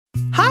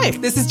Hi,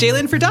 this is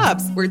Jalen for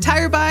Dobbs, where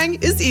tire buying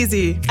is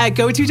easy. At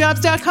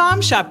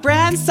GoToDobbs.com, shop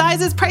brands,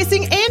 sizes,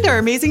 pricing, and our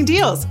amazing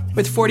deals.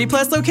 With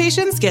 40-plus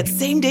locations, get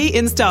same-day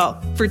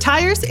install. For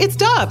tires, it's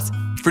Dobbs.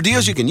 For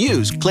deals you can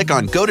use, click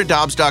on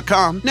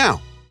GoToDobbs.com now.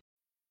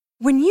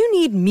 When you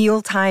need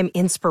mealtime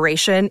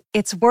inspiration,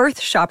 it's worth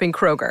shopping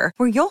Kroger,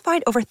 where you'll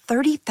find over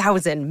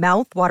 30,000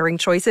 mouth-watering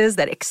choices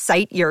that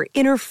excite your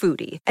inner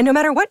foodie. And no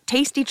matter what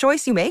tasty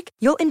choice you make,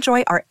 you'll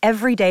enjoy our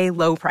everyday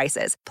low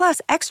prices, plus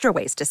extra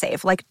ways to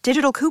save, like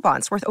digital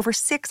coupons worth over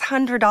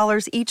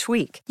 $600 each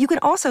week. You can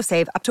also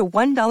save up to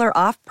 $1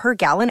 off per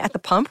gallon at the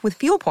pump with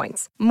fuel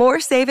points.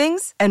 More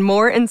savings and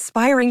more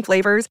inspiring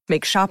flavors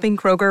make shopping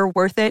Kroger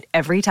worth it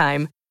every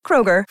time.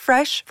 Kroger,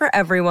 fresh for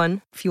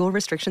everyone. Fuel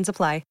restrictions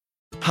apply.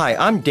 Hi,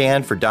 I'm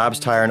Dan for Dobbs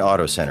Tire and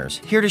Auto Centers,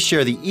 here to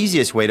share the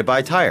easiest way to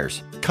buy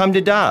tires. Come to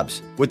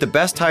Dobbs. With the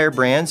best tire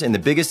brands and the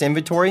biggest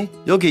inventory,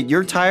 you'll get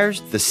your tires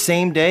the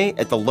same day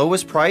at the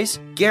lowest price,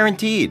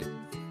 guaranteed.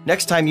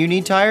 Next time you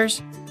need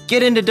tires,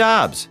 get into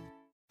Dobbs.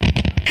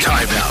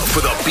 Time now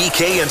for the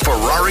BK and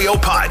Ferrario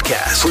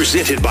podcast,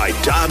 presented by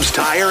Dobbs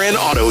Tire and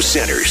Auto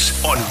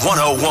Centers on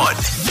 101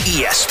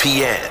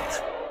 ESPN.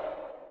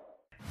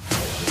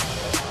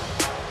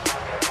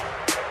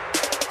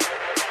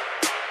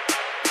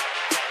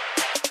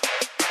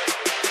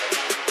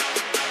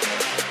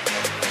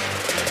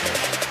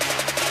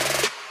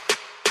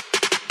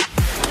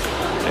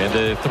 And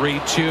the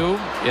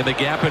 3-2 in the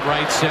gap at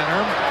right center.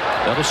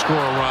 That'll score a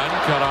run.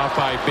 Cut off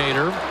by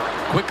Bader.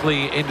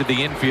 Quickly into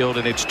the infield,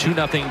 and it's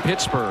 2-0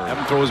 Pittsburgh. Have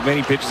him throw as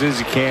many pitches as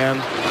you can.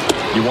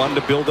 You want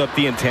him to build up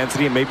the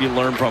intensity and maybe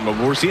learn from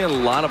him. We're seeing a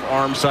lot of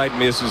arm side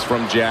misses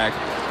from Jack.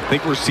 I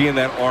think we're seeing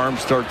that arm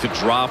start to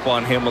drop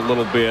on him a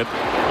little bit.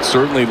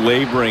 Certainly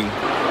laboring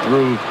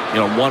through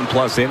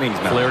 1+ innings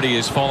now. Flaherty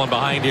is falling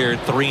behind here at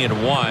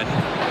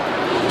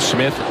 3-1.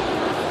 Smith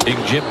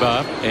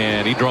Njimba,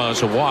 and he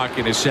draws a walk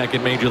in his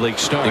second major league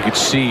start. You can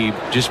see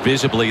just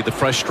visibly the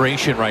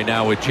frustration right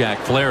now with Jack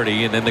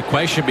Flaherty, and then the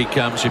question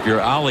becomes, if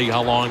you're Ollie,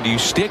 how long do you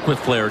stick with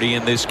Flaherty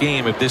in this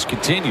game if this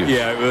continues?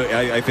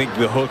 Yeah, I think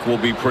the hook will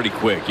be pretty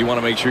quick. You want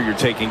to make sure you're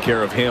taking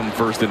care of him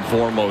first and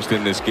foremost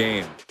in this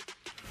game.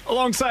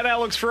 Alongside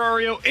Alex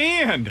Ferrario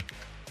and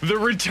the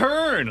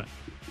return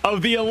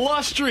of the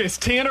illustrious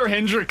Tanner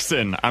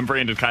Hendrickson, I'm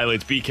Brandon Kiley.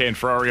 It's BK and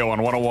Ferrario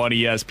on 101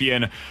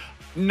 ESPN.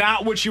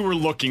 Not what you were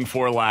looking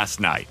for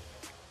last night.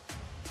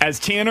 As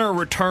Tanner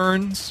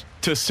returns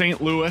to St.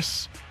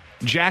 Louis,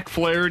 Jack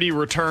Flaherty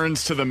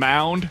returns to the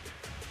mound,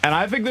 and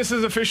I think this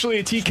is officially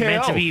a TKO. It's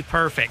meant to be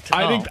perfect.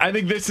 I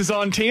think this is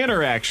on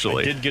Tanner,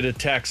 actually. I did get a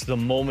text the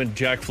moment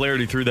Jack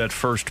Flaherty threw that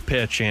first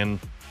pitch, and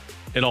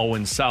it all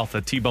went south.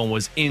 That T-Bone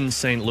was in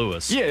St.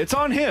 Louis. Yeah, it's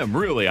on him,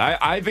 really.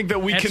 I think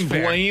that we can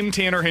blame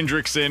Tanner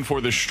Hendrickson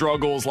for the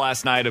struggles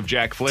last night of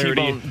Jack Flaherty.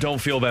 T-Bone, don't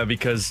feel bad,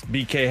 because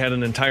BK had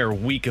an entire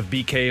week of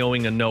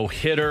BKOing a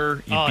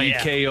no-hitter. You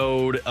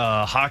BKO'd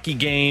a hockey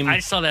game. I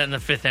saw that in the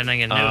fifth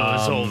inning and knew it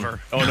was over.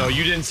 Oh, no,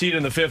 you didn't see it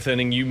in the fifth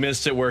inning. You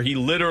missed it where he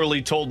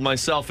literally told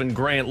myself and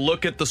Grant,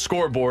 look at the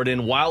scoreboard,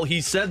 and while he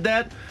said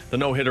that, the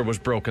no-hitter was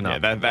broken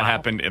up. Yeah, that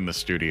happened in the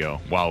studio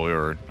while we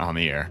were on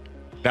the air.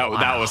 That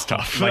was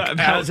tough.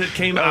 As it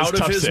came out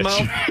of his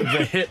mouth,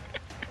 the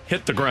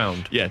hit the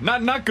ground. Yeah,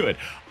 not good.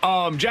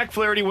 Jack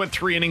Flaherty went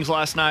 3 innings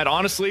last night.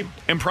 Honestly,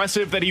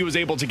 impressive that he was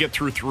able to get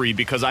through 3,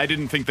 because I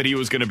didn't think that he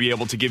was going to be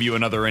able to give you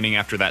another inning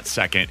after that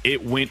second.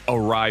 It went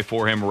awry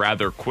for him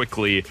rather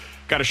quickly.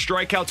 Got a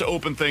strikeout to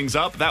open things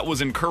up. That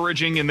was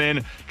encouraging. And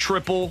then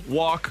triple,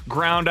 walk,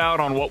 ground out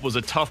on what was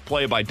a tough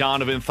play by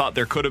Donovan. Thought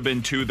there could have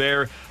been 2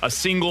 there. A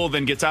single,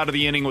 then gets out of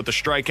the inning with a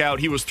strikeout.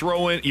 He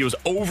was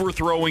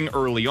overthrowing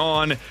early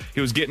on.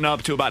 He was getting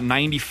up to about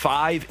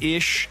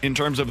 95-ish in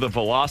terms of the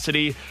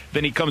velocity.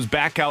 Then he comes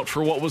back out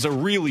for what was a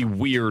really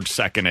weird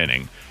second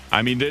inning.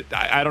 I mean,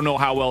 I don't know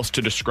how else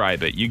to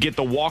describe it. You get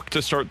the walk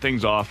to start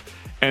things off,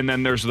 and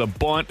then there's the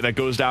bunt that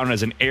goes down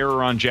as an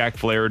error on Jack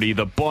Flaherty,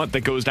 the bunt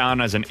that goes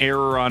down as an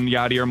error on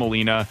Yadier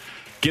Molina,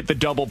 get the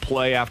double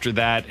play after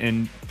that,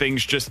 and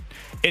things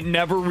it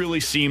never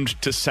really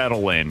seemed to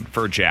settle in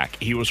for Jack.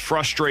 He was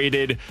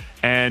frustrated,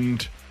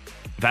 and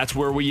that's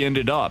where we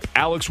ended up.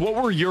 Alex, what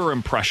were your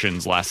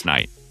impressions last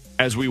night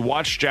as we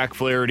watched Jack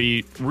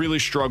Flaherty really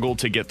struggle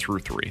to get through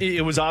 3?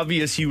 It was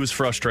obvious he was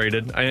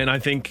frustrated, and I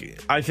think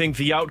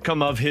the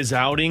outcome of his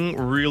outing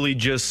really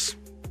just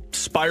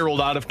spiraled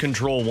out of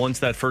control once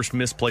that first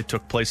misplay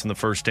took place in the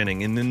first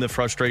inning, and then the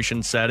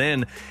frustration set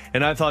in.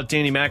 And I thought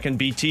Danny Mac and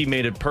BT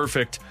made it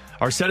perfect,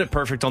 or said it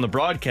perfect on the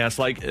broadcast.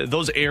 Like,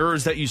 those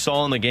errors that you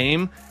saw in the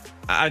game,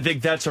 I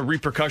think that's a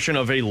repercussion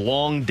of a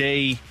long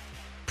day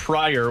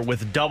prior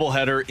with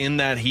doubleheader in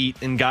that heat,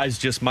 and guys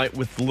just might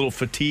with a little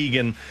fatigue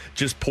and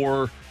just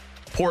poor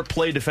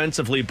play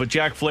defensively. But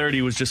Jack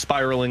Flaherty was just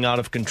spiraling out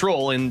of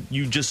control, and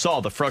you just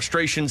saw the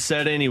frustration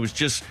set in. He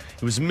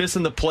was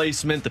missing the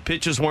placement. The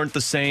pitches weren't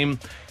the same.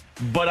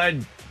 But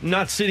I'm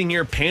not sitting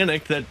here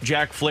panicked that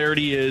Jack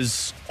Flaherty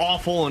is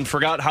awful and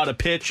forgot how to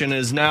pitch and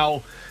is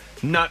now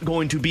not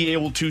going to be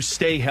able to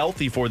stay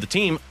healthy for the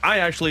team. I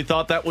actually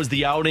thought that was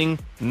the outing,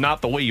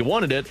 not the way you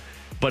wanted it,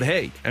 But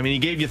hey, I mean, he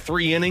gave you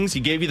 3 innings. He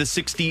gave you the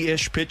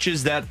 60-ish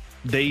pitches that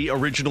they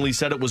originally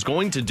said it was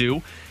going to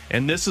do.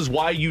 And this is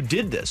why you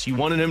did this. You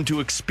wanted him to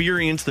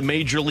experience the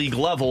major league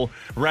level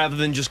rather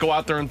than just go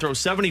out there and throw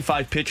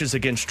 75 pitches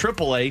against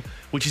AAA,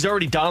 which he's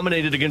already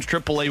dominated against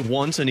AAA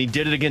once, and he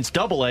did it against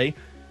AA.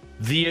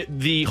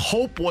 The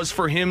hope was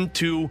for him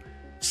to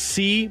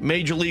see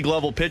major league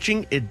level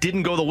pitching. It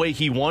didn't go the way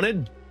he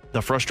wanted.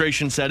 The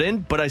frustration set in,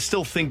 but I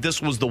still think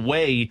this was the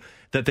way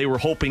that they were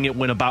hoping it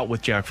went about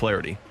with Jack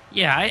Flaherty.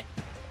 Yeah,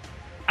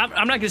 I'm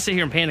not going to sit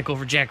here and panic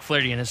over Jack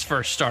Flaherty in his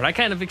first start. I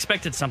kind of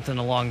expected something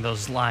along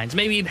those lines.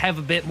 Maybe he'd have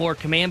a bit more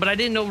command, but I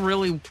didn't know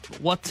really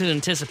what to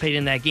anticipate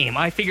in that game.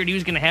 I figured he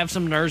was going to have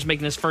some nerves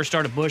making his first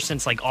start at Busch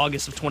since like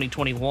August of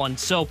 2021.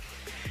 So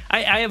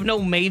I have no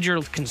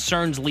major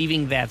concerns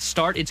leaving that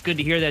start. It's good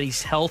to hear that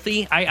he's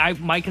healthy.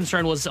 My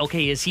concern was,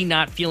 okay, is he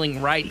not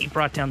feeling right? He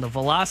brought down the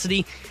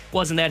velocity.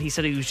 Wasn't that? He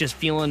said he was just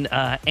feeling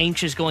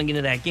anxious going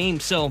into that game.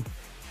 So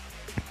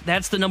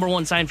that's the number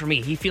one sign for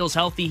me. He feels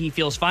healthy. He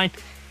feels fine.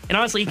 And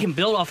honestly, he can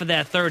build off of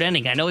that third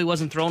inning. I know he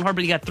wasn't throwing hard,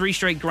 but he got 3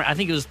 straight, I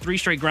think it was 3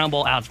 straight ground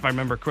ball outs, if I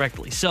remember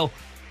correctly. So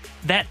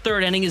that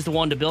third inning is the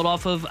one to build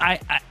off of. I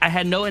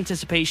had no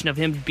anticipation of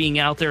him being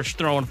out there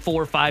throwing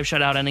 4 or 5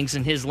 shutout innings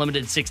in his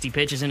limited 60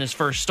 pitches in his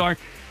first start.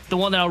 The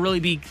one that I'll really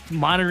be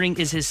monitoring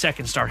is his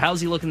second start. How's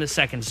he looking the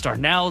second start?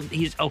 Now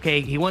he's okay.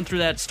 He went through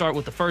that start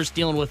with the first,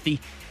 dealing with the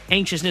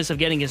anxiousness of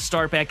getting his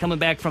start back, coming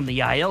back from the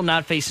IL,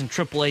 not facing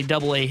AAA,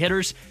 AA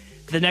hitters.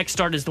 The next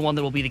start is the one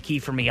that will be the key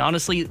for me.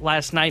 Honestly,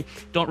 last night,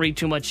 don't read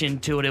too much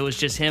into it. It was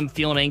just him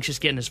feeling anxious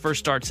getting his first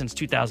start since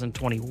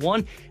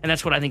 2021, and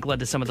that's what I think led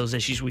to some of those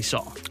issues we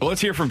saw. Well,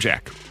 let's hear from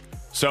Jack.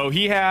 So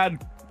he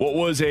had what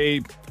was a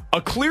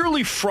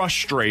clearly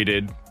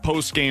frustrated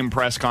post-game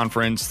press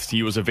conference.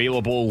 He was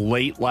available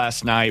late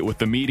last night with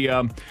the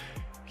media.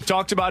 He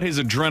talked about his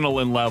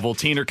adrenaline level.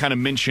 Teener kind of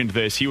mentioned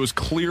this. He was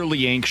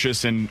clearly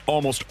anxious and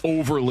almost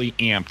overly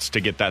amped to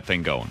get that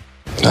thing going.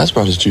 That's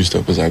about as juiced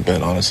up as I've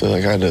been, honestly.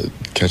 Like, I had to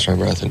catch my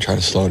breath and try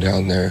to slow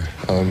down there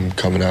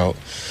coming out.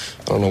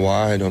 I don't know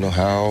why, I don't know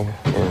how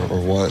or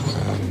what.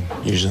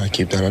 Usually I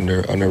keep that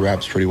under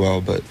wraps pretty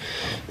well, but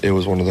it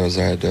was one of those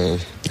I had to,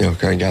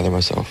 kind of gather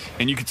myself.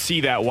 And you could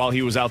see that while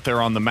he was out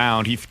there on the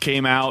mound. He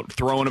came out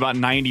throwing about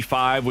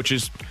 95, which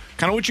is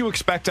kind of what you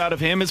expect out of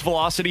him. His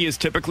velocity is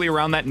typically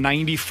around that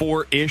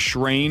 94-ish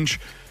range,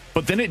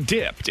 but then it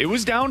dipped. It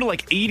was down to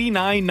like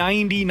 89,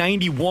 90,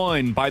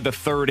 91 by the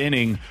third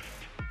inning.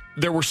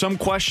 There were some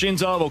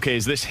questions of, okay,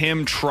 is this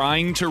him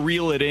trying to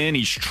reel it in?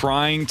 He's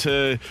trying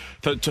to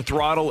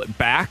throttle it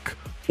back?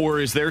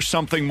 Or is there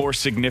something more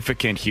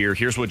significant here?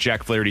 Here's what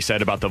Jack Flaherty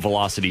said about the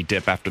velocity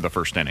dip after the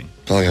first inning.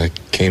 I felt like I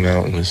came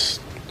out and was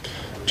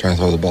trying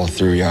to throw the ball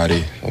through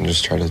Yadi. I'm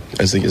just trying to,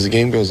 as the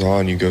game goes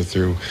on, you go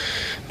through,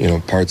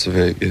 parts of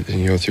it, and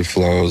you go through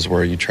flows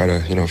where you try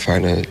to,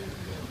 find a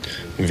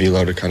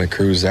velo to kind of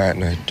cruise at,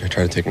 and I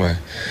try to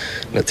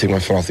not take my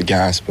foot off the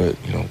gas, but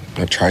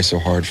I try so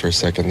hard for a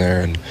second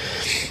there, and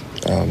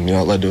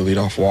it led to a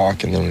leadoff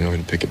walk, and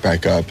then pick it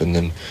back up, and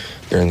then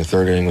there in the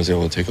third inning was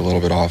able to take a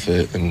little bit off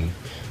it and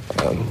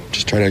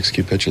just try to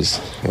execute pitches,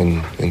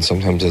 and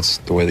sometimes that's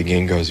the way the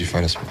game goes. You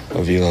find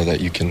a velo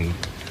that you can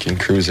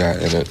cruise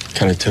at, and it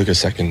kind of took a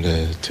second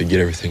to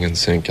get everything in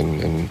sync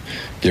and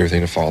get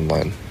everything to fall in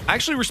line. I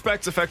actually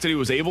respect the fact that he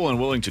was able and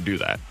willing to do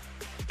that.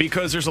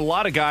 Because there's a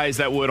lot of guys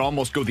that would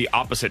almost go the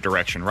opposite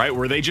direction, right?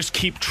 Where they just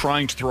keep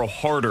trying to throw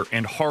harder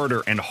and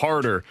harder and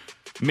harder.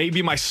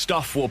 Maybe my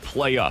stuff will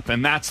play up,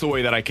 and that's the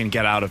way that I can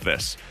get out of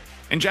this.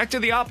 And Jack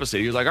did the opposite.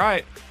 He was like, all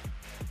right,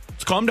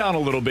 let's calm down a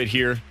little bit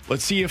here.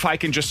 Let's see if I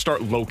can just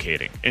start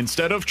locating.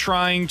 Instead of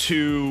trying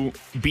to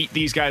beat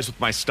these guys with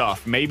my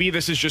stuff, maybe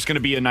this is just going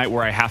to be a night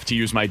where I have to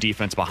use my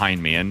defense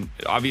behind me. And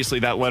obviously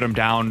that let him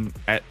down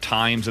at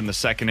times in the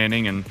second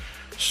inning, and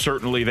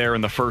certainly there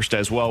in the first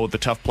as well with the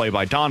tough play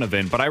by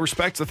Donovan. But I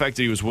respect the fact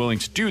that he was willing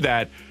to do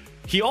that.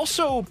 He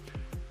also,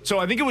 so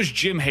I think it was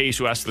Jim Hayes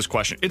who asked this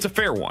question. It's a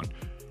fair one.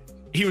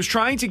 He was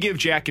trying to give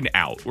Jack an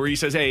out where he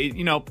says, hey,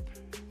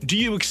 do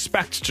you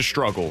expect to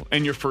struggle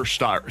in your first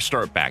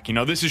start back?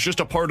 This is just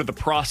a part of the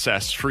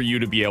process for you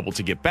to be able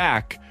to get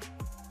back.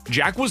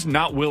 Jack was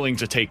not willing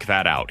to take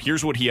that out.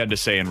 Here's what he had to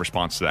say in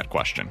response to that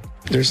question.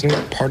 There's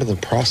no part of the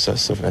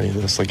process of any of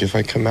this. Like, if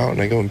I come out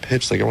and I go and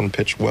pitch, I want to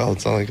pitch well.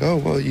 It's not like, oh,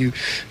 well, you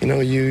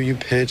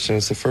pitched and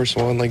it's the first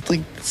one.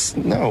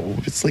 No.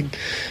 It's like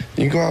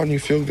you go out and you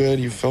feel good.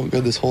 You felt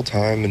good this whole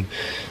time, and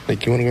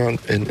you want to go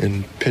out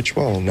and pitch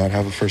well and not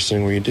have a first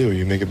inning where you do.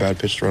 You make a bad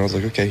pitch to run. I was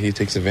like, okay, he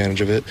takes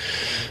advantage of it.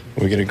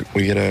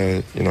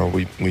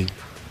 We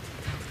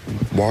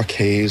walk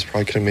Hayes,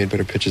 probably could have made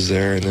better pitches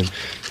there, and then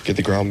get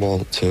the ground ball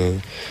to,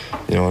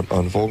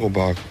 on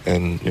Vogelbach,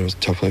 and, it was a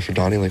tough play for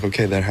Donnie.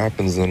 Okay, that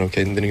happens, then you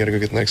got to go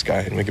get the next guy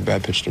and make a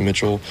bad pitch to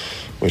Mitchell,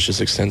 which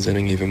just extends the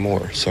inning even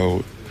more.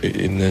 So,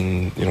 and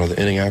then, the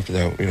inning after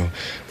that,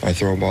 I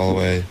throw a ball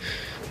away,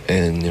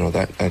 and,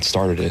 that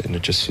started it, and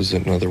it just was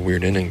another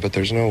weird inning. But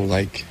there's no,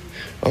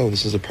 oh,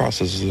 this is the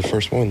process, this is the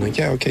first one.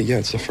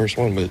 It's the first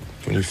one, but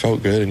when you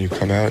felt good and you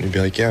come out and you be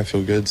like, yeah, I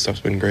feel good,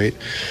 stuff's been great,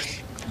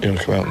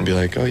 come out and be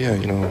like, oh,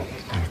 yeah,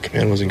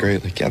 command wasn't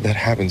great. Like, yeah, that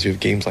happens. You have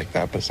games like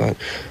that, but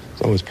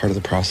it's always part of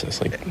the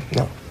process. Like,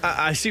 no.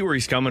 I see where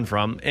he's coming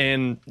from,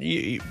 and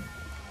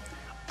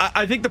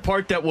I think the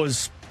part that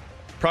was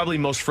probably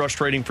most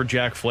frustrating for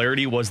Jack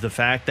Flaherty was the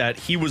fact that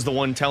he was the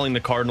one telling the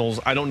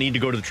Cardinals, I don't need to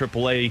go to the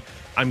AAA,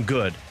 I'm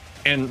good.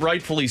 And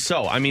rightfully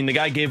so. I mean, the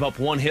guy gave up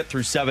 1 hit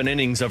through 7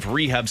 innings of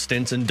rehab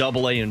stints in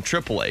AA and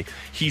AAA.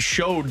 He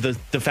showed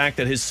the fact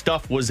that his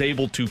stuff was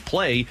able to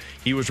play.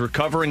 He was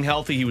recovering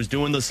healthy. He was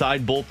doing the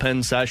side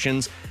bullpen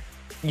sessions.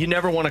 You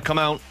never want to come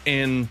out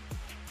and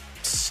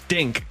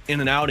stink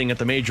in an outing at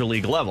the major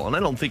league level. And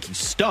I don't think he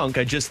stunk.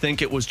 I just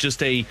think it was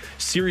just a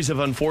series of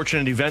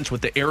unfortunate events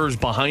with the errors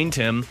behind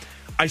him.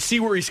 I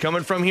see where he's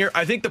coming from here.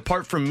 I think the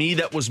part for me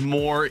that was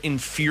more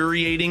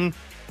infuriating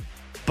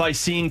by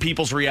seeing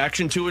people's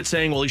reaction to it,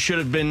 saying, well, he should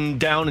have been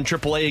down in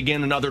AAA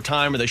again another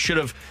time, or they should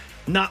have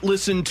not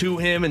listened to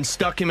him and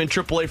stuck him in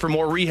AAA for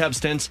more rehab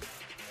stints.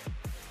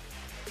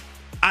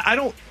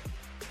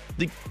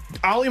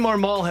 Oli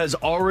Marmol has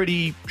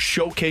already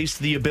showcased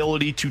the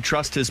ability to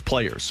trust his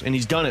players, and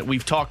he's done it.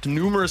 We've talked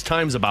numerous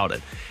times about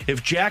it.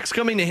 If Jack's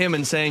coming to him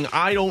and saying,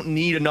 I don't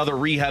need another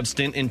rehab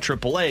stint in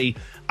AAA,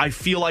 I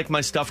feel like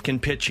my stuff can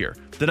pitch here,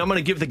 then I'm going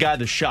to give the guy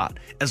the shot,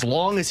 as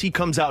long as he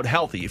comes out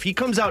healthy. If he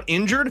comes out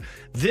injured,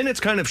 then it's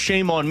kind of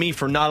shame on me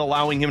for not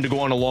allowing him to go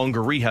on a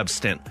longer rehab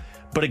stint.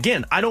 But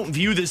again, I don't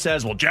view this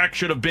as, well, Jack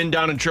should have been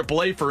down in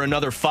AAA for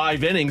another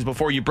 5 innings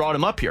before you brought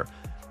him up here.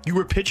 You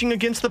were pitching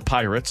against the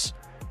Pirates.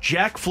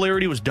 Jack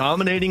Flaherty was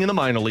dominating in the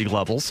minor league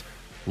levels.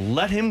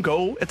 Let him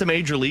go at the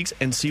major leagues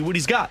and see what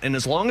he's got. And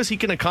as long as he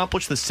can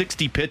accomplish the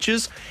 60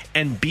 pitches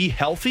and be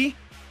healthy,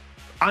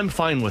 I'm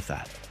fine with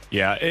that.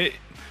 Yeah,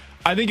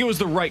 I think it was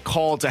the right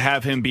call to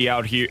have him be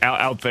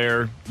out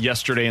there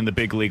yesterday in the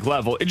big league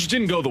level. It just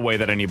didn't go the way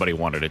that anybody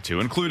wanted it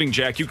to, including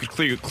Jack. You could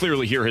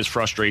clearly hear his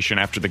frustration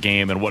after the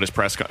game and what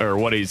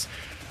his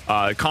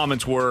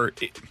comments were.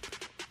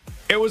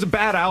 It was a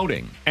bad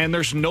outing, and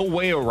there's no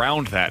way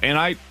around that.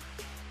 And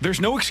there's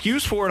no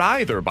excuse for it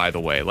either, by the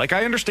way. Like,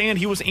 I understand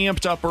he was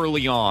amped up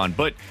early on,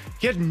 but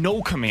he had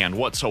no command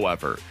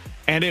whatsoever.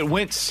 And it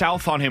went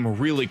south on him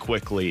really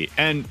quickly.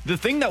 And the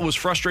thing that was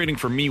frustrating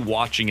for me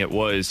watching it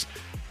was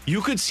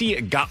you could see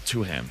it got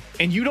to him.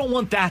 And you don't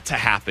want that to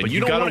happen. But you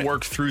got to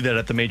work through that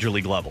at the major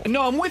league level.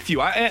 No, I'm with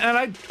you.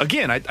 I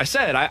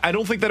said I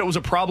don't think that it was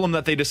a problem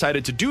that they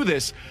decided to do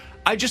this.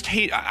 I just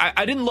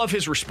I didn't love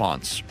his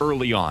response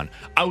early on.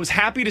 I was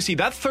happy to see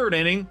that third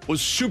inning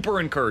was super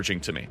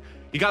encouraging to me.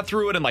 He got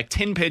through it in like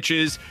 10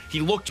 pitches.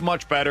 He looked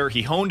much better.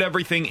 He honed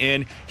everything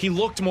in. He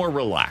looked more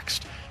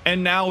relaxed.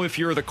 And now if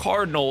you're the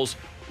Cardinals,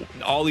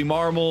 Oli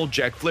Marmol,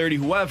 Jack Flaherty,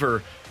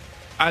 whoever,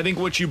 I think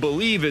what you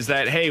believe is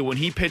that, hey, when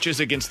he pitches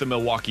against the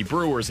Milwaukee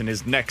Brewers in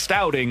his next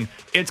outing,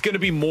 it's going to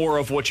be more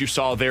of what you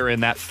saw there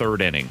in that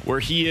third inning, where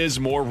he is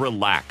more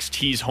relaxed.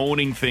 He's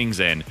honing things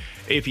in.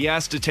 If he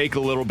has to take a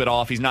little bit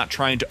off, he's not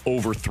trying to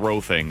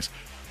overthrow things.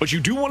 But you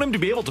do want him to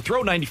be able to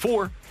throw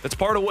 94. That's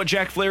part of what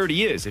Jack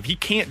Flaherty is. If he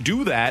can't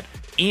do that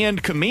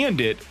and command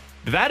it,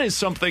 that is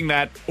something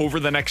that over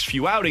the next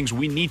few outings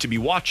we need to be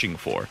watching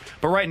for.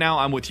 But right now,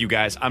 I'm with you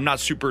guys. I'm not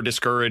super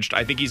discouraged.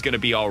 I think he's going to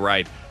be all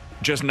right.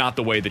 Just not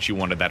the way that you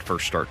wanted that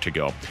first start to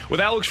go. With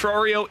Alex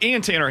Ferrario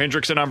and Tanner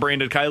Hendrickson, I'm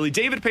Brandon Kiley.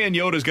 David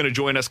Pagnotta is going to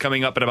join us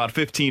coming up in about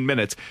 15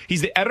 minutes.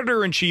 He's the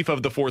editor-in-chief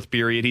of The Fourth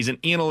Period. He's an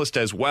analyst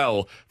as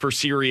well for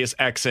Sirius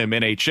XM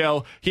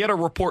NHL. He had a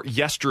report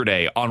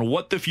yesterday on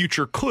what the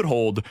future could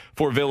hold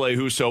for Ville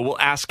Husso. We'll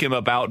ask him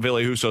about Ville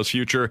Husso's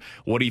future,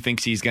 what he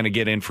thinks he's going to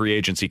get in free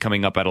agency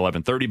coming up at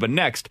 11:30. But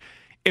next,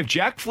 if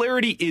Jack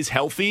Flaherty is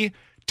healthy,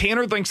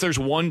 Tanner thinks there's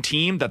one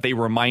team that they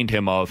remind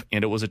him of,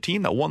 and it was a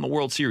team that won the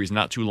World Series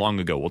not too long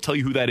ago. We'll tell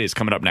you who that is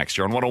coming up next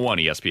here on 101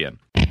 ESPN.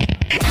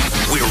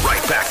 We're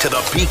right back to the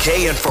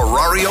BK and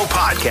Ferrario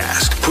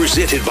podcast,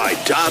 presented by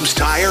Dobbs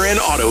Tire and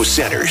Auto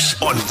Centers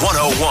on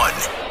 101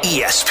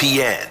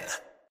 ESPN.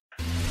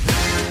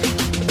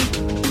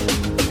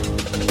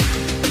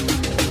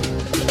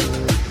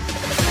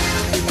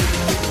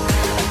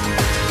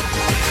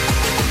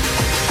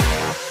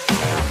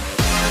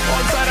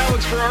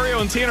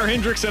 Ferrario and Tanner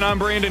Hendrickson, I'm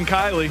Brandon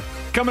Kiley.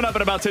 Coming up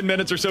in about 10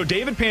 minutes or so,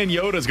 David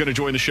Pagnotta is going to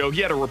join the show. He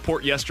had a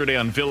report yesterday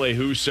on Ville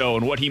Husso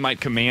and what he might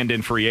command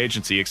in free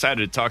agency. Excited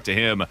to talk to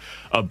him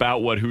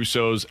about what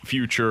Husso's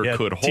future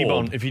could hold.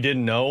 T-Bone, if you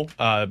didn't know,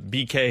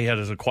 BK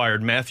has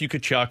acquired Matthew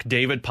Tkachuk,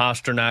 David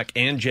Pastrnak,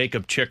 and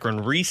Jacob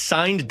Chychrun.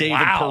 Re-signed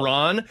David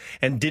Perron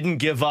and didn't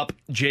give up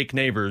Jake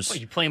Neighbors.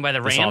 What, you playing by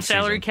the Rams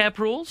salary cap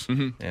rules?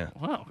 Mm-hmm. Yeah.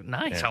 Wow,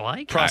 nice. Yeah. I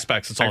like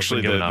prospects. It's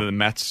actually the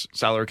Mets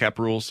salary cap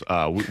rules.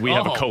 We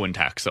have a Cohen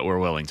tax that we're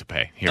willing to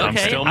pay here.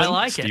 Okay, Stillman, I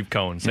like Steve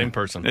Cohen. Same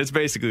person. It's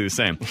basically the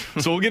same.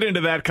 So we'll get into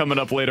that coming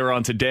up later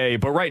on today.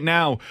 But right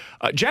now,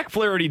 Jack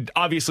Flaherty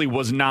obviously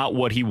was not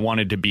what he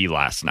wanted to be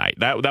last night.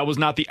 That was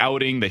not the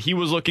outing that he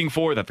was looking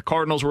for, that the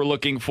Cardinals were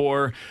looking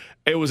for.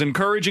 It was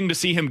encouraging to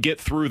see him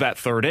get through that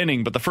third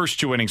inning, but the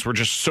first 2 innings were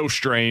just so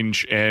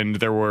strange, and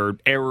there were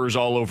errors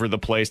all over the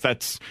place.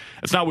 That's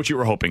not what you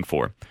were hoping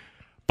for.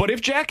 But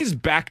if Jack is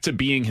back to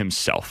being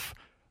himself,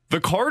 The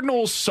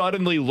Cardinals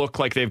suddenly look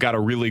like they've got a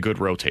really good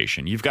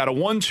rotation. You've got a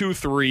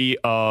 1-2-3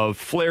 of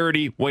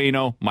Flaherty,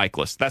 Waino,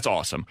 Michaelis. That's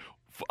awesome.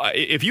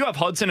 If you have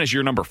Hudson as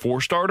your number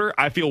 4 starter,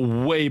 I feel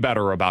way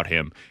better about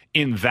him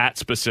in that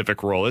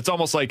specific role. It's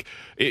almost like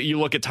you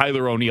look at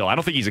Tyler O'Neill. I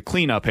don't think he's a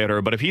cleanup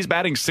hitter, but if he's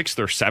batting 6th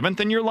or 7th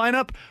in your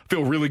lineup,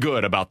 feel really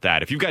good about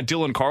that. If you've got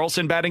Dylan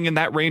Carlson batting in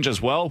that range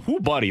as well, whoo,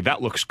 buddy,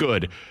 that looks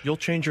good. You'll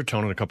change your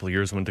tone in a couple of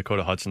years when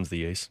Dakota Hudson's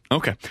the ace.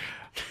 Okay.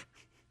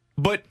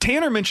 But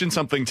Tanner mentioned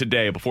something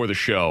today before the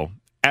show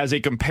as a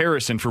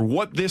comparison for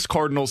what this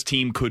Cardinals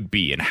team could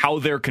be and how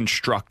they're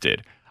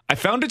constructed. I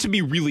found it to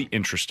be really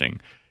interesting.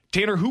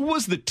 Tanner, who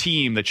was the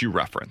team that you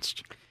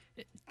referenced?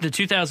 The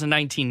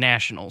 2019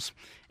 Nationals.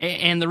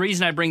 And the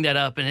reason I bring that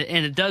up, and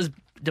it does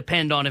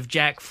depend on if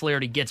Jack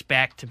Flaherty gets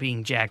back to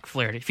being Jack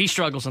Flaherty. If he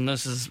struggles, then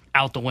this is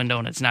out the window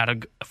and it's not a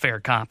fair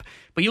comp.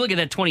 But you look at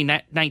that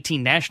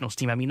 2019 Nationals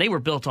team, I mean, they were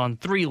built on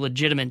 3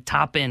 legitimate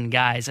top-end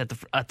guys at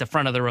the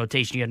front of the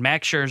rotation. You had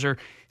Max Scherzer,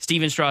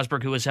 Steven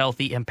Strasburg, who was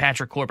healthy, and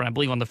Patrick Corbin, I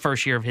believe, on the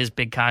first year of his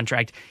big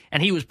contract.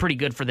 And he was pretty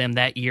good for them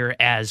that year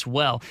as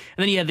well.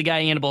 And then you had the guy,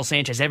 Anibal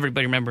Sanchez.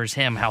 Everybody remembers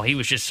him, how he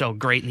was just so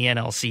great in the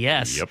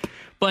NLCS. Yep.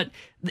 But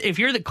if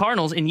you're the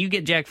Cardinals and you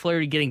get Jack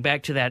Flaherty getting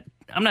back to that,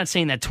 I'm not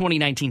saying that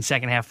 2019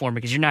 second half form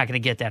because you're not going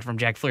to get that from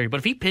Jack Flaherty. But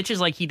if he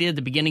pitches like he did at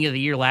the beginning of the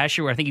year last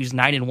year, where I think he was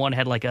 9-1,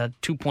 had like a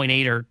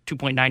 2.8 or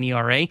 2.9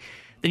 ERA,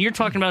 then you're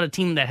talking about a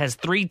team that has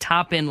 3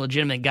 top-end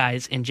legitimate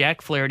guys in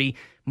Jack Flaherty,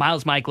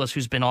 Miles Michaelis,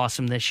 who's been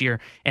awesome this year,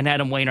 and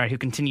Adam Wainwright, who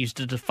continues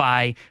to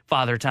defy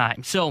Father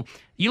Time. So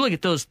you look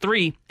at those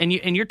 3, and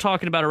you're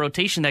talking about a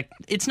rotation that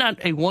it's not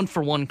a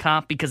 1-for-1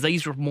 comp because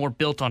these were more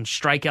built on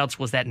strikeouts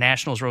was that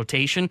Nationals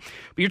rotation.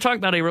 But you're talking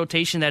about a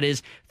rotation that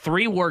is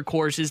 3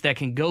 workhorses that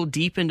can go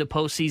deep into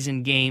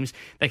postseason games,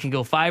 that can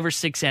go 5 or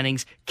 6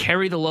 innings,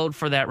 carry the load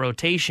for that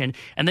rotation,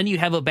 and then you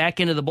have a back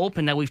end of the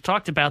bullpen that we've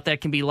talked about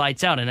that can be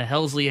lights out, and a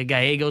Helsley, a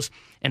Gallegos,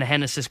 and a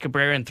Genesis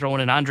Cabrera, and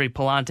throwing in Andre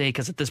Palante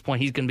because at this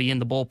point he's going to be in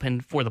the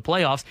bullpen for the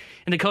playoffs.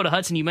 And Dakota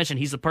Hudson, you mentioned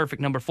he's the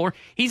perfect number 4.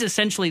 He's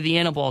essentially the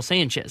Anibal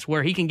Sanchez,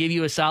 where he can give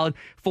you a solid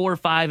 4 or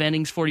 5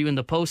 innings for you in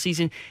the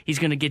postseason. He's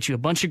going to get you a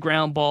bunch of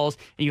ground balls,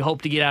 and you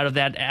hope to get out of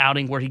that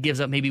outing where he gives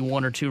up maybe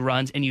 1 or 2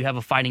 runs, and you have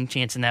a fighting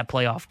chance in that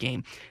playoff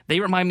game.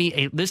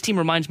 This team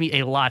reminds me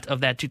a lot of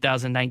that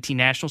 2019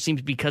 Nationals team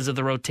because of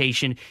the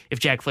rotation if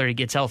Jack Flaherty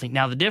gets healthy.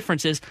 Now, the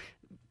difference is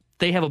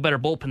they have a better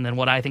bullpen than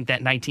what I think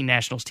that 19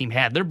 Nationals team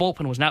had. Their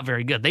bullpen was not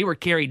very good. They were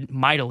carried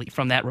mightily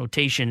from that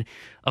rotation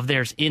of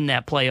theirs in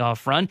that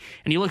playoff run.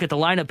 And you look at the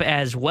lineup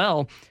as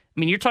well. I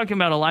mean, you're talking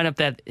about a lineup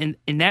that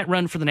in that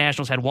run for the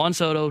Nationals had Juan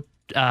Soto,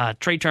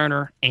 Trey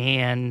Turner,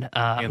 and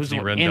Anthony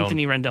Rendon.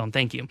 Anthony Rendon.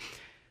 Thank you.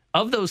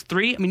 Of those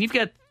 3, I mean, you've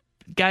got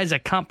guys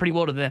that comp pretty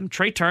well to them.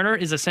 Trey Turner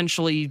is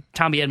essentially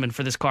Tommy Edman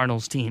for this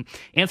Cardinals team.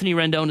 Anthony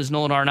Rendon is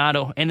Nolan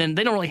Arenado. And then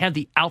they don't really have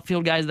the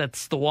outfield guys.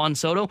 That's the Juan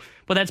Soto,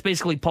 but that's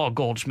basically Paul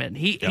Goldschmidt.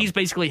 He's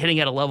basically hitting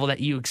at a level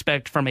that you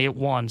expect from a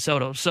Juan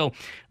Soto. So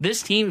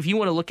this team, if you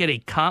want to look at a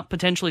comp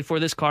potentially for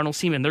this Cardinals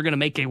team and they're going to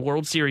make a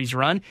World Series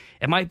run,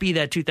 it might be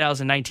that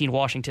 2019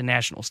 Washington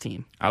Nationals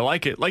team. I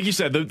like it. Like you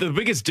said, the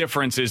biggest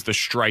difference is the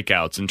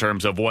strikeouts in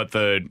terms of what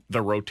the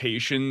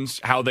rotations,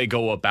 how they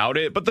go about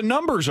it. But the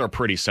numbers are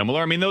pretty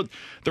similar. I mean,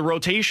 the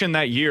rotation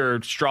that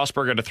year,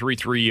 Strasburg had a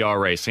 3.3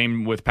 ERA.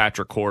 Same with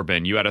Patrick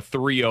Corbin. You had a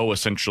 3.0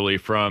 essentially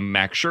from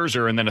Max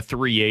Scherzer and then a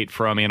 3.8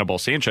 from Anibal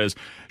Sanchez.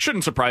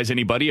 Shouldn't surprise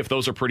anybody if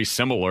those are pretty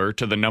similar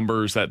to the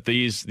numbers that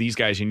these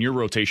guys in your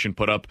rotation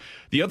put up.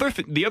 The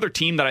other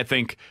team that I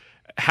think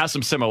has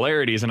some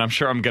similarities, and I'm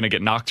sure I'm going to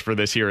get knocked for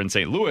this here in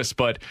St. Louis,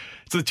 but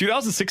it's the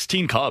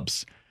 2016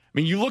 Cubs. I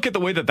mean, you look at the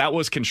way that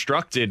was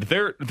constructed,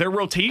 their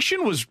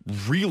rotation was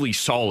really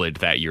solid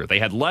that year. They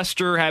had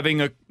Lester having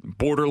a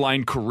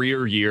borderline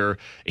career year.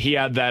 He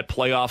had that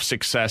playoff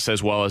success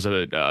as well as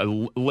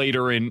a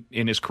later in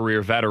his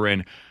career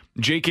veteran.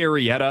 Jake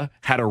Arrieta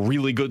had a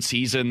really good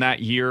season that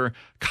year.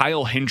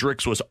 Kyle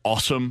Hendricks was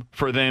awesome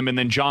for them. And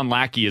then John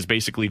Lackey is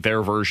basically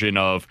their version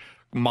of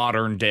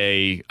modern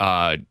day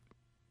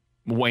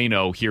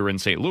Waino here in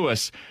St.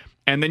 Louis.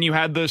 And then you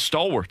had the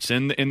stalwarts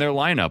in their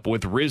lineup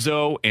with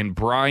Rizzo and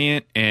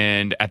Bryant.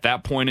 And at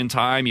that point in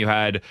time, you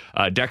had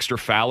Dexter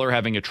Fowler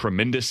having a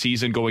tremendous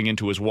season going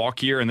into his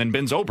walk year. And then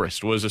Ben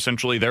Zobrist was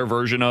essentially their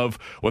version of,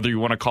 whether you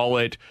want to call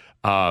it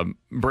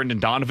Brendan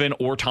Donovan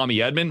or Tommy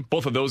Edman.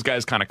 Both of those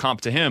guys kind of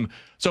comp to him.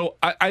 So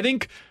I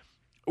think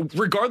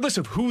regardless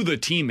of who the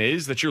team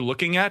is that you're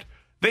looking at,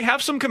 they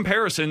have some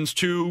comparisons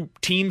to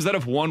teams that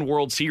have won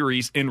World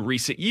Series in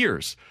recent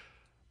years.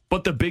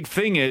 But the big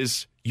thing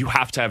is you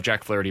have to have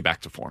Jack Flaherty back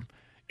to form.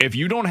 If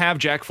you don't have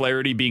Jack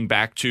Flaherty being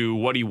back to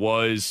what he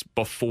was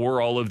before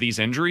all of these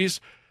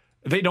injuries,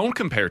 they don't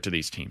compare to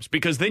these teams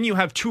because then you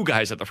have 2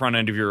 guys at the front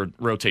end of your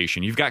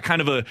rotation. You've got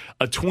kind of a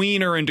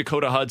tweener in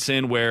Dakota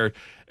Hudson where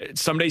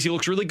some days he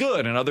looks really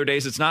good and other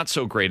days it's not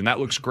so great. And that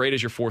looks great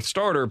as your 4th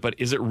starter, but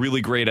is it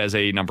really great as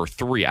a number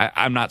 3?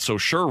 I'm not so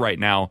sure right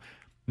now.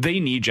 They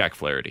need Jack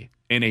Flaherty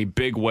in a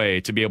big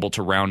way to be able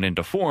to round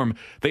into form.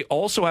 They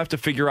also have to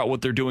figure out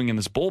what they're doing in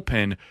this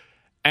bullpen.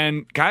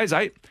 And guys,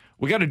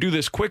 we got to do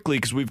this quickly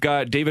because we've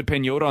got David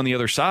Pagnotta on the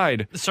other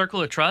side. The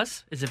circle of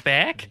trust, is it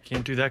back?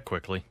 Can't do that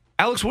quickly.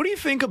 Alex, what do you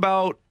think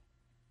about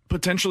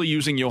potentially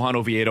using Johan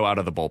Oviedo out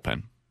of the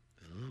bullpen?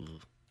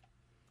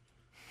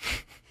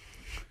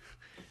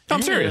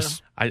 I'm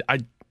serious.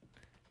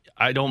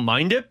 I don't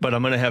mind it, but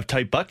I'm going to have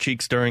tight butt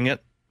cheeks during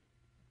it.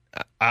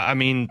 I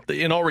mean,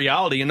 in all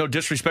reality, and no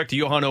disrespect to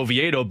Johan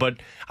Oviedo, but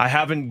I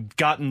haven't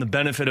gotten the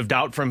benefit of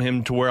doubt from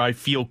him to where I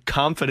feel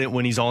confident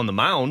when he's on the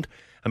mound.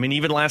 I mean,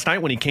 even last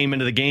night when he came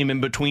into the game in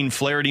between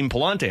Flaherty and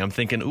Palante, I'm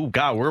thinking, ooh,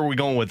 God, where are we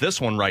going with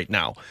this one right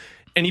now?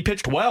 And he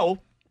pitched well,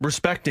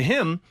 respect to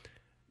him.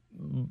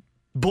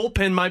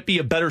 Bullpen might be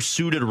a better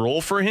suited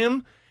role for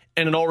him.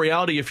 And in all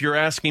reality, if you're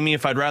asking me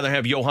if I'd rather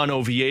have Johan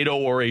Oviedo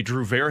or a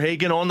Drew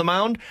Verhagen on the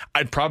mound,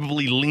 I'd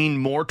probably lean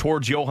more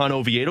towards Johan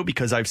Oviedo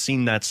because I've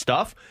seen that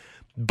stuff.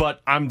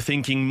 But I'm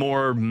thinking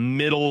more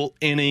middle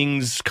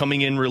innings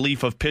coming in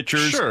relief of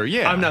pitchers. Sure,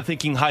 yeah. I'm not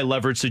thinking high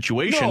leverage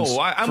situations. No,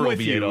 I'm for with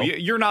Oviedo. you.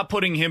 You're not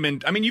putting him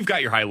in. I mean, you've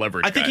got your high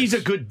leverage. I think guys. he's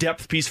a good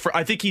depth piece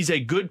I think he's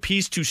a good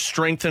piece to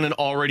strengthen an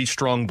already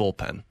strong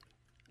bullpen.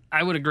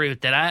 I would agree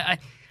with that.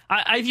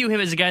 I view him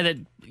as a guy that,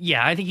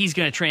 yeah, I think he's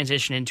going to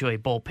transition into a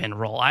bullpen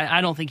role. I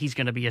don't think he's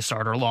going to be a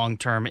starter long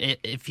term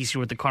if he's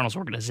with the Cardinals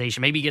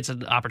organization. Maybe he gets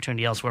an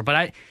opportunity elsewhere.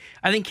 But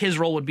I think his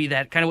role would be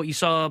that kind of what you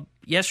saw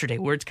yesterday,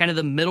 where it's kind of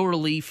the middle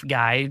relief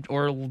guy,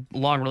 or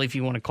long relief, if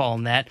you want to call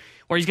him that,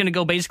 where he's going to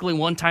go basically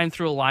one time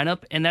through a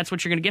lineup, and that's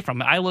what you're going to get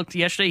from him. I looked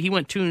yesterday, he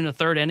went 2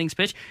 1/3 innings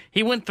pitch.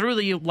 He went through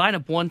the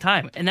lineup one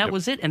time, and that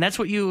was it. And that's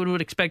what you would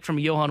expect from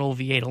Johan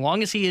Oviedo,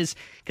 long as he is,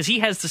 because he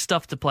has the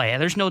stuff to play.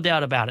 There's no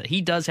doubt about it.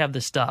 He does have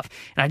the stuff.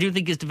 And I do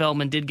think his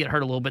development did get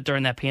hurt a little bit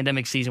during that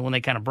pandemic season when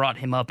they kind of brought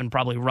him up and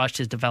probably rushed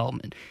his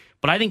development.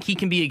 But I think he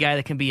can be a guy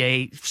that can be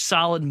a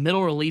solid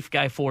middle relief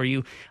guy for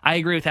you. I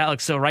agree with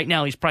Alex. So right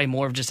now he's probably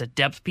more of just a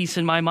depth piece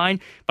in my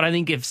mind. But I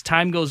think if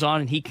time goes on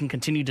and he can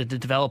continue to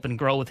develop and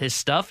grow with his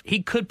stuff,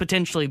 he could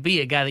potentially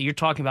be a guy that you're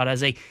talking about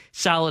as a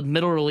solid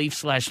middle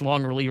relief /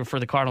 long reliever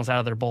for the Cardinals out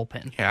of their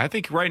bullpen. Yeah, I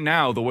think right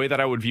now the way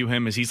that I would view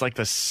him is he's like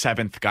the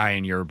 7th guy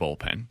in your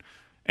bullpen.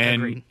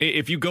 And Agreed.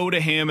 If you go to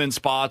him in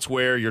spots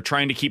where you're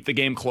trying to keep the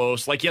game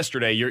close, like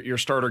yesterday, your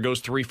starter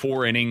goes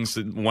 3-4 innings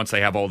once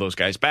they have all those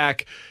guys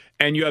back,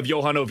 and you have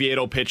Johan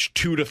Oviedo pitch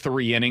 2 to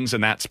 3 innings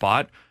in that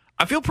spot,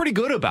 I feel pretty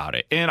good about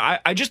it. And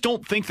I just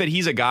don't think that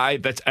he's a guy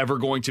that's ever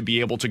going to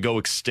be able to go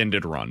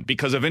extended run,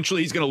 because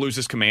eventually he's going to lose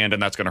his command,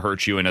 and that's going to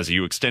hurt you. And as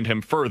you extend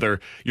him further,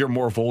 you're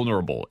more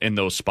vulnerable in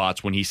those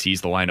spots when he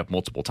sees the lineup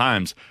multiple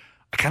times.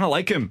 I kind of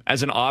like him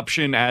as an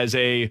option, as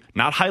a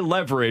not high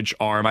leverage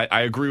arm.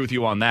 I agree with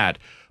you on that.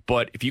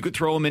 But if you could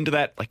throw him into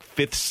that like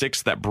 5th,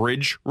 6th, that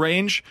bridge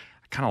range,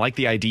 I kind of like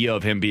the idea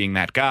of him being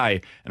that guy.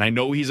 And I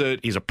know he's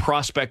a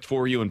prospect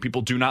for you, and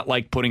people do not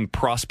like putting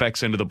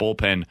prospects into the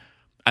bullpen.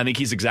 I think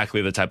he's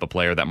exactly the type of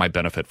player that might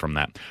benefit from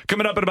that.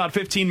 Coming up in about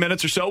 15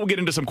 minutes or so, we'll get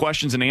into some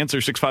questions and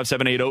answers.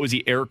 65780 is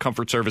the Air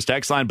Comfort Service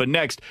text line. But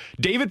next,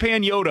 David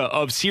Pagnotta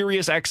of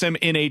Sirius XM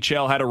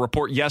NHL had a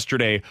report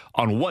yesterday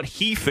on what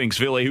he thinks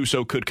Ville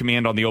Husso could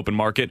command on the open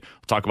market.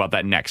 We'll talk about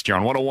that next here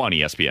on 101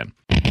 ESPN.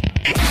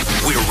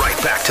 We're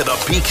right back to the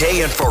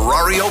BK and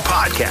Ferrario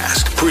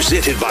podcast,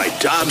 presented by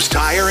Dobbs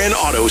Tire and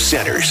Auto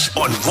Centers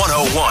on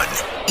 101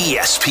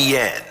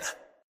 ESPN.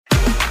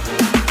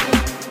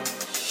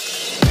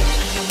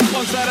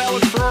 Alongside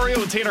Alex Ferrario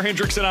and Tanner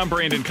Hendrickson, I'm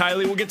Brandon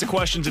Kiley. We'll get to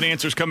questions and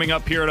answers coming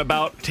up here in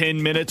about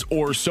 10 minutes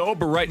or so.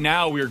 But right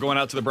now, we are going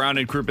out to the Brown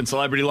and Crouppen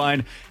Celebrity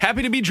Line.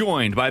 Happy to be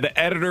joined by the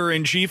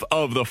editor-in-chief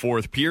of the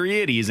Fourth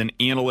Period. He's an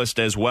analyst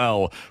as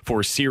well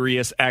for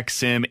Sirius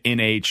XM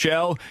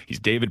NHL. He's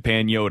David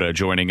Pagnotta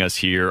joining us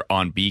here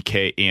on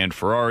BK and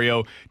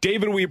Ferrario.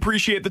 David, we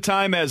appreciate the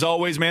time as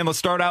always, man. Let's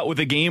start out with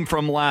a game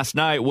from last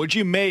night. What'd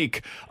you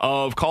make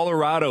of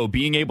Colorado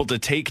being able to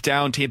take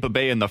down Tampa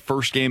Bay in the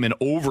first game in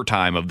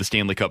overtime of the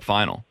Stanley Cup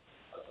Final?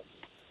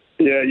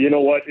 Yeah, you know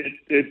what?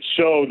 It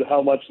showed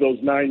how much those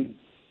 9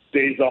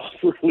 days off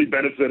really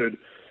benefited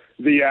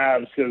the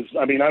Avs, because,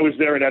 I mean, I was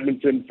there in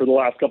Edmonton for the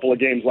last couple of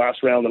games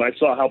last round, and I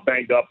saw how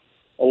banged up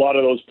a lot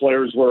of those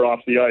players were off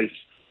the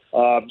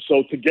ice.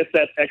 So to get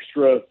that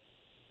extra,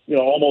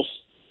 almost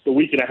a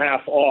week and a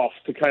half off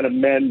to kind of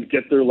mend,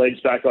 get their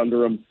legs back under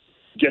them,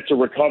 get to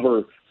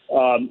recover,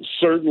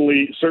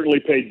 certainly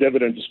paid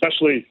dividends,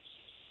 especially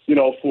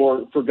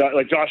for guys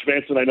like Josh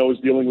Manson. I know is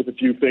dealing with a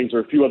few things, or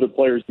a few other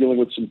players dealing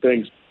with some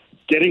things.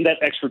 Getting that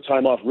extra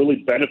time off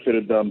really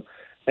benefited them,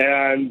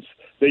 and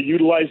they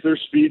utilized their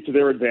speed to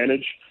their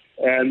advantage,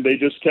 and they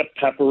just kept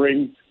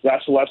peppering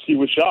Vasilevsky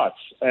with shots,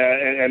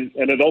 and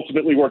it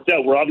ultimately worked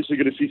out. We're obviously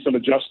going to see some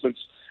adjustments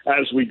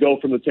as we go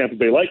from the Tampa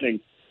Bay Lightning,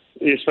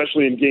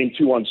 especially in Game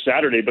 2 on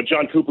Saturday. But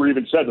John Cooper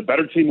even said the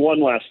better team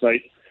won last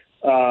night.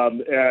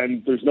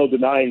 And there's no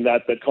denying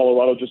that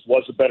Colorado just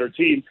was a better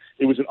team.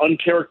 It was an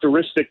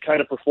uncharacteristic kind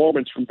of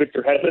performance from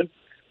Victor Hedman,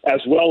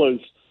 as well as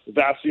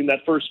Vasi in that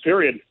first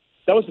period.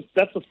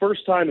 That's the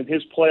first time in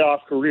his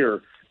playoff career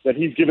that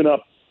he's given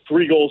up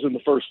 3 goals in the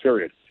first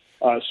period.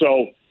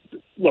 So,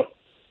 look,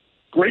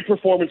 great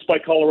performance by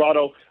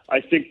Colorado.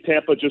 I think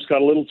Tampa just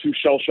got a little too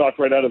shell-shocked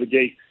right out of the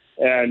gate,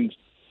 and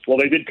while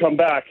they did come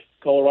back,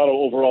 Colorado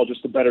overall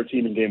just a better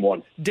team in game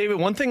one. David,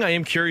 one thing I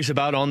am curious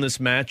about on this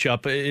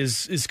matchup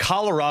is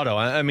Colorado.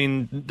 I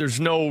mean, there's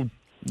no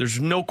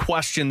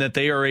question that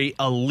they are an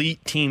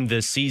elite team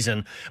this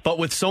season. But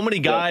with so many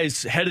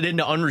guys headed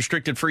into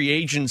unrestricted free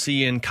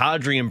agency and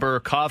Kadri and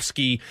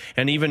Burakovsky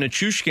and even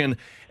Nichushkin,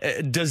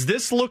 does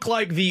this look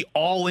like the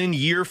all-in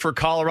year for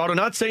Colorado?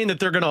 Not saying that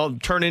they're going to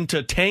turn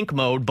into tank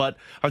mode, but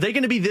are they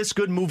going to be this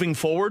good moving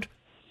forward?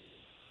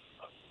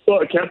 Well,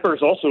 Kemper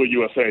is also a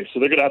UFA, so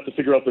they're going to have to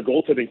figure out the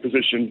goaltending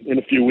position in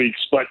a few weeks.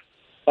 But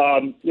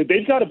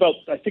they've got about,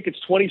 I think it's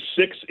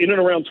 26, in and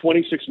around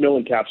 26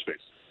 million cap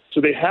space.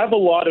 So they have a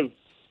lot of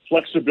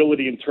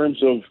flexibility in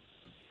terms of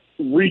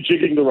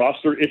rejigging the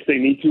roster if they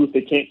need to, if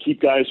they can't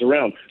keep guys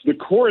around. The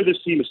core of this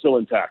team is still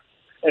intact.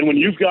 And when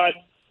you've got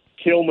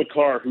Cale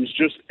Makar, who's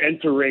just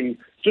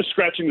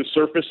scratching the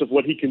surface of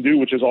what he can do,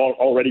 which is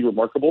already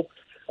remarkable,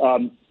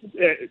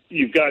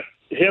 you've got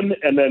him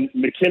and then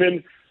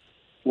McKinnon,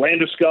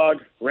 Landeskog,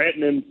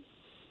 Rantanen,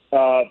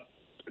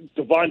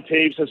 Devon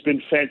Taves has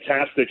been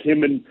fantastic.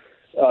 Him and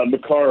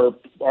Makar are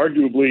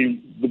arguably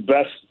the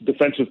best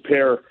defensive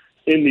pair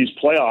in these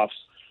playoffs.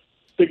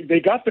 They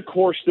got the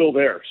core still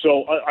there.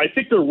 So I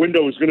think their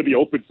window is going to be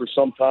open for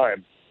some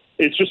time.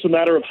 It's just a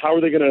matter of how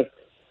are they going to,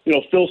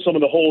 fill some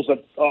of the holes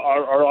that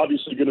are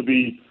obviously going to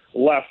be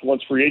left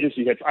once free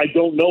agency hits. I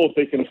don't know if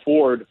they can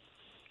afford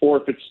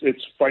or if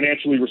it's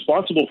financially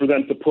responsible for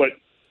them to put,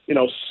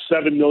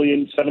 $7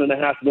 million,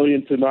 $7.5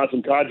 million to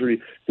Nazem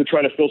Kadri to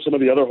try to fill some of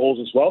the other holes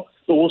as well.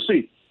 But we'll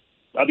see.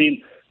 I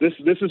mean, this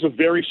is a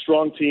very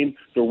strong team.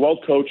 They're well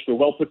coached. They're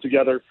well put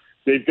together.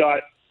 They've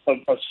got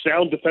a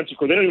sound defensive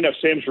core. They don't even have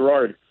Sam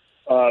Girard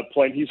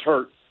playing. He's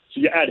hurt.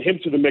 So you add him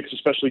to the mix,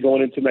 especially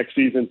going into next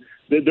season.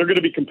 They're going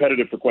to be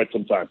competitive for quite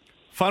some time.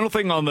 Final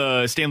thing on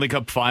the Stanley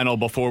Cup final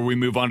before we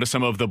move on to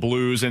some of the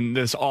Blues and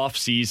this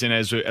offseason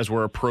as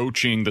we're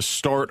approaching the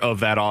start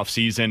of that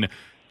offseason.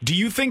 Do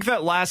you think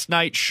that last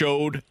night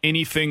showed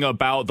anything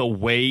about the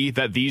way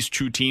that these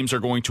two teams are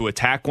going to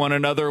attack one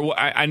another?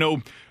 I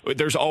know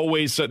there's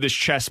always this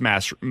chess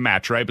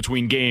match, right,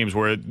 between games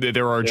where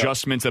there are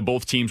adjustments that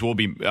both teams will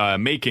be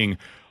making.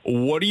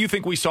 What do you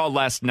think we saw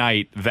last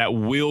night that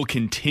will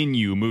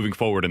continue moving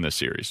forward in this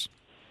series?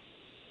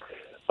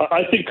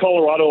 I think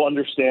Colorado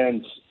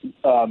understands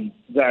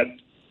that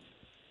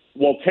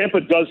while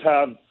Tampa does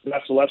have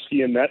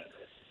Vasilevsky in net,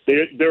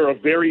 they're a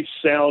very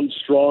sound,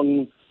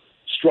 strong,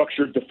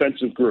 structured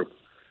defensive group.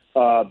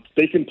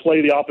 They can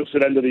play the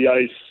opposite end of the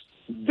ice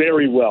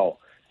very well.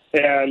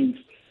 And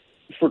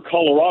for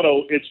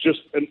Colorado, it's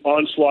just an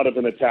onslaught of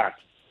an attack.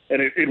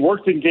 And it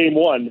worked in game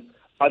one.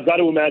 I've got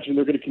to imagine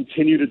they're going to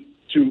continue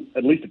to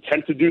at least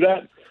attempt to do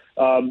that.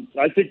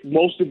 I think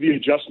most of the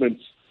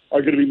adjustments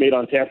are going to be made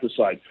on Tampa's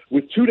side.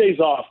 With 2 days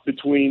off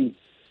between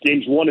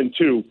games 1 and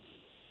 2,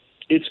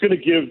 it's going to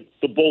give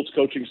the Bolts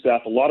coaching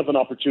staff a lot of an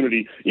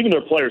opportunity, even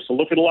their players, to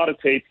look at a lot of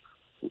tape,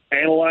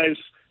 analyze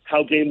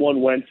how game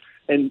one went,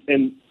 and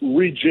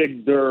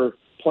rejig their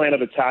plan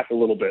of attack a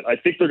little bit. I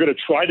think they're going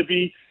to try to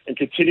be and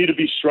continue to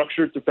be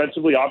structured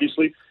defensively,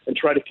 obviously, and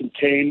try to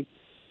contain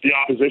the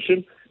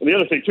opposition. And the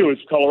other thing, too, is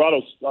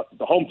Colorado's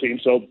the home team,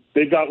 so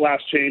they've got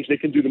last change. They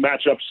can do the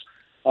matchups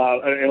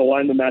and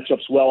align the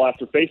matchups well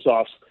after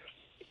faceoffs.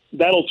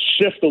 That'll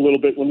shift a little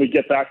bit when we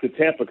get back to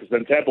Tampa, because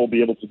then Tampa will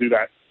be able to do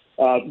that.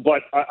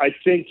 But I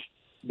think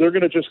they're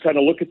going to just kind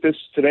of look at this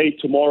today,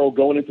 tomorrow,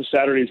 going into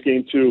Saturday's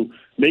game 2,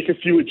 make a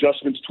few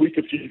adjustments, tweak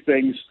a few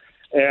things,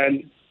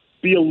 and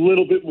be a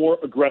little bit more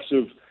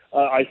aggressive,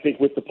 I think,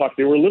 with the puck.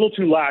 They were a little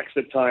too lax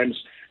at times,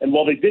 and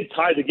while they did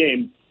tie the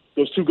game,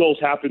 those 2 goals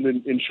happened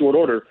in short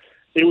order.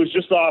 It was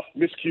just off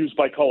miscues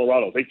by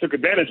Colorado. They took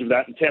advantage of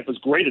that, and Tampa's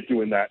great at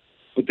doing that,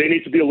 but they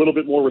need to be a little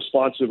bit more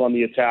responsive on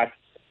the attack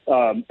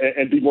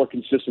and be more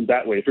consistent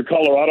that way. If you're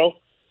Colorado,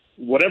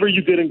 whatever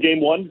you did in game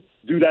 1,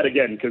 do that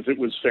again, because it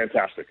was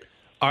fantastic.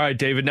 All right,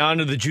 David, now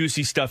into the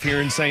juicy stuff here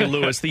in St.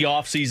 Louis, the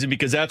offseason,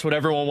 because that's what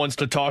everyone wants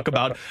to talk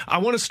about. I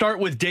want to start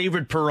with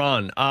David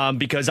Perron,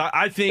 because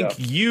I think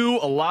you,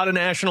 a lot of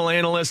national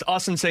analysts,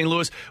 us in St.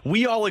 Louis,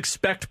 we all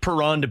expect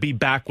Perron to be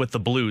back with the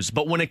Blues.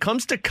 But when it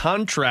comes to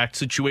contract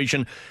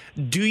situation,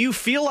 do you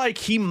feel like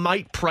he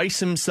might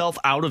price himself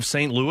out of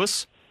St.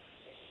 Louis?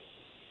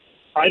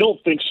 I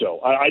don't think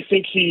so. I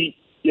think he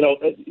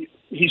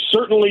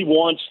certainly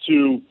wants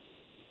to,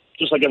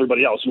 just like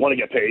everybody else, you want to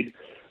get paid.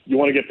 You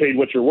want to get paid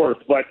what you're worth.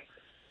 But,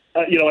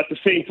 at the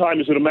same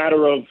time, is it a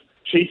matter of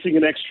chasing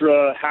an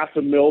extra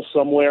 $500,000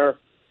 somewhere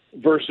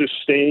versus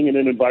staying in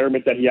an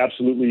environment that he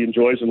absolutely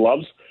enjoys and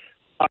loves?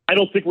 I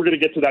don't think we're going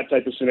to get to that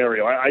type of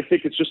scenario. I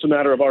think it's just a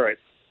matter of, all right,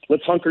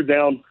 let's hunker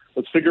down.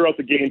 Let's figure out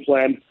the game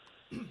plan,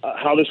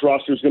 how this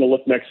roster is going to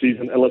look next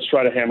season, and let's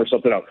try to hammer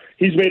something out.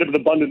 He's made it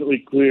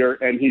abundantly clear,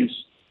 and he's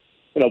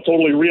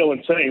totally real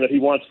in saying that he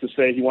wants to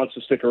stay, he wants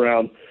to stick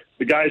around.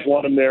 The guys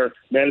want him there.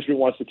 Management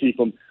wants to keep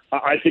him.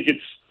 I think it's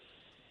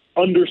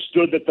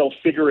understood that they'll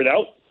figure it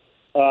out.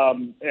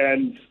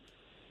 And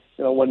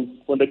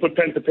when they put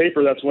pen to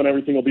paper, that's when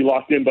everything will be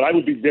locked in. But I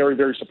would be very,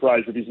 very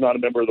surprised if he's not a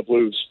member of the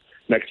Blues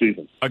next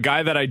season. A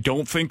guy that I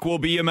don't think will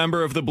be a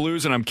member of the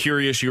Blues, and I'm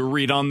curious your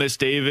read on this,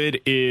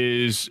 David,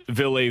 is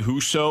Ville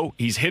Husso.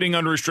 He's hitting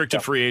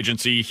unrestricted free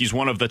agency. He's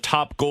one of the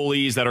top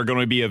goalies that are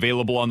going to be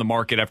available on the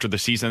market after the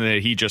season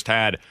that he just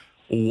had.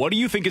 What do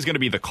you think is going to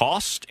be the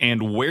cost,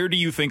 and where do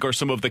you think are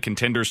some of the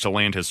contenders to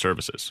land his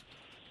services?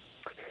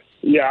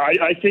 Yeah,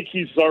 I think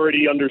he's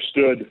already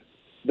understood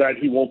that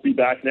he won't be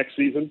back next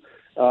season,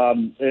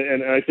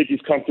 and I think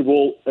he's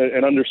comfortable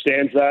and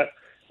understands that.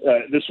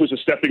 This was a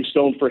stepping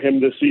stone for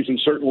him this season,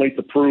 certainly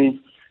to prove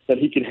that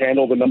he can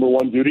handle the number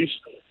one duties.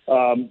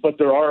 But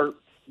there are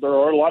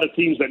a lot of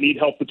teams that need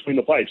help between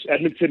the pipes.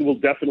 Edmonton will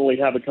definitely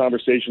have a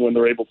conversation when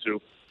they're able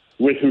to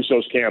with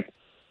Husso's camp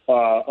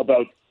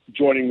about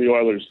joining the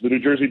Oilers. The New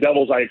Jersey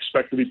Devils, I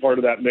expect to be part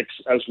of that mix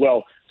as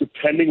well.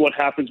 Depending what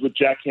happens with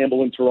Jack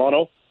Campbell in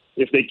Toronto,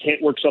 if they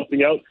can't work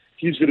something out,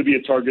 he's going to be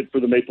a target for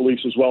the Maple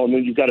Leafs as well. And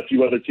then you've got a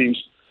few other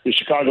teams.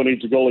 Chicago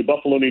needs a goalie.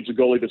 Buffalo needs a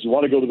goalie. Does he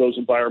want to go to those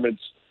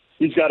environments?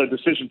 He's got a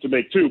decision to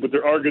make too, but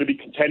there are going to be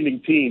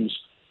contending teams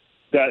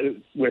that,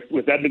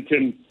 with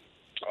Edmonton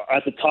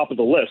at the top of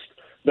the list,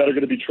 that are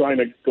going to be trying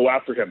to go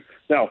after him.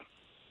 Now,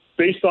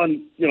 based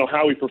on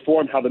how he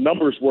performed, how the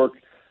numbers work,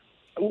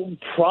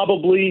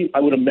 probably I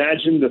would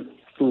imagine the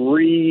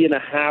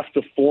 $3.5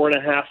 to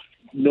 $4.5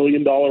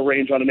 million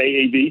range on an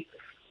AAV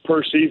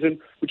per season,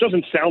 which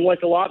doesn't sound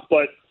like a lot,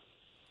 but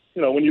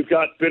when you've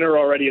got Binner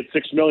already at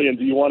 $6 million,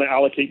 do you want to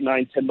allocate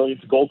 $9-10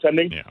 million to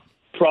goaltending? Yeah.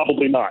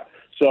 Probably not.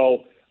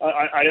 So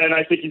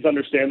I think he's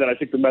understand that. I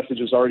think the message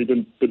has already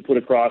been put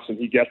across, and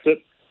he gets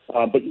it.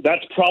 But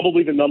that's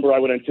probably the number I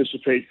would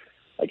anticipate.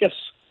 I guess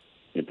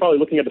you're probably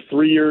looking at a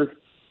 3-year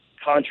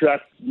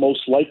contract,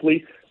 most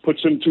likely.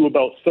 Puts him to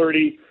about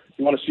 30.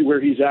 You want to see where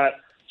he's at.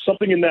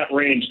 Something in that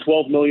range,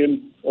 $12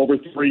 million over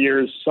 3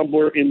 years,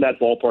 somewhere in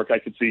that ballpark I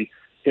could see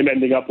him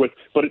ending up with.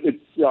 But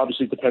it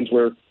obviously depends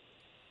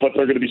but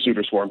they're going to be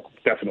suitors for him,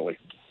 definitely.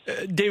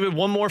 David,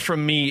 one more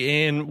from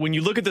me. And when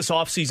you look at this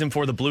offseason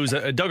for the Blues,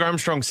 Doug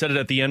Armstrong said it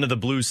at the end of the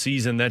Blues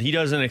season that he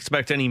doesn't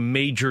expect any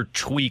major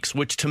tweaks,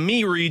 which to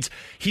me reads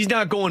he's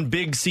not going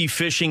big sea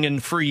fishing in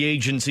free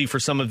agency for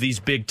some of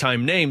these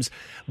big-time names.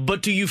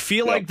 But do you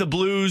feel like the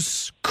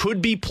Blues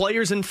could be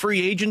players in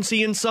free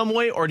agency in some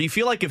way? Or do you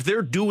feel like if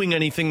they're doing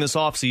anything this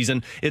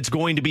offseason, it's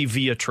going to be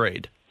via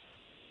trade?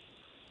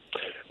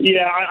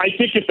 Yeah, I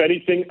think if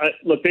anything,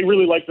 look, they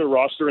really like their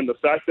roster, and the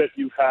fact that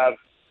you have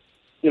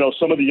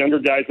some of the younger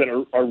guys that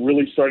are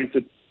really starting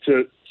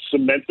to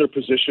cement their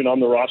position on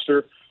the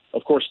roster.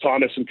 Of course,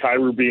 Thomas and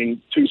Kyrou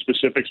being two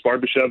specifics,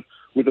 Barbashev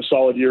with a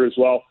solid year as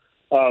well.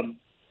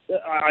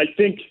 I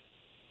think,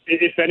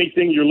 if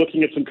anything, you're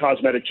looking at some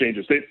cosmetic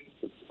changes.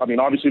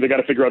 Obviously they got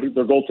to figure out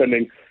their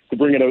goaltending to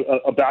bring in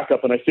a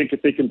backup, and I think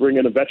if they can bring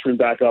in a veteran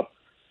backup,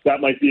 that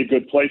might be a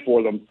good play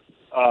for them.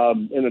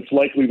 And it's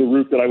likely the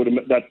route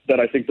that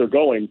I think they're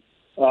going.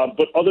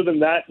 But other than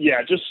that,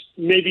 yeah, just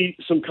maybe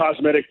some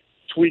cosmetic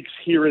tweaks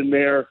here and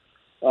there.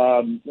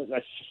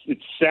 It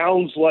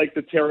sounds like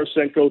the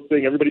Tarasenko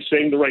thing. Everybody's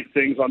saying the right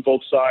things on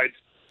both sides.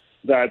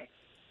 That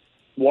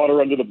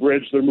water under the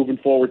bridge. They're moving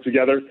forward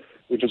together,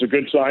 which is a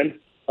good sign.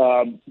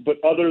 But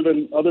other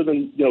than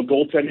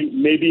goaltending,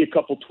 maybe a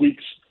couple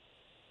tweaks,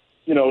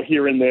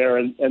 here and there,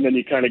 and then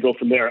you kind of go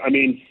from there. I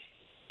mean,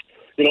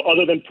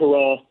 other than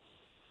Perron,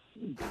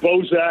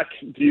 Bozak,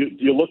 do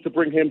you look to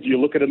bring him? Do you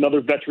look at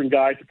another veteran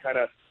guy to kind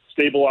of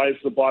stabilize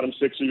the bottom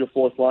six of your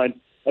fourth line?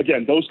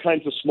 Again, those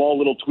kinds of small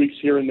little tweaks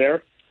here and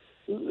there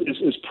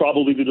is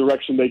probably the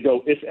direction they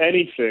go. If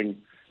anything,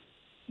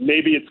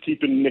 maybe it's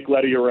keeping Nick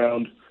Leddy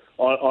around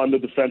on the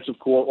defensive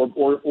core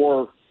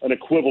or an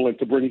equivalent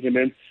to bringing him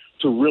in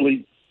to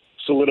really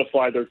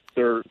solidify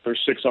their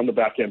six on the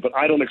back end. But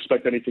I don't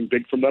expect anything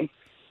big from them,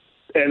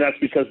 and that's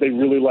because they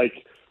really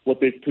like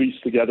what they've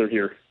pieced together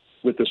here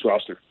with this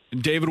roster.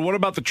 David, what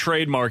about the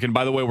trade market? And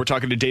by the way, we're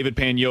talking to David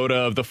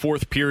Pagnotta of The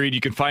Fourth Period. You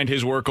can find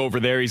his work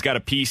over there. He's got a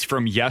piece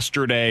from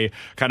yesterday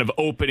kind of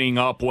opening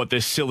up what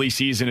this silly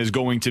season is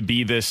going to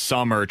be this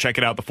summer. Check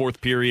it out.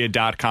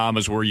 thefourthperiod.com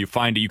is where you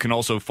find it. You can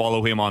also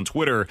follow him on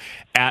Twitter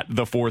at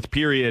The Fourth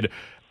Period.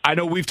 I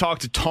know we've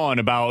talked a ton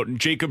about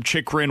Jacob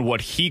Chychrun,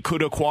 what he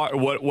could acquire,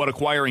 what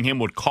acquiring him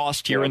would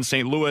cost here in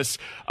St. Louis.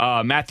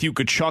 Matthew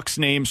Tkachuk's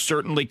name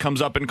certainly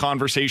comes up in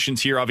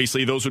conversations here.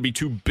 Obviously, those would be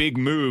two big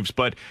moves,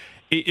 but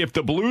if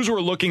the Blues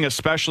were looking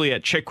especially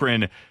at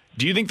Chychrun,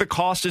 do you think the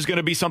cost is going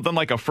to be something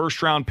like a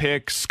first-round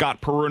pick,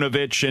 Scott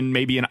Perunovich, and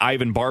maybe an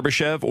Ivan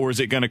Barbashev, or is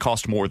it going to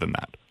cost more than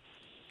that?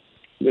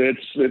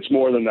 It's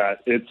more than that.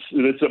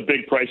 It's a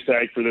big price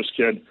tag for this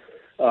kid,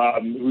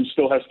 who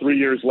still has 3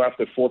 years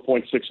left at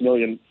 $4.6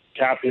 million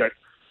cap hit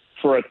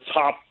for a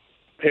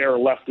top-pair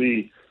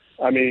lefty.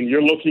 I mean,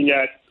 you're looking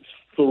at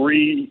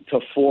 3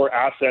 to 4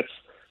 assets,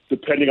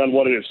 depending on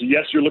what it is. So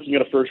yes, you're looking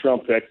at a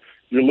first-round pick.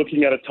 You're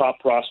looking at a top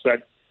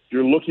prospect.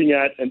 You're looking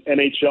at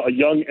a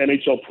young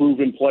NHL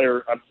proven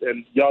player,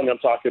 and young, I'm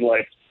talking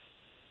like,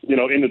 in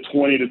the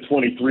 20 to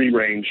 23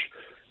 range,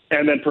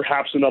 and then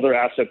perhaps another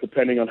asset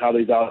depending on how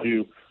they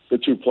value the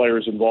two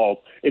players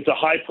involved. It's a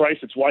high price.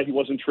 It's why he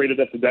wasn't traded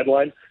at the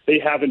deadline. They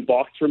haven't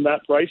balked from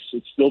that price.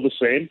 It's still the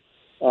same.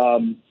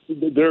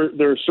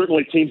 There are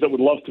certainly teams that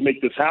would love to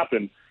make this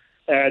happen,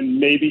 and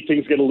maybe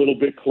things get a little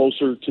bit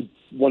closer to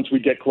once we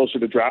get closer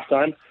to draft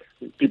time.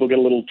 People get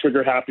a little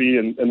trigger happy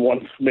and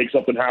want to make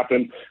something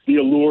happen. The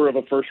allure of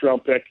a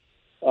first-round pick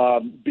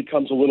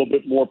becomes a little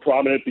bit more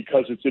prominent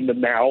because it's in the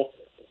now.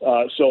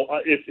 So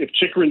if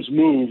Chychrun's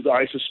moved,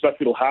 I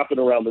suspect it'll happen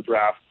around the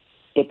draft,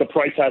 but the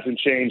price hasn't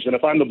changed. And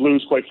if I'm the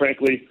Blues, quite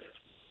frankly,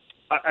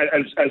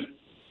 as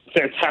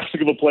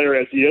fantastic of a player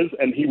as he is,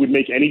 and he would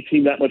make any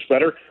team that much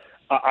better,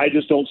 I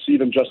just don't see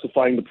them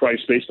justifying the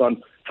price based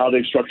on how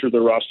they've structured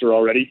their roster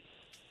already.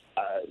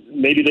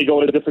 Maybe they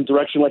go in a different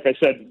direction, like I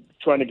said,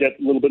 trying to get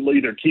a little bit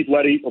either keep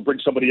Leddy or bring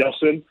somebody else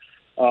in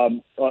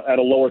at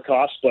a lower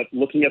cost. But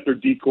looking at their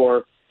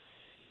decor,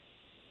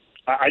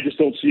 I just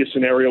don't see a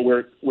scenario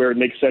where it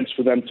makes sense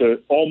for them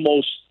to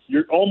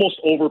you're almost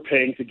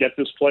overpaying to get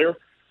this player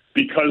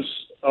because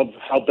of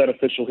how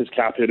beneficial his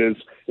cap hit is,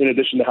 in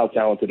addition to how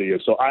talented he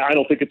is. So I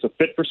don't think it's a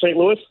fit for St.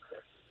 Louis,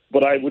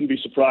 but I wouldn't be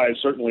surprised,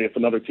 certainly, if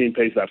another team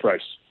pays that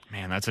price.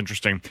 Man, that's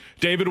interesting.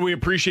 David, we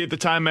appreciate the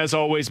time as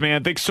always,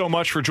 man. Thanks so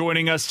much for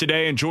joining us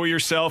today. Enjoy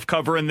yourself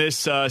covering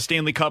this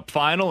Stanley Cup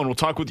final, and we'll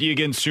talk with you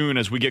again soon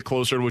as we get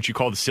closer to what you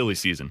call the silly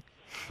season.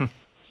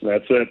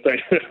 That's it.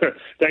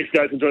 Thanks,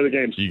 guys. Enjoy the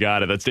games. You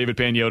got it. That's David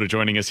Pagnotta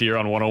joining us here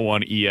on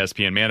 101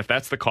 ESPN. Man, if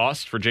that's the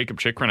cost for Jacob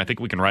Chychrun, I think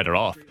we can write it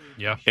off.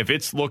 Yeah. If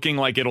it's looking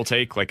like it'll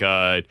take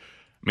the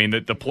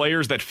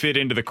players that fit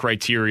into the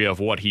criteria of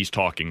what he's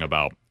talking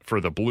about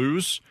for the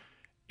Blues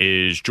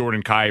is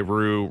Jordan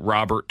Kyrou,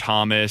 Robert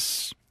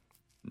Thomas.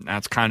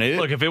 That's kind of it.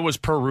 Look, if it was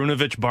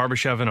Perunovic,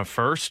 Barbashev, and a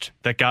first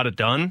that got it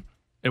done,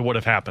 it would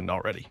have happened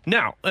already.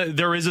 Now,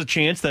 there is a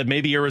chance that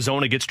maybe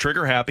Arizona gets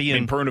trigger happy.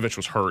 And Perunovic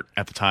was hurt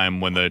at the time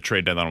when the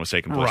trade deadline was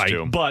taking place,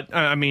 too. But,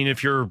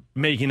 if you're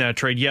making that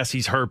trade, yes,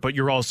 he's hurt, but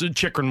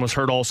Chychrun was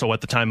hurt also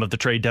at the time of the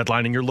trade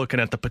deadline, and you're looking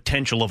at the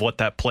potential of what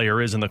that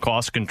player is and the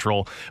cost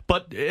control.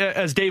 But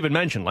as David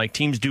mentioned,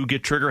 teams do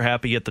get trigger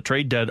happy at the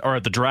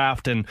at the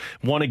draft and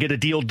want to get a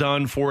deal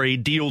done for a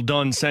deal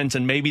done sense,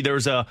 and maybe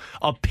there's a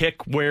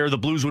pick where the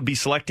Blues would be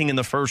selecting in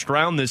the first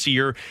round this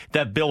year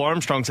that Bill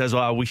Armstrong says,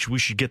 we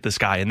should get this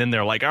guy. And then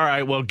they're like, all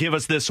right, well, give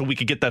us this so we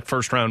could get that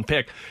first-round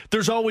pick.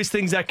 There's always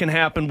things that can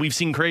happen. We've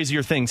seen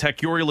crazier things.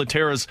 Heck, Yuri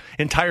Laterra's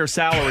entire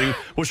salary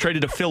was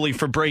traded to Philly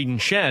for Braden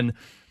Shen.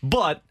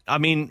 But,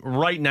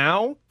 right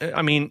now,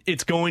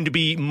 it's going to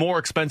be more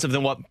expensive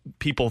than what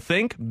people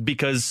think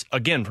because,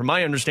 again, from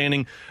my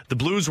understanding, the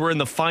Blues were in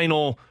the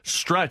final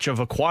stretch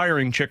of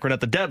acquiring Chychrun at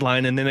the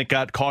deadline, and then it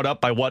got caught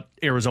up by what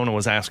Arizona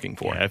was asking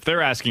for. Yeah, if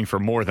they're asking for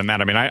more than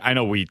that, I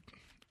know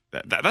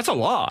that's a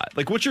lot.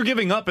 What you're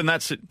giving up in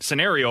that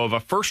scenario of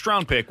a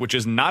first-round pick, which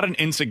is not an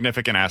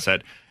insignificant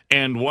asset,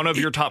 and one of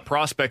your top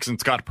prospects in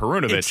Scott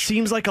Perunovic. It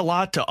seems like a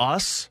lot to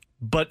us,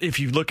 but if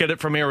you look at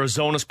it from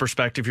Arizona's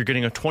perspective, you're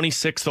getting a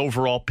 26th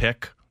overall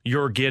pick.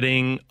 You're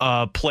getting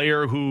a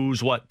player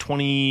who's,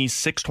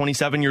 26,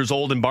 27 years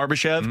old in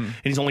Barbashev, and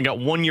he's only got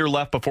 1 year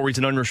left before he's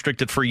an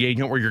unrestricted free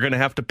agent where you're going to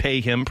have to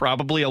pay him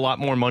probably a lot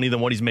more money than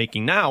what he's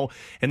making now.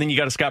 And then you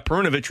got a Scott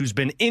Perunovic who's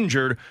been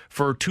injured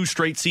for 2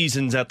 straight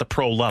seasons at the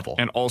pro level.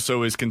 And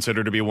also is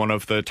considered to be one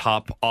of the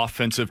top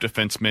offensive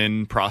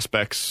defensemen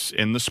prospects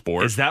in the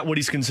sport. Is that what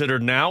he's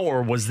considered now,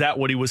 or was that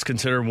what he was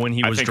considered when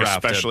he was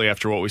drafted? Especially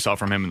after what we saw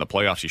from him in the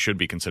playoffs, he should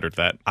be considered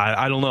that.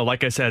 I don't know.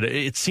 Like I said,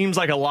 it seems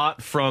like a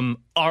lot from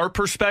our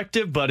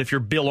perspective, but if you're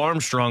Bill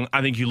Armstrong,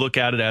 I think you look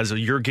at it as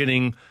you're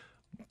getting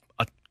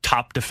a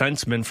top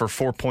defenseman for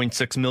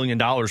 $4.6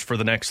 million for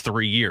the next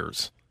 3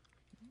 years.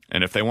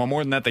 And if they want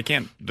more than that, they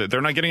can't. They're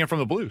not getting it from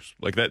the Blues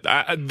like that.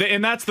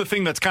 And that's the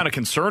thing that's kind of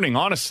concerning,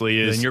 honestly.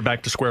 Is then you're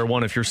back to square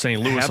one if you're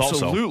St. Louis.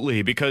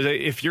 Absolutely, because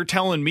if you're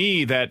telling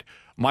me that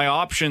my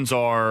options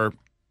are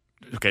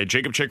okay,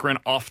 Jacob Chychrun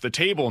off the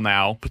table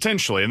now,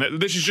 potentially. And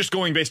this is just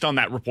going based on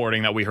that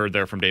reporting that we heard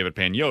there from David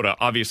Pagnotta.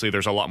 Obviously,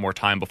 there's a lot more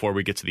time before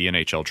we get to the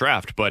NHL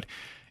draft. But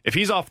if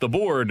he's off the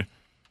board,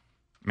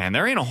 man,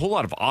 there ain't a whole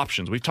lot of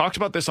options. We've talked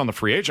about this on the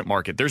free agent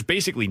market. There's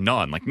basically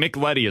none. Nick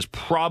Leddy is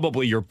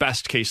probably your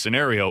best case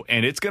scenario,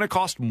 and it's going to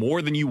cost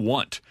more than you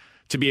want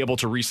to be able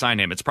to re-sign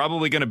him. It's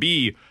probably going to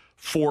be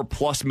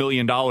 $4+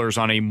 million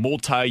on a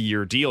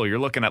multi-year deal. You're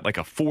looking at a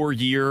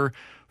 4-year,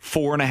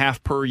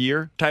 $4.5 per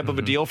year type of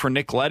a deal for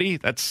Nick Leddy.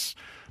 That's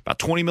about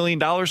 $20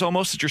 million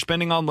almost that you're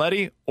spending on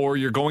Leddy, or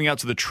you're going out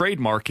to the trade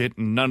market,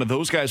 and none of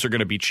those guys are going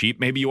to be cheap.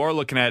 Maybe you are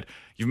looking at,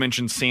 you've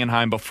mentioned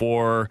Sanheim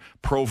before,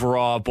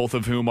 Provorov, both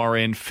of whom are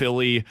in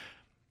Philly.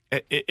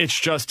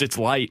 It's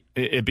light.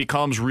 It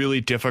becomes really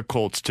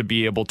difficult to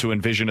be able to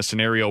envision a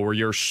scenario where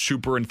you're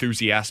super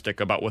enthusiastic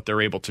about what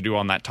they're able to do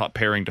on that top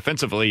pairing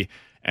defensively,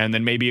 and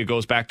then maybe it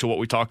goes back to what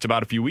we talked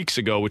about a few weeks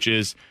ago, which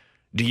is,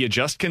 do you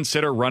just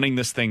consider running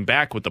this thing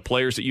back with the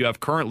players that you have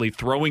currently,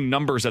 throwing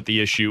numbers at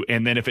the issue,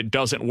 and then if it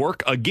doesn't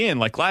work again,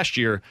 like last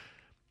year,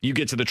 you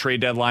get to the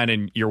trade deadline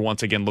and you're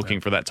once again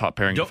looking for that top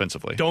pairing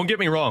defensively? Don't get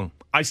me wrong.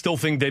 I still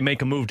think they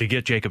make a move to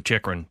get Jacob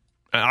Chychrun.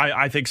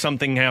 I think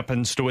something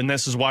happens to, and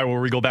this is why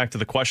where we go back to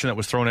the question that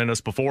was thrown at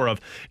us before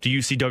of, do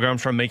you see Doug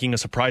Armstrong making a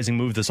surprising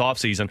move this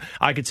offseason?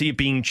 I could see it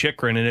being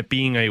Chychrun and it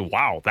being a,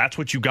 wow, that's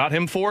what you got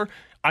him for?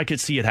 I could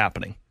see it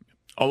happening.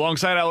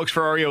 Alongside Alex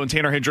Ferrario and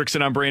Tanner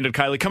Hendrickson, I'm Brandon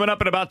Kiley. Coming up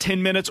in about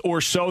 10 minutes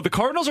or so, the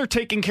Cardinals are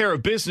taking care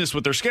of business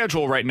with their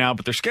schedule right now,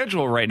 but their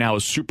schedule right now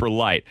is super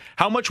light.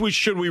 How much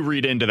should we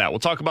read into that? We'll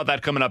talk about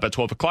that coming up at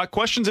 12 o'clock.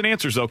 Questions and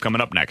answers, though,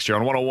 coming up next here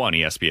on 101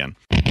 ESPN.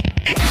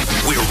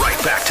 We're right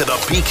back to the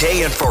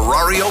BK and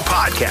Ferrario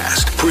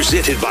podcast,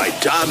 presented by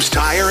Dobbs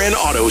Tire and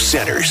Auto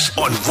Centers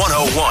on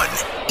 101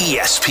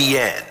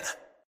 ESPN.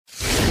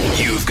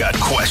 You've got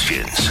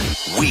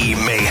questions. We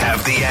may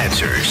have the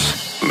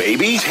answers.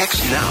 Maybe?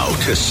 Text now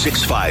to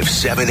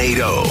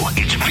 65780.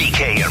 It's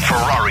BK and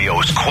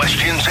Ferrario's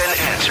questions and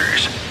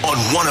answers on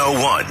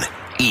 101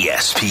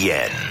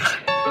 ESPN.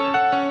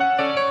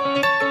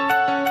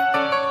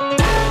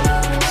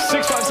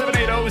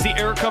 65780 is the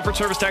Air Comfort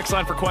Service text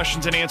line for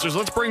questions and answers.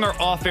 Let's bring our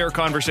off-air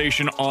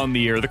conversation on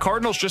the air. The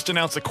Cardinals just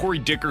announced that Corey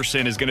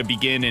Dickerson is going to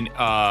begin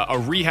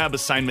a rehab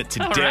assignment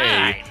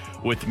today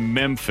with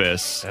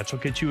Memphis. That's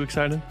what gets you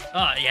excited?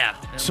 Yeah.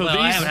 So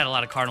I haven't had a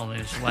lot of Cardinal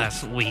news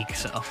last week,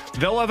 so.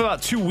 They'll have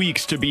about 2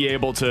 weeks to be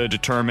able to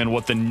determine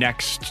what the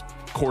next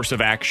course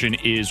of action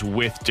is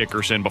with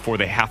Dickerson before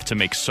they have to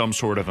make some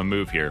sort of a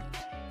move here.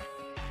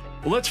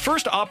 Let's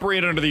first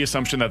operate under the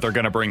assumption that they're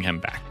going to bring him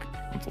back.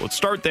 Let's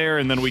start there,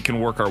 and then we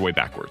can work our way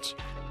backwards.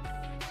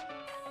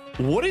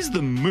 What is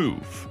the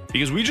move?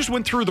 Because we just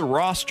went through the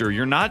roster.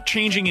 You're not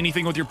changing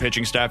anything with your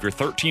pitching staff. You're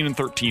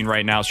 13-13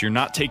 right now, so you're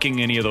not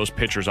taking any of those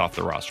pitchers off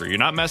the roster. You're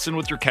not messing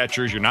with your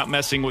catchers. You're not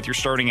messing with your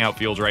starting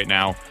outfields right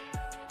now.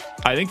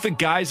 I think the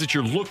guys that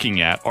you're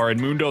looking at are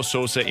Edmundo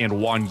Sosa and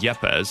Juan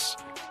Yepez.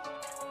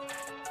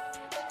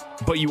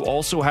 But you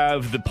also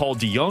have the Paul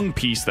DeJong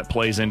piece that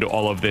plays into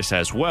all of this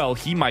as well.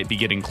 He might be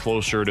getting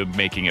closer to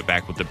making it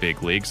back with the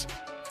big leagues.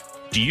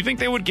 Do you think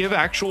they would give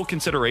actual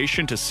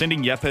consideration to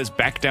sending Yepez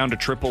back down to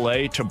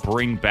AAA to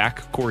bring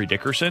back Corey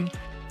Dickerson?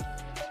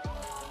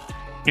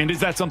 And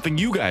is that something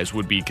you guys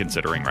would be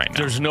considering right now?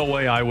 There's no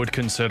way I would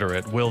consider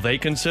it. Will they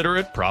consider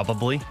it?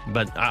 Probably.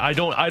 But I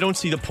don't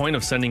see the point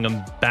of sending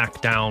him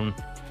back down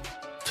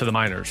to the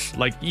minors.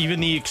 Like, even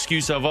the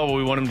excuse of,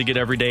 we want him to get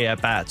every day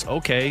at bats.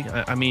 Okay,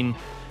 I mean,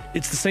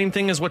 it's the same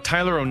thing as what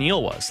Tyler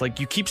O'Neill was. Like,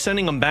 you keep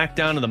sending him back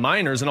down to the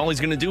minors, and all he's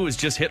going to do is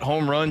just hit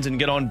home runs and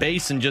get on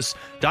base and just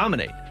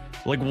dominate.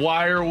 Like,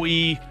 why are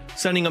we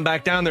sending him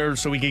back down there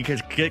so we can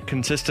get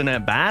consistent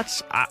at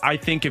bats? I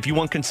think if you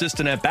want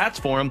consistent at bats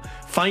for him,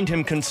 find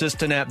him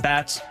consistent at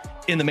bats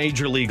in the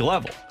major league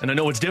level. And I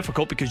know it's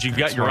difficult because you've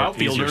got your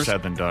outfielders. Easier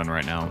said than done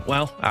right now.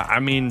 Well, I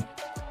mean,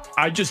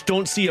 I just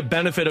don't see a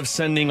benefit of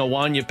sending a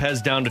Juan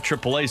Yepez down to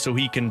AAA so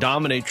he can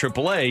dominate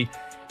AAA,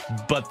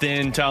 but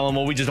then tell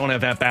him, we just don't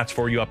have at-bats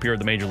for you up here at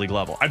the major league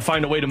level. I'd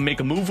find a way to make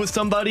a move with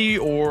somebody,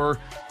 or...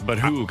 But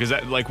who? Because,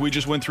 we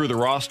just went through the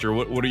roster.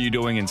 What are you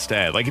doing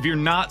instead? Like, if you're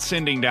not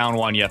sending down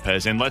Juan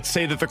Yepez, and let's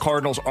say that the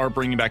Cardinals are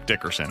bringing back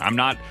Dickerson.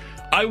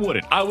 I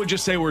wouldn't. I would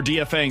just say we're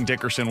DFAing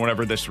Dickerson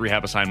whenever this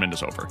rehab assignment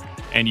is over.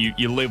 And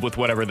you live with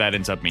whatever that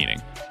ends up meaning.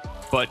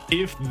 But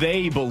if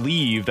they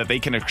believe that they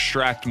can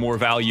extract more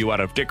value out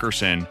of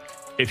Dickerson...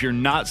 If you're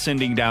not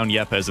sending down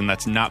Yepez, and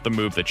that's not the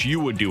move that you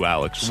would do,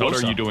 Alex, Sosa.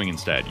 What are you doing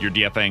instead? You're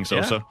DFAing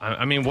Sosa? Yeah.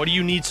 I mean, what do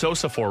you need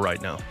Sosa for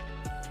right now?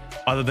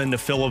 Other than to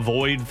fill a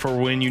void for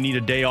when you need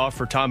a day off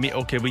for Tommy.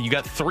 Okay, but you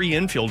got 3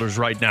 infielders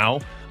right now,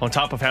 on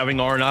top of having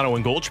Arenado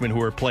and Goldschmidt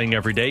who are playing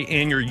every day,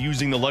 and you're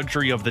using the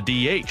luxury of the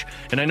DH.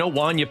 And I know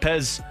Juan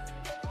Yepez...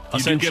 You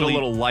do get a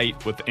little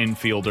light with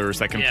infielders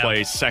that can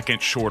play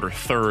second, short, or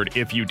third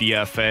if you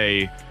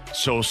DFA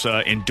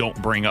Sosa and don't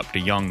bring up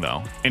DeJong,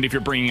 though. And if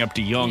you're bringing up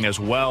DeJong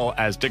as well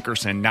as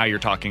Dickerson, now you're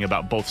talking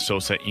about both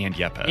Sosa and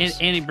Yepez.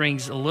 And he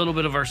brings a little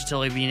bit of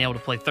versatility, being able to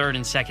play third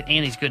and second,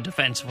 and he's good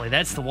defensively.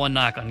 That's the one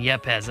knock on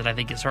Yepez that I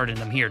think is hurting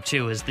him here,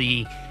 too, is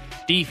the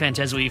defense,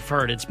 as we've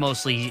heard. It's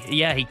mostly,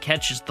 he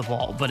catches the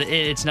ball, but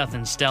it's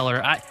nothing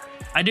stellar.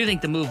 I do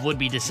think the move would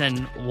be to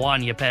send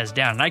Juan Yepez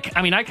down. I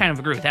kind of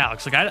agree with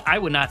Alex. Like, I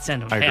would not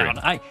send him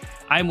down.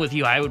 I'm with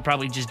you. I would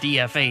probably just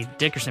DFA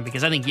Dickerson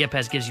because I think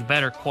Yepez gives you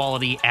better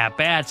quality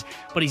at-bats,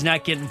 but he's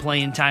not getting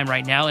playing time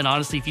right now. And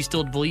honestly, if you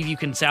still believe you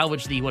can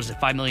salvage the,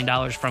 $5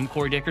 million from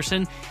Corey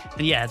Dickerson,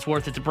 then it's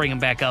worth it to bring him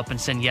back up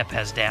and send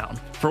Yepez down.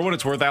 For what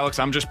it's worth, Alex,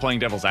 I'm just playing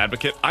devil's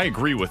advocate. I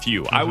agree with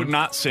you. I would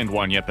not send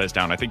Juan Yepez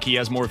down. I think he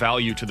has more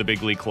value to the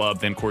big league club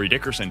than Corey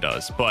Dickerson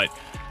does. But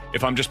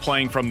if I'm just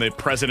playing from the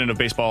president of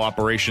baseball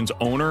operations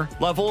owner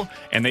level,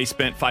 and they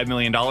spent $5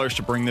 million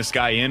to bring this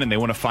guy in, and they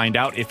want to find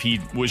out if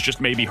he was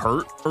just maybe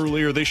hurt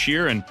earlier this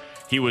year and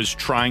he was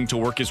trying to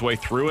work his way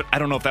through it. I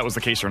don't know if that was the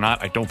case or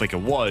not. I don't think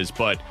it was,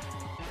 but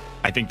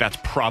I think that's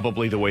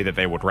probably the way that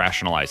they would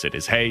rationalize it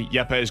is, hey,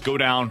 Yepez, go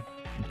down,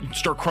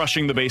 start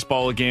crushing the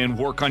baseball again,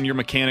 work on your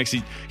mechanics.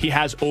 He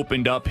has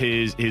opened up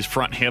his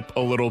front hip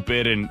a little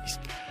bit, and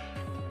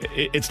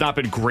it's not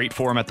been great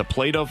for him at the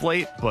plate of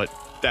late, but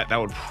that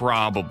would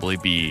probably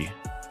be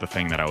the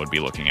thing that I would be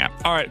looking at.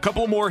 All right, a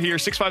couple more here.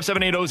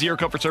 65780 is your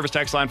Comfort Service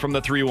text line from the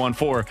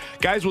 314.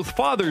 Guys, with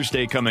Father's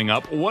Day coming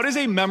up, what is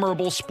a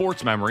memorable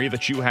sports memory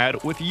that you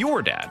had with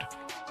your dad?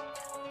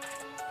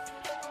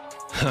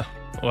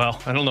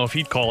 Well, I don't know if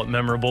he'd call it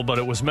memorable, but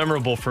it was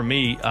memorable for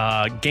me.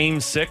 Game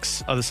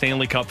 6 of the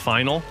Stanley Cup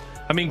final.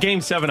 I mean,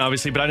 Game 7,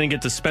 obviously, but I didn't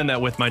get to spend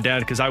that with my dad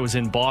because I was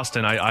in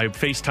Boston. I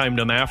FaceTimed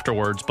him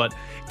afterwards. But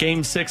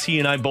Game 6, he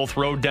and I both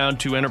rode down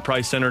to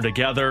Enterprise Center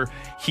together.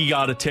 He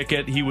got a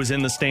ticket. He was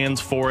in the stands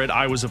for it.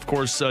 I was, of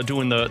course,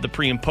 doing the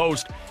pre and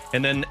post.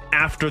 And then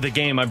after the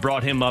game, I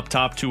brought him up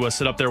top to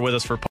sit up there with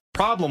us for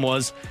problem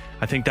was,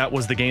 I think that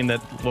was the game that,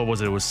 what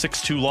was it? It was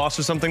 6-2 loss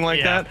or something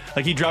like that.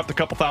 Like, he dropped a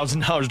couple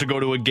 $1,000s to go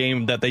to a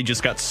game that they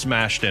just got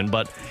smashed in.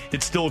 But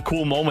it's still a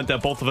cool moment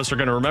that both of us are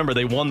going to remember.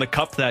 They won the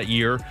cup that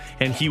year,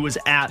 and he was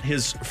at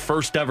his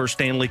first ever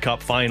Stanley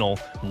Cup final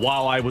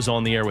while I was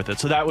on the air with it.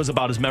 So that was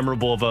about as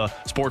memorable of a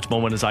sports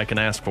moment as I can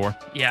ask for.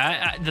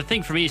 Yeah, the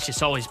thing for me is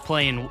just always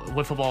playing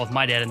wiffle ball with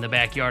my dad in the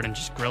backyard and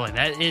just grilling.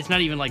 It's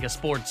not even like a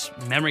sports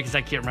memory because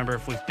I can't remember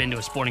if we've been to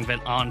a sporting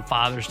event on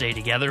Father's Day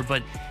together,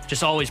 but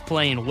just always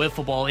playing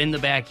wiffle ball in the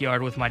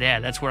backyard with my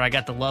dad. That's where I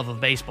got the love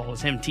of baseball,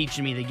 was him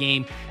teaching me the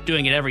game,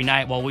 doing it every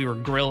night while we were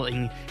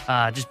grilling.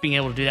 Just being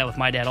able to do that with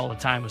my dad all the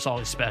time was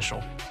always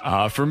special.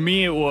 For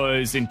me, it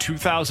was in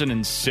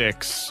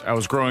 2006. I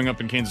was growing up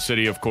in Kansas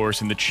City, of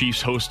course, and the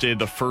Chiefs hosted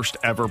the first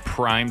ever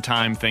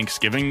primetime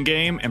Thanksgiving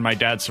game, and my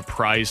dad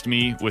surprised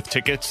me with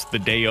tickets the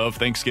day of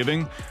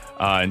Thanksgiving.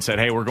 And said,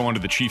 hey, we're going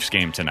to the Chiefs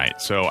game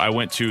tonight. So I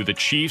went to the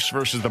Chiefs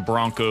versus the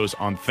Broncos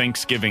on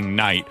Thanksgiving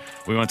night.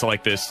 We went to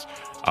like this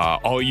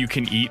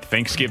all-you-can-eat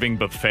Thanksgiving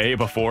buffet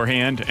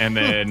beforehand, and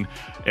then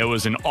it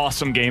was an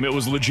awesome game. It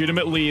was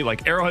legitimately,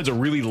 like, Arrowhead's a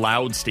really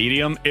loud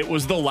stadium. It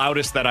was the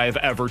loudest that I've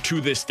ever, to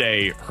this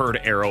day,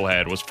 heard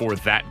Arrowhead was for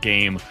that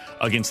game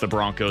against the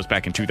Broncos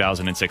back in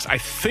 2006. I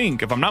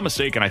think, if I'm not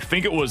mistaken, I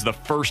think it was the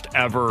first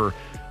ever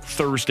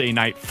Thursday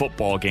night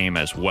football game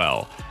as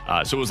well.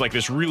 So it was like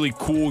this really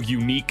cool,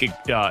 unique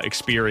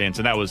experience,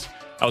 and that was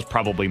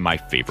probably my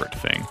favorite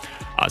thing.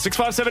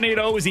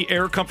 65780 is the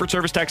Air Comfort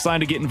Service text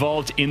line to get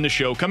involved in the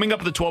show. Coming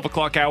up at the 12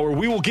 o'clock hour,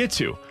 we will get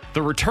to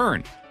the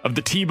return of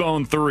the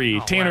T-Bone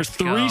 3. Tanner's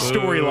 3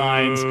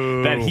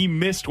 storylines that he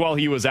missed while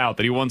he was out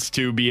that he wants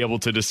to be able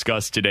to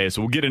discuss today.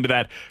 So we'll get into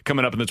that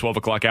coming up in the 12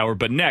 o'clock hour.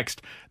 But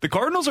next, the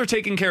Cardinals are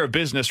taking care of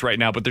business right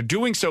now, but they're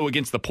doing so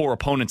against the poor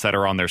opponents that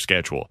are on their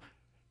schedule.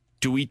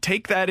 Do we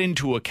take that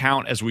into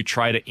account as we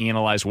try to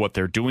analyze what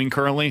they're doing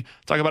currently?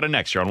 Talk about it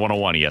next year on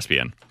 101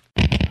 ESPN.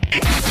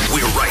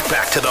 We're right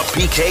back to the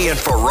BK and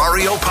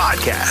Ferrario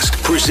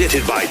podcast,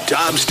 presented by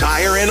Dobbs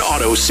Tire and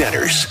Auto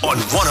Centers on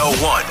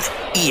 101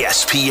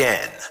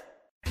 ESPN.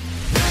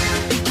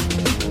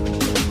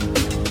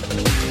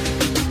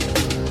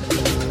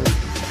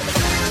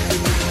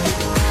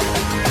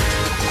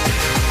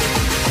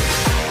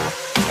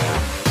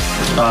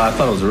 I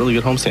thought it was a really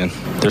good homestand.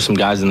 There's some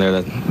guys in there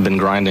that have been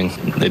grinding.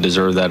 They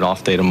deserve that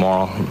off day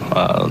tomorrow.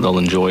 They'll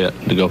enjoy it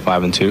to go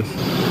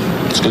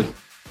 5-2. It's good.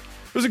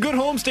 It was a good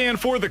homestand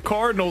for the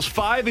Cardinals,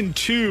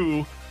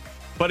 5-2,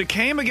 but it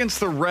came against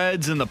the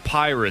Reds and the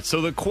Pirates.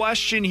 So the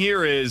question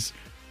here is,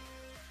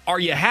 are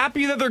you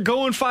happy that they're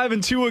going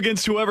 5-2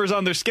 against whoever's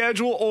on their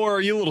schedule, or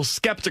are you a little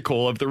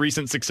skeptical of the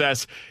recent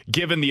success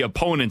given the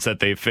opponents that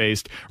they've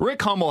faced?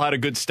 Rick Hummel had a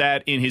good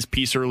stat in his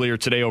piece earlier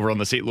today over on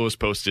the St. Louis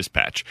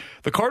Post-Dispatch.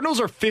 The Cardinals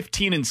are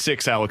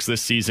 15-6, Alex,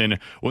 this season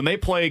when they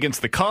play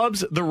against the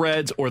Cubs, the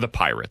Reds, or the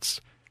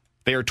Pirates.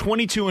 They are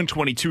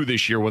 22-22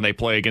 this year when they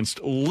play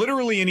against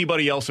literally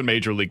anybody else in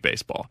Major League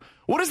Baseball.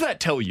 What does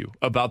that tell you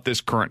about this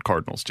current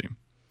Cardinals team?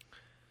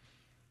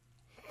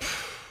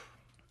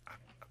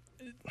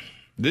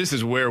 This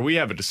is where we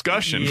have a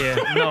discussion. Yeah,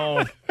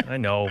 no, I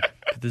know.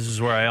 But this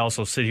is where I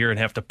also sit here and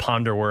have to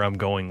ponder where I'm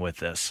going with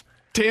this.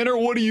 Tanner,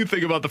 what do you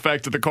think about the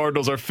fact that the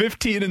Cardinals are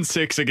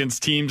 15-6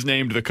 against teams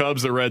named the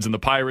Cubs, the Reds, and the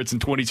Pirates, and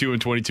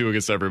 22-22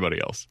 against everybody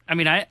else? I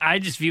mean, I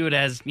just view it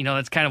as,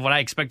 that's kind of what I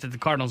expected the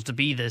Cardinals to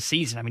be this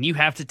season. I mean, you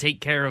have to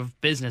take care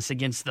of business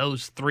against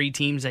those three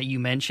teams that you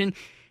mentioned,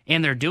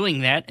 and they're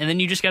doing that. And then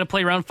you just got to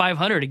play around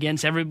 500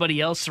 against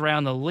everybody else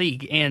around the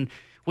league. And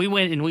we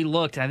went and we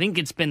looked. I think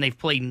they've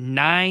played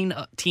 9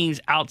 teams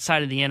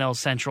outside of the NL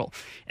Central,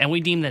 and we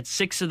deemed that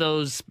 6 of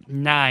those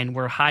 9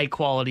 were high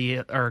quality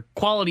or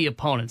quality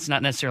opponents,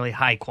 not necessarily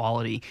high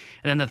quality.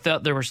 And then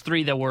there was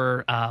 3 that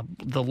were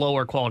the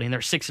lower quality, and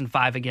they're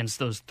 6-5 against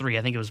those 3.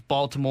 I think it was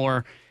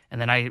Baltimore, and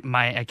then I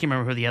can't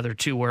remember who the other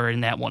 2 were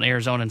in that one,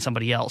 Arizona and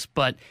somebody else,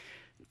 but.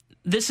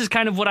 This is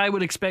kind of what I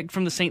would expect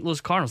from the St.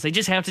 Louis Cardinals. They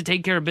just have to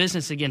take care of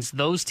business against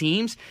those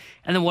teams,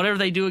 and then whatever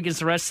they do against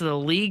the rest of the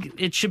league,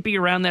 it should be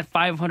around that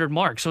 500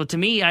 mark. So to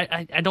me,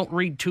 I don't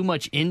read too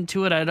much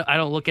into it. I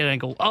don't look at it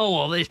and go,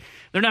 oh, well,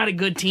 they're not a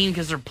good team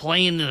because they're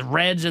playing the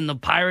Reds and the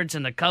Pirates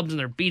and the Cubs and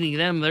they're beating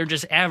them. They're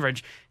just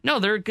average. No,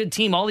 they're a good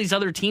team. All these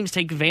other teams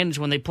take advantage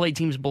when they play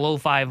teams below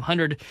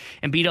 500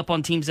 and beat up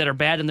on teams that are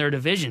bad in their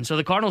division. So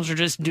the Cardinals are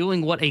just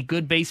doing what a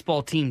good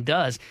baseball team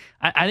does.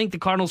 I think the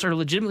Cardinals are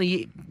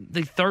legitimately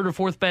the third or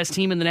fourth best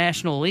team in the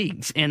National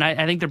Leagues, and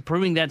I think they're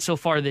proving that so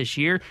far this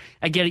year.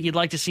 I get it. You'd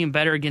like to see them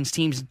better against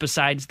teams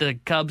besides the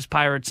Cubs,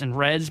 Pirates, and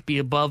Reds, be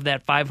above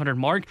that 500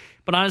 mark.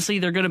 But honestly,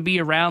 they're going to be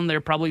around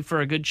there probably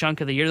for a good chunk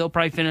of the year. They'll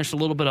probably finish a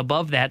little bit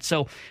above that.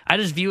 So I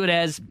just view it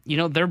as,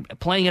 they're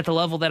playing at the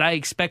level that I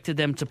expected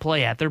them to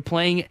play at. They're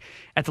playing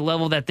at the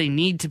level that they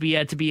need to be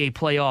at to be a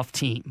playoff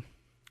team.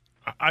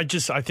 I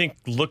think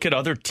look at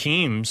other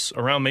teams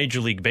around Major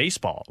League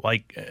Baseball.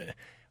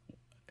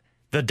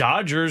 The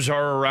Dodgers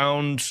are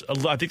around,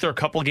 I think they're a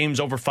couple of games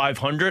over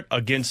 500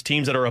 against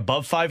teams that are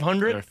above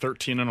 500. They're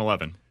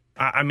 13-11.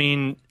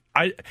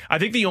 I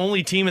think the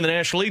only team in the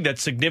National League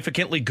that's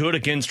significantly good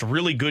against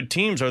really good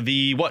teams are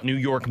the New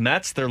York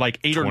Mets. They're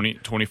like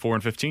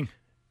 24-15.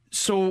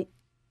 So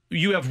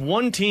you have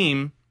one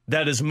team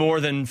that is more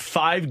than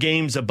 5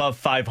 games above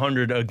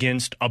 500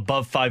 against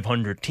above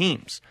 500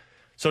 teams.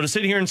 So to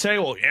sit here and say,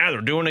 well, yeah, they're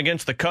doing it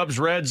against the Cubs,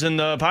 Reds, and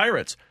the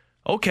Pirates.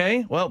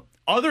 Okay, well,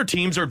 other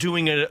teams are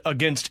doing it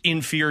against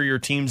inferior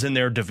teams in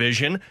their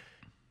division,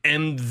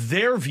 and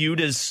they're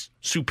viewed as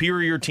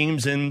superior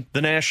teams in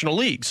the National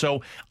League.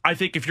 So I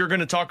think if you're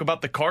going to talk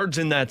about the Cards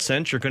in that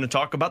sense, you're going to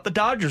talk about the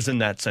Dodgers in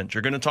that sense.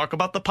 You're going to talk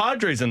about the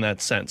Padres in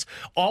that sense.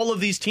 All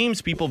of these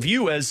teams people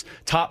view as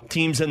top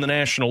teams in the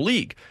National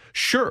League.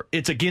 Sure,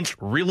 it's against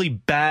really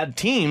bad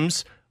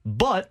teams,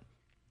 but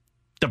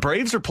the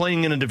Braves are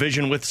playing in a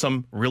division with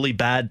some really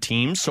bad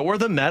teams. So are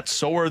the Mets.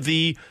 So are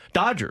the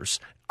Dodgers.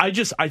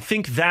 I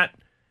think that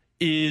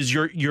is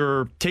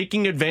you're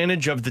taking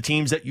advantage of the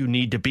teams that you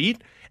need to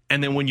beat.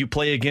 And then when you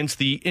play against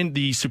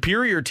the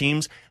superior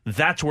teams,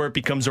 that's where it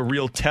becomes a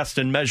real test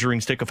and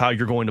measuring stick of how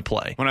you're going to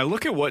play. When I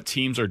look at what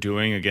teams are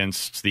doing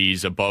against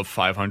these above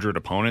 500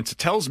 opponents, it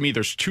tells me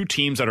there's 2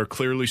 teams that are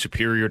clearly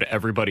superior to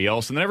everybody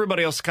else, and then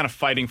everybody else is kind of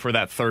fighting for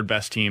that third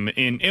best team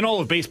in all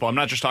of baseball. I'm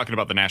not just talking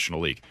about the National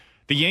League.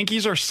 The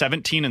Yankees are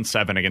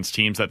 17-7 against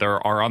teams that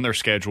are on their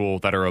schedule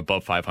that are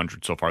above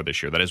 500 so far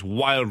this year. That is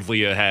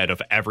wildly ahead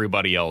of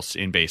everybody else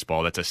in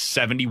baseball. That's a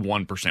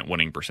 71%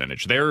 winning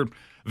percentage.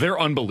 They're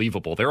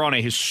unbelievable. They're on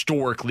a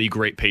historically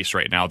great pace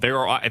right now. They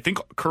are, I think,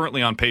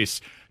 currently on pace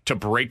to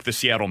break the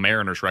Seattle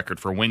Mariners record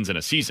for wins in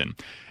a season.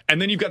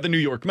 And then you've got the New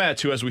York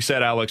Mets, who, as we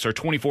said, Alex, are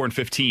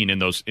 24-15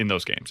 in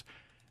those games.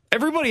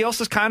 Everybody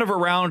else is kind of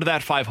around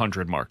that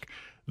 500 mark.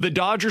 The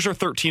Dodgers are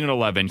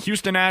 13-11.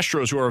 Houston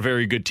Astros, who are a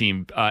very good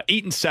team,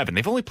 8-7.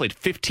 They've only played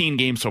 15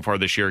 games so far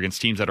this year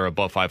against teams that are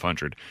above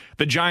 500.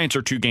 The Giants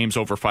are 2 games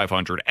over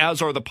 500, as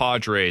are the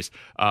Padres.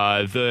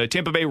 The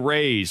Tampa Bay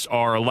Rays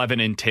are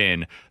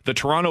 11-10. The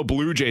Toronto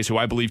Blue Jays, who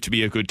I believe to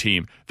be a good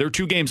team, they're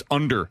 2 games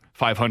under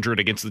 500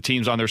 against the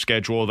teams on their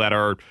schedule that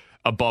are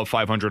above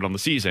 500 on the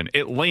season.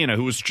 Atlanta,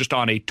 who is just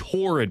on a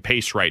torrid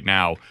pace right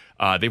now,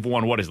 they've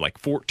won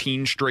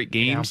 14 straight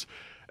games. Yeah.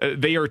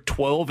 They are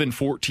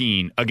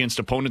 12-14 against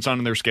opponents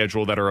on their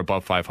schedule that are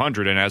above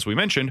 500. And as we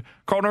mentioned,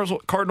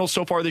 Cardinals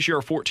so far this year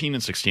are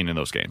 14-16 in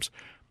those games.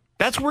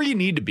 That's where you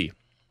need to be.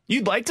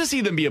 You'd like to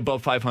see them be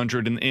above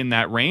 500 in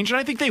that range, and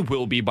I think they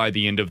will be by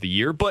the end of the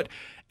year. But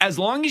as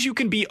long as you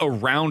can be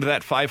around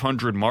that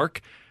 500 mark,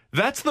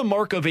 that's the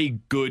mark of a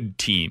good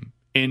team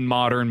in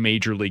modern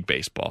Major League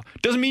Baseball.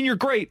 Doesn't mean you're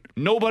great.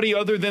 Nobody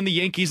other than the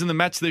Yankees and the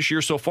Mets this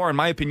year so far, in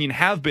my opinion,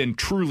 have been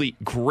truly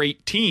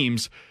great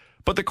teams.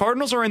 But the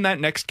Cardinals are in that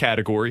next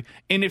category,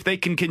 and if they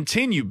can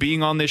continue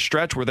being on this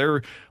stretch where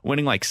they're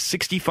winning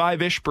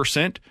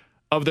 65-ish%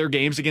 of their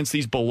games against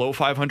these below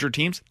 500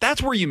 teams,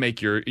 that's where you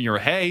make your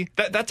hay.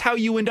 That's how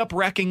you end up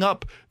racking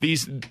up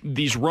these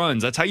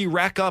runs. That's how you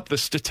rack up the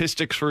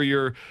statistics for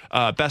your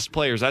best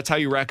players. That's how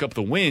you rack up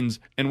the wins.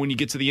 And when you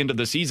get to the end of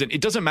the season,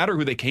 it doesn't matter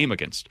who they came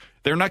against.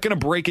 They're not going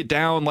to break it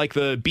down like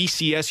the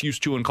BCS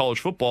used to in college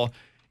football.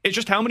 It's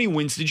just how many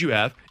wins did you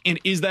have, and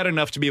is that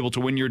enough to be able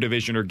to win your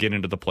division or get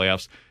into the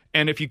playoffs?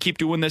 And if you keep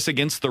doing this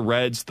against the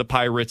Reds, the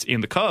Pirates,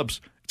 and the Cubs,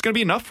 it's going to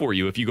be enough for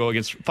you if you go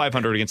against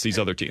 500 against these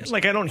other teams. I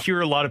don't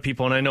hear a lot of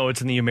people, and I know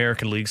it's in the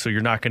American League, so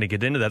you're not going to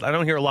get into that. I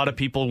don't hear a lot of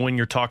people when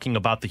you're talking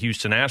about the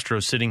Houston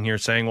Astros sitting here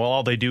saying, well,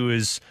 all they do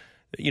is,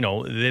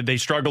 they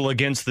struggle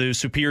against the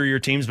superior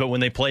teams, but when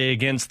they play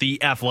against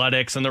the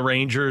Athletics and the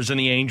Rangers and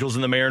the Angels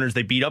and the Mariners,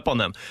 they beat up on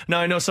them. Now,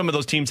 I know some of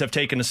those teams have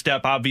taken a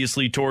step,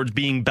 obviously, towards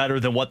being better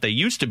than what they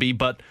used to be,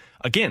 but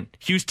again,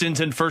 Houston's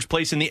in first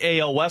place in the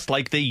AL West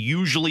like they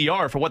usually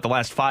are for the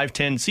last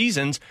 5-10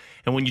 seasons.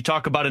 And when you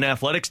talk about an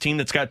Athletics team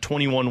that's got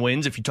 21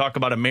 wins, if you talk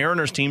about a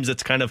Mariners team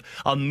that's kind of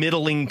a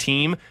middling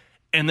team,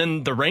 and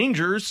then the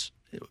Rangers,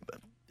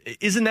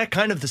 isn't that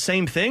kind of the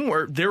same thing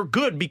where they're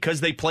good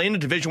because they play in a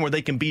division where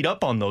they can beat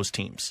up on those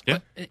teams? Yeah.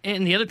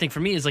 And the other thing for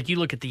me is you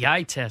look at the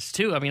eye test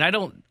too. I mean, I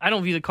don't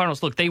view the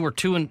Cardinals. Look,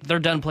 they're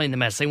done playing the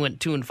Mets. They went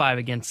 2-5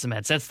 against the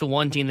Mets. That's the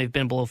one team they've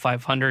been below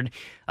 500,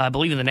 I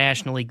believe, in the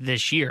National League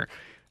this year.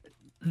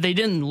 they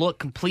didn't look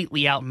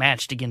completely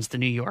outmatched against the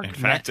New York In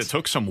fact, Mets. it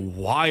took some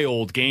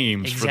wild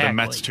games for the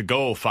Mets to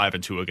go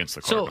 5-2 against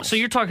the Cardinals. So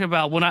you're talking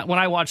about when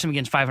I watch them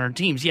against 500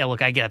 teams, yeah,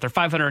 look, I get it. They're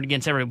 500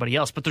 against everybody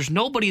else, but there's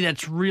nobody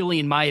that's really,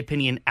 in my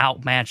opinion,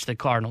 outmatched the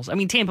Cardinals. I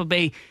mean, Tampa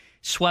Bay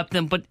swept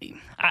them, but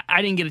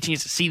I didn't get a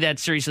chance to see that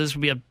series, so this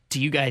would be up to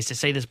you guys to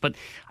say this, but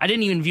I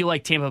didn't even view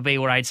like Tampa Bay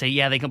where I'd say,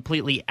 yeah, they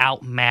completely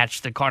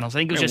outmatched the Cardinals. I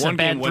think it was just a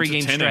bad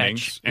 3-game stretch.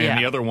 Innings, and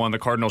the other one, the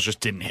Cardinals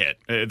just didn't hit.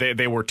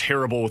 They were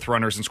terrible with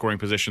runners in scoring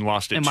position,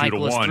 lost it 2-1. And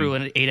Michaelis threw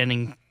an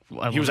 8-inning.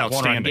 He was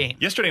outstanding.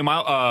 Yesterday,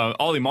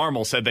 Ollie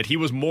Marmol said that he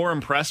was more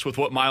impressed with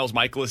what Miles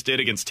Michaelis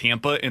did against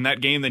Tampa in that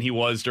game than he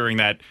was during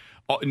that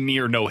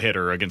near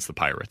no-hitter against the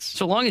Pirates.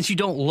 So long as you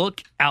don't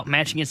look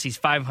outmatched against these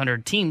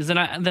 500 teams, then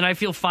I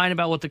feel fine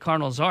about what the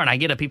Cardinals are. And I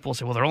get it. People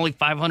say, well, they're only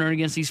 500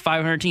 against these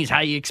 500 teams.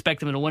 How do you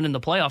expect them to win in the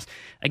playoffs?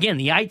 Again,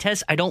 the eye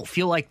test, I don't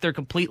feel like they're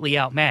completely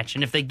outmatched.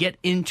 And if they get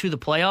into the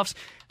playoffs,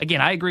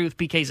 again, I agree with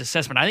PK's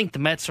assessment. I think the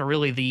Mets are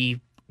really the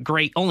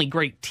only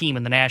great team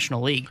in the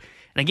National League.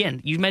 And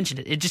again, you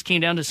mentioned it. It just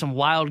came down to some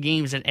wild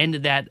games that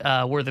ended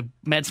that where the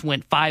Mets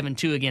went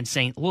 5-2 against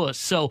St. Louis.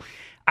 So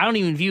I don't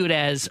even view it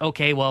as,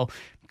 okay, well,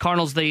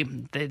 Cardinals, they're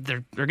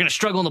going to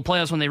struggle in the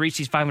playoffs when they reach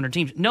these 500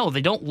 teams. No, they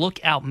don't look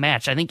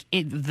outmatched. I think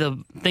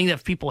the thing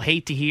that people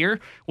hate to hear,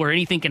 where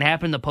anything can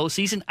happen in the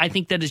postseason, I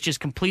think that is just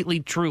completely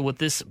true with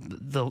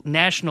the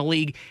National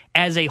League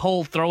as a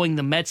whole throwing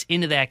the Mets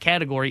into that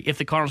category. If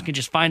the Cardinals can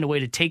just find a way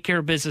to take care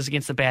of business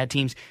against the bad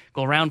teams,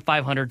 go around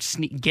 500,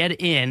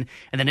 get in,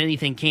 and then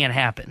anything can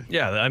happen.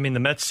 Yeah, I mean, the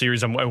Mets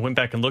series, I went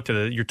back and looked at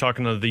it. You're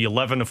talking to the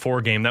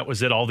 11-4 game. That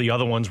was it. All the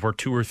other ones were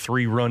 2 or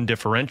 3 run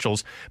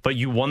differentials. But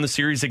you won the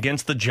series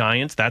against the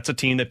Giants. That's a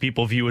team that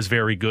people view as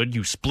very good.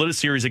 You split a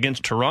series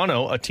against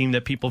Toronto, a team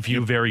that people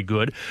view very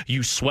good.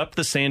 You swept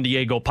the San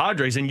Diego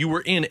Padres, and you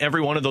were in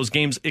every one of those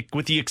games,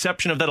 with the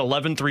exception of that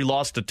 11-3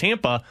 loss to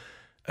Tampa.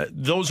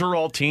 Those are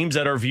all teams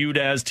that are viewed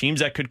as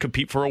teams that could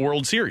compete for a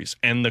World Series.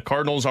 And the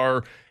Cardinals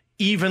are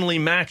evenly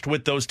matched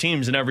with those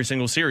teams in every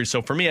single series.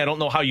 So for me, I don't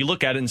know how you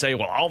look at it and say,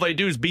 well, all they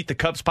do is beat the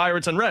Cubs,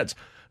 Pirates, and Reds.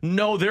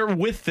 No, they're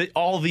with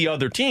all the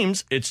other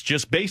teams. It's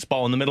just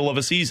baseball in the middle of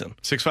a season.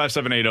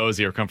 65780 is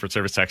your Comfort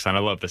Service text line. I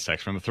love this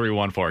text from the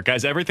 314.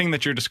 Guys, everything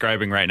that you're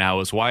describing right now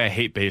is why I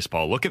hate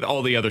baseball. Look at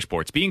all the other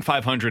sports. Being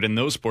 500 in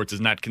those sports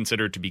is not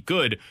considered to be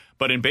good,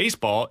 but in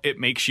baseball, it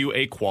makes you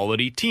a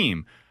quality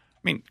team. I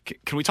mean,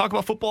 can we talk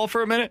about football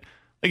for a minute?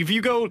 Like if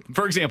you go,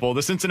 for example,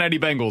 the Cincinnati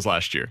Bengals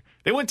last year,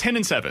 they went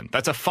 10-7.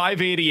 That's a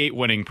 .588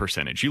 winning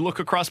percentage. You look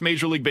across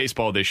Major League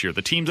Baseball this year,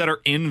 the teams that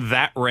are in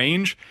that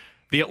range,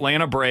 the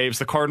Atlanta Braves,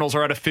 the Cardinals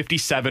are at a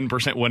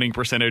 57% winning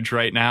percentage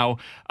right now.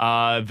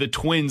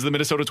 The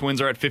Minnesota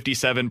Twins are at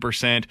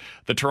 57%.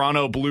 The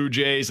Toronto Blue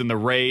Jays and the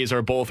Rays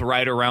are both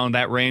right around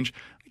that range.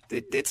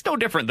 It's no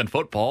different than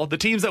football. The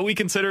teams that we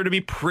consider to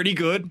be pretty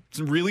good,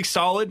 really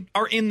solid,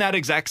 are in that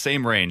exact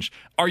same range.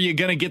 Are you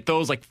going to get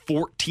those like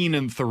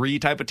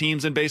 14-3 type of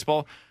teams in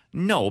baseball?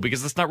 No,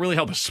 because that's not really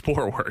how the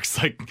sport works.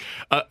 Like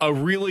a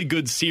really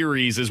good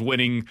series is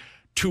winning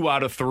 2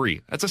 out of 3.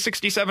 That's a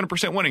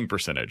 67% winning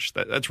percentage.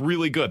 That's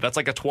really good. That's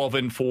like a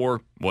 12-4,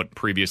 what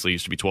previously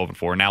used to be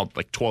 12-4, now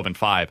like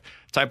 12-5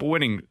 type of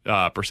winning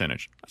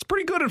percentage. That's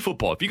pretty good in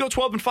football. If you go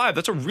 12-5,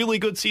 that's a really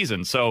good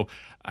season. So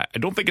I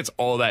don't think it's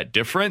all that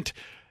different,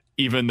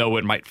 even though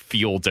it might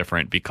feel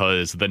different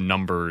because the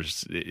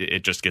numbers,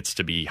 it just gets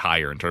to be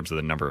higher in terms of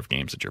the number of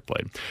games that you're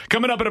played.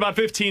 Coming up in about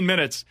 15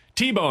 minutes,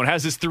 T-Bone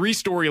has his 3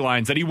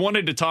 storylines that he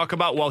wanted to talk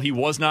about while he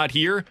was not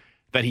here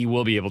that he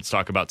will be able to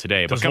talk about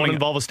today. Does one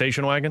involve a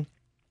station wagon?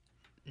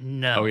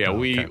 No. Oh, yeah.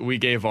 We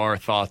gave our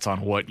thoughts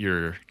on what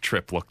your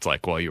trip looked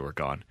like while you were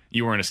gone.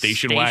 You were in a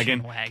station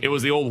wagon. It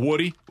was the old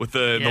Woody with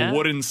the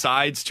wooden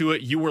sides to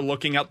it. You were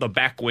looking out the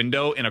back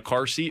window in a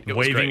car seat. It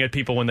waving at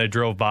people when they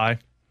drove by.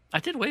 I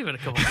did wave at a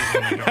couple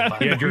people when they drove by.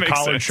 You had your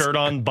collared shirt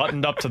on,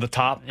 buttoned up to the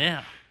top.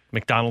 Yeah.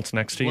 McDonald's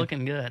next to you.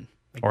 Looking good.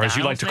 Or as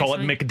you like to call it,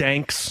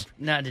 McDanks.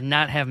 No, I did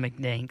not have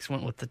McDanks.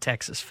 Went with the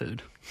Texas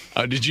food.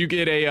 Did you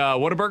get a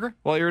Whataburger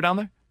while you were down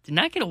there? Did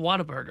not get a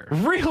Whataburger.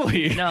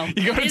 Really? No.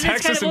 You go to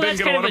Texas and didn't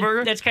get a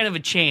Whataburger? That's kind of a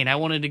chain. I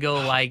wanted to go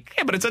like...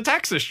 Yeah, but it's a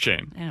Texas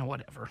chain. Yeah,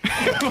 whatever.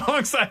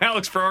 Alongside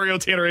Alex Ferrario,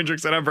 Tanner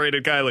Hendricks, and I'm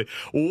Brandon Kiley.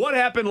 What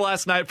happened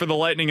last night for the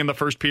Lightning in the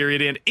first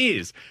period? And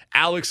is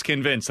Alex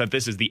convinced that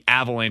this is the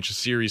Avalanche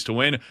series to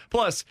win?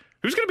 Plus,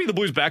 who's going to be the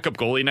Blues' backup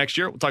goalie next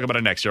year? We'll talk about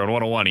it next year on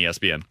 101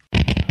 ESPN.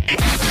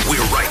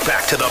 We're right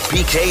back to the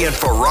BK and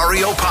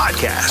Ferrario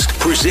podcast,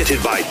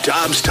 presented by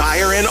Dobbs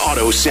Tire and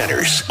Auto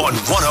Centers on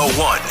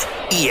 101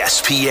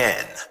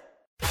 ESPN.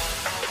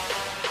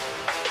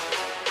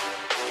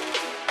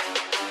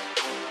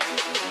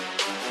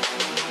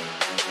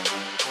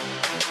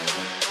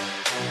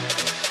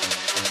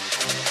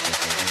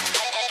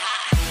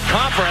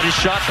 Compher had his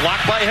shot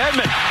blocked by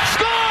Hedman.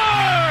 Score!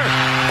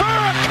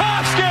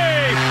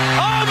 Burakovsky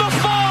on the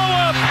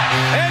follow-up,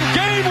 and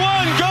Game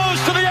 1 goes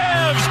to the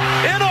Avs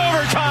in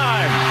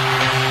overtime.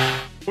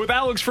 With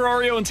Alex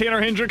Alex Ferrario and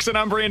Tanner Hendrickson.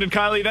 I'm Brandon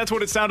Kiley. That's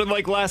what it sounded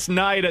like last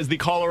night as the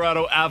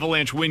Colorado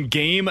Avalanche win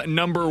game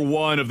number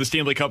 1 of the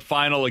Stanley Cup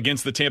Final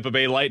against the Tampa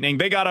Bay Lightning.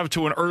 They got up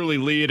to an early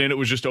lead, and it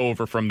was just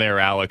over from there,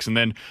 Alex. And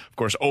then, of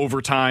course,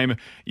 overtime,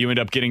 you end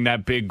up getting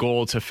that big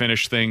goal to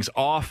finish things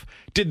off.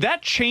 Did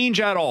that change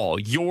at all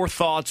your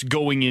thoughts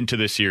going into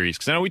this series?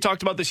 Because I know we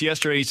talked about this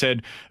yesterday. He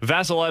said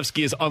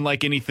Vasilevsky is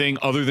unlike anything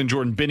other than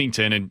Jordan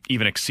Binnington, and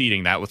even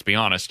exceeding that, let's be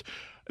honest,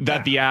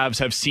 that the Avs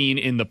have seen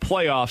in the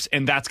playoffs,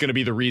 and that's going to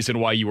be the reason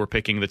why you were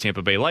picking the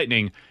Tampa Bay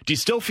Lightning. Do you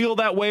still feel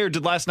that way, or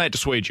did last night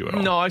dissuade you at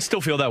all? No, I still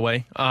feel that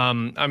way.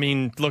 I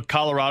mean, look,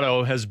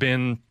 Colorado has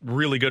been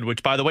really good,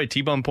 which, by the way,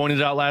 T-Bone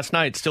pointed out last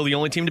night, still the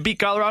only team to beat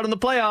Colorado in the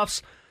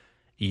playoffs.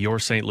 Your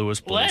St.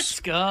 Louis Blues. Let's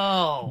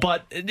go.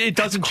 But it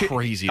doesn't change.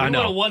 Crazy. I know.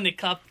 Would have won the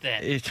cup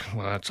then.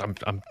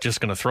 I'm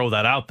just going to throw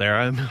that out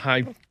there.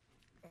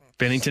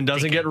 Binnington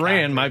doesn't get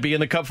ran. Might be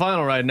in the Cup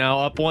final right now,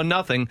 up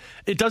 1-0.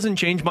 It doesn't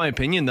change my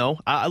opinion, though.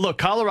 Look,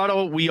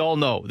 Colorado, we all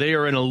know. They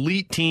are an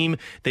elite team.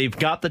 They've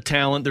got the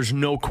talent. There's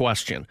no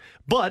question.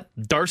 But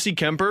Darcy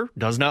Kemper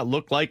does not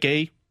look like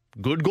a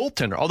good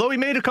goaltender. Although he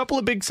made a couple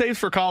of big saves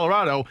for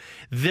Colorado,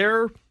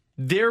 their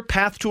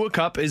path to a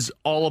cup is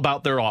all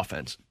about their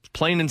offense.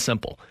 Plain and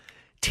simple.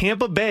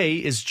 Tampa Bay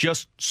is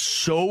just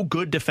so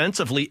good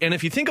defensively. And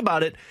if you think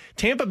about it,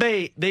 Tampa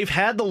Bay, they've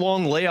had the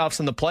long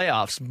layoffs in the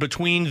playoffs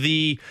between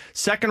the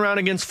second round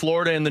against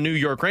Florida and the New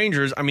York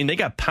Rangers. I mean, they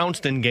got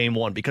pounced in game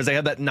 1 because they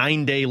had that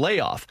 9-day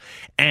layoff.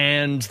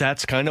 And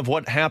that's kind of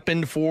what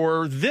happened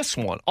for this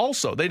one.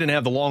 Also, they didn't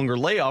have the longer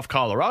layoff,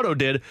 Colorado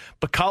did,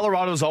 but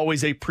Colorado's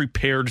always a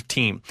prepared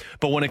team.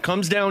 But when it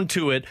comes down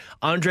to it,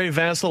 Andrei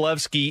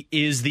Vasilevsky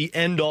is the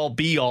end-all,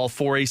 be-all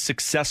for a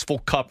successful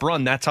cup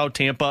run. That's how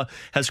Tampa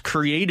has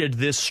created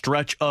this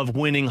stretch of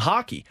winning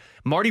hockey.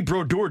 Marty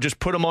Brodeur just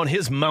put him on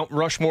his Mount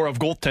Rushmore of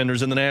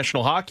goaltenders in the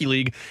National Hockey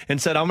League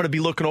and said, I'm going to be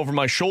looking over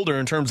my shoulder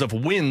in terms of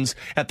wins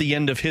at the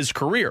end of his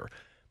career.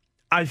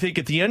 I think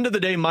at the end of the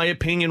day, my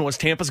opinion was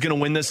Tampa's going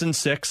to win this in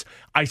 6.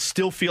 I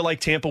still feel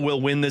like Tampa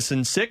will win this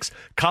in 6.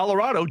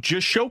 Colorado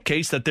just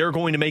showcased that they're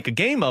going to make a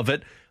game of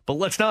it. But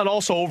let's not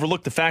also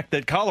overlook the fact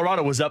that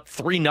Colorado was up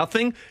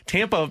 3-0.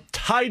 Tampa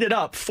tied it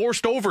up,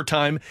 forced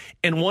overtime,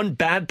 and one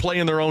bad play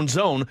in their own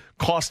zone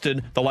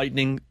costed the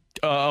Lightning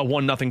a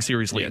 1-0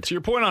 series lead. Yeah, to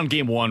your point on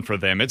game 1 for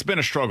them, it's been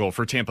a struggle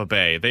for Tampa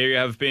Bay. They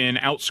have been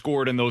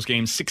outscored in those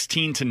games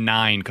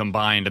 16-9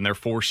 combined in their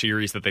 4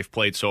 series that they've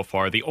played so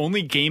far. The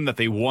only game that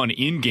they won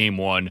in game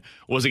 1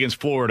 was against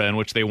Florida, in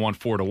which they won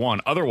 4-1.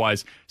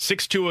 Otherwise,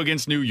 6-2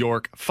 against New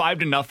York,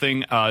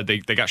 5-0.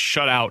 They got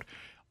shut out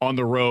on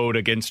the road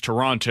against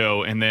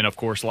Toronto, and then, of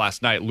course,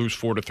 last night, lose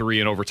 4-3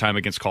 in overtime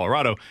against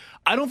Colorado.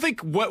 I don't think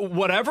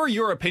whatever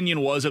your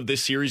opinion was of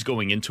this series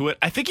going into it,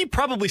 I think you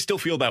probably still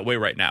feel that way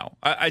right now.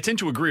 I tend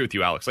to agree with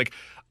you, Alex. Like,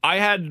 I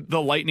had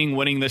the Lightning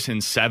winning this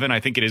in 7.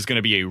 I think it is going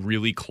to be a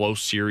really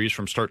close series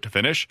from start to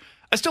finish.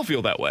 I still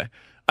feel that way.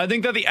 I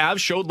think that the Avs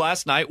showed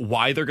last night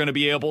why they're going to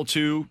be able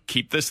to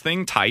keep this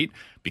thing tight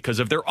because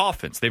of their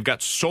offense. They've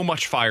got so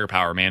much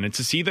firepower, man, and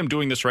to see them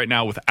doing this right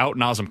now without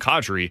Nazem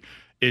Kadri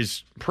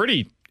is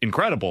pretty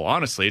incredible,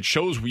 honestly. It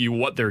shows you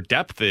what their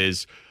depth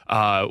is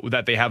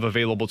that they have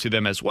available to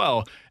them as well.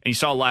 And you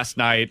saw last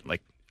night,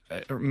 like,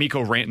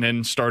 Mikko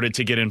Rantanen started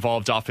to get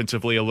involved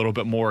offensively a little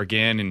bit more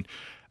again, and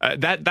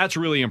that's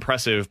really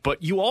impressive.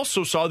 But you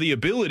also saw the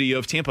ability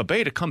of Tampa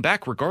Bay to come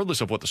back regardless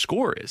of what the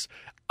score is.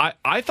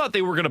 I thought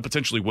they were going to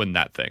potentially win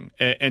that thing.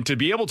 And to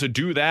be able to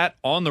do that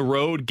on the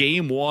road,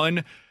 game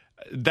 1,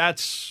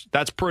 that's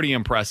pretty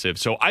impressive.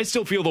 So I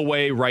still feel the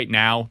way right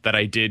now that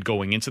I did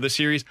going into the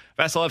series.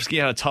 Vasilevsky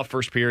had a tough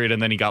first period,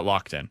 and then he got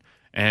locked in.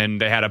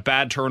 And they had a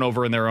bad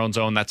turnover in their own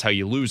zone. That's how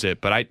you lose it.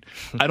 But I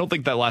don't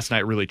think that last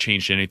night really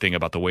changed anything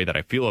about the way that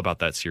I feel about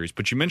that series.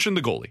 But you mentioned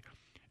the goalie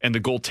and the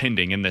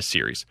goaltending in this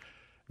series.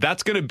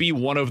 That's going to be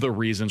one of the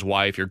reasons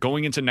why, if you're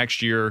going into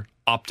next year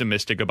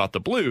optimistic about the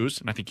Blues,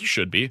 and I think you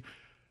should be,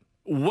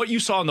 what you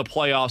saw in the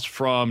playoffs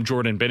from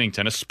Jordan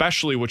Binnington,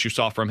 especially what you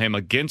saw from him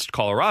against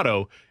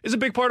Colorado, is a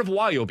big part of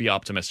why you'll be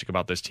optimistic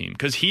about this team,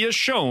 because he has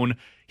shown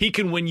he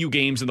can win you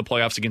games in the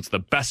playoffs against the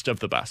best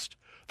of the best.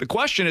 The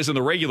question is, in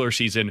the regular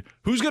season,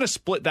 who's going to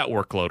split that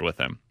workload with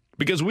him?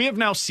 Because we have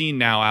now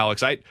seen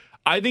Alex,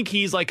 I think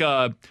he's like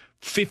a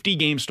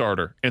 50-game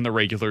starter in the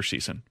regular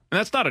season. And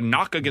that's not a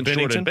knock against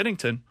Jordan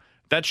Binnington.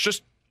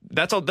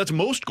 That's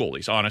most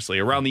goalies, honestly,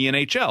 around the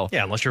NHL.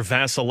 Yeah, unless you're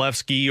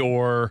Vasilevsky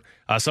or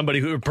somebody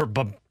who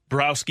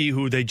Bobrovsky,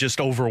 who they just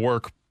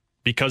overwork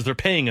because they're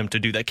paying him to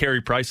do that.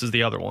 Carey Price is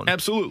the other one.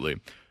 Absolutely.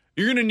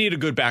 You're going to need a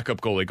good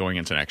backup goalie going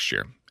into next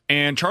year.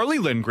 And Charlie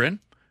Lindgren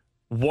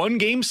won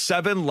Game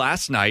 7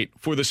 last night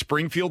for the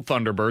Springfield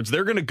Thunderbirds.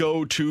 They're going to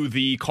go to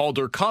the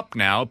Calder Cup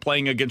now,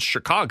 playing against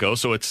Chicago.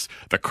 So it's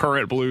the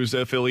current Blues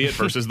affiliate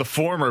versus the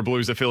former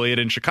Blues affiliate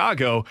in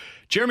Chicago.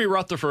 Jeremy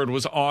Rutherford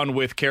was on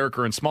with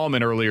Carricker and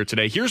Smallman earlier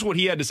today. Here's what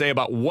he had to say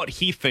about what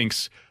he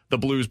thinks the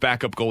Blues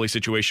backup goalie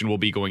situation will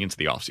be going into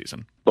the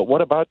offseason. But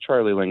what about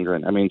Charlie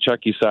Lindgren? I mean,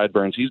 Chucky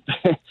Sideburns,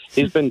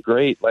 he's been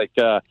great. Like,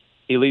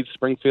 He leads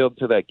Springfield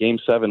to that Game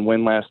 7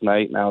 win last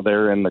night. Now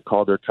they're in the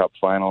Calder Cup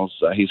Finals.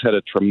 He's had a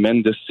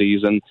tremendous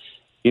season.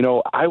 You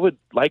know, I would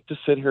like to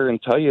sit here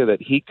and tell you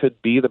that he could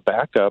be the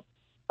backup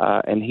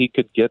and he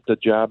could get the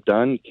job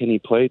done. Can he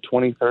play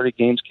 20, 30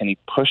 games? Can he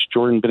push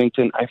Jordan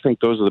Binnington? I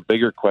think those are the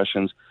bigger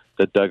questions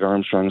that Doug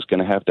Armstrong's going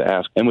to have to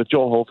ask. And with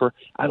Joel Hofer,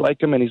 I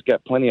like him and he's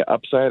got plenty of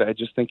upside. I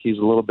just think he's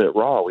a little bit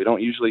raw. We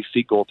don't usually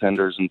see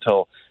goaltenders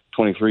until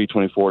 23,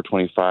 24,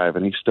 25,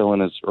 and he's still in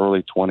his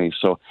early 20s.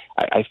 So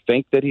I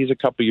think that he's a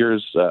couple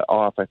years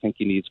off. I think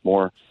he needs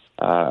more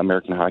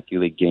American Hockey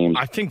League games.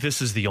 I think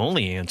this is the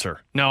only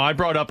answer. Now, I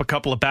brought up a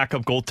couple of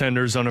backup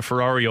goaltenders on a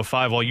Ferrari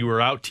 05 while you were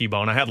out,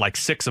 T-Bone. I had like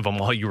 6 of them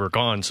while you were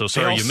gone, so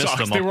sorry you missed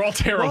them all. They were all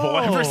terrible.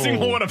 Whoa. Every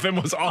single one of them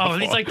was awful. Oh,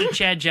 he's like the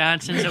Chad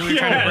Johnsons that we were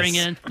trying to bring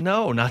in.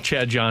 No, not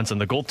Chad Johnson.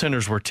 The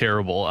goaltenders were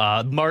terrible.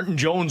 Martin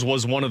Jones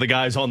was one of the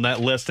guys on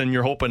that list, and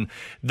you're hoping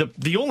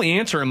the only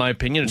answer, in my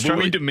opinion, is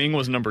Louis Domingue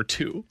was number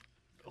 2.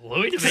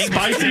 Louis Domingue.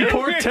 Spicy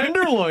pork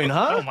tenderloin,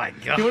 huh? Oh, my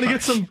God. You want to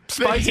get some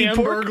spicy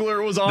pork? The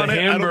Hamburglar was on it.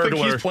 I don't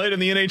think he's played in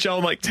the NHL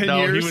in like 10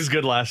 years. No, he was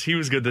good He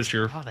was good this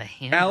year. Oh, the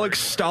Hamburglar.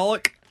 Alex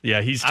Stolick.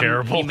 Yeah, he's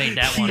terrible. He made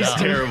that one He's up.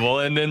 terrible.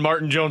 And then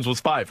Martin Jones was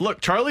 5.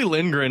 Look, Charlie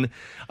Lindgren,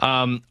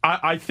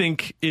 I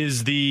think,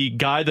 is the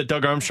guy that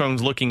Doug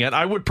Armstrong's looking at.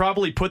 I would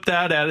probably put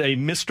that at a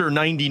Mr.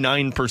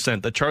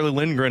 99%, that Charlie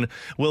Lindgren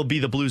will be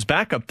the Blues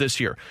backup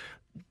this year.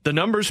 The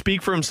numbers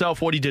speak for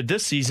himself, what he did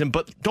this season,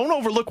 but don't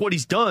overlook what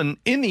he's done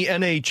in the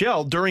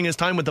NHL during his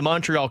time with the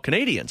Montreal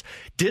Canadiens.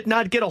 Did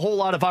not get a whole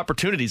lot of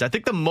opportunities. I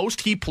think the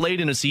most he played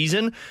in a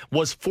season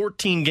was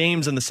 14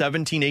 games in the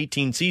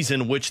 17-18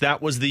 season, which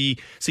that was the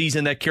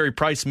season that Carey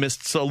Price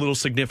missed a little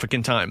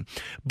significant time.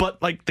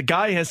 But like the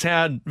guy has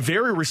had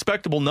very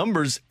respectable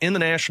numbers in the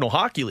National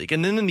Hockey League.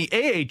 And then in the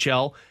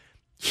AHL,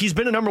 he's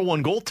been a number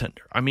 1 goaltender.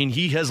 I mean,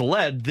 he has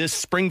led this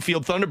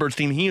Springfield Thunderbirds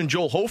team, he and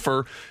Joel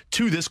Hofer,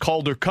 to this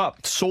Calder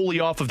Cup solely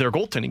off of their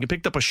goaltending. He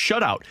picked up a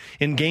shutout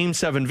in Game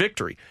 7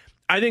 victory.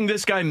 I think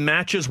this guy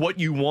matches what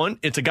you want.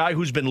 It's a guy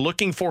who's been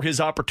looking for his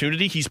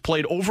opportunity. He's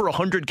played over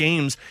 100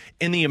 games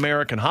in the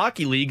American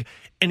Hockey League,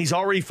 and he's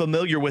already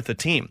familiar with the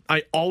team.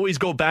 I always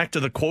go back to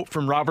the quote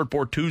from Robert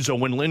Bortuzzo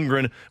when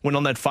Lindgren went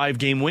on that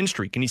 5-game win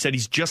streak, and he said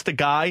he's just a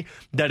guy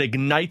that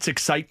ignites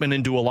excitement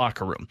into a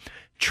locker room.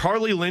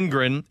 Charlie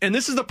Lindgren, and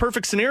this is the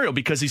perfect scenario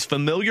because he's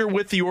familiar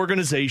with the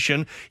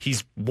organization.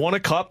 He's won a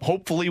cup,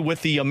 hopefully,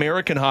 with the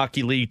American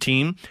Hockey League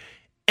team.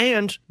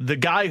 And the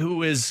guy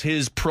who is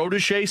his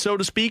protege, so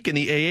to speak, in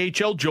the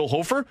AHL, Joel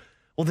Hofer,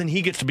 well, then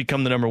he gets to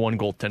become the number 1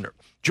 goaltender.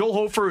 Joel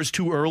Hofer is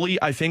too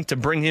early, I think, to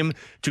bring him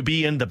to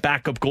be in the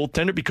backup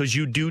goaltender because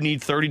you do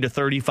need 30 to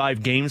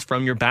 35 games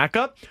from your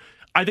backup.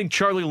 I think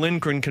Charlie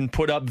Lindgren can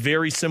put up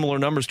very similar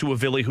numbers to a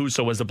Ville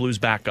Husso as the Blues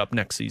backup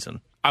next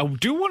season. I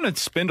do want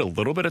to spend a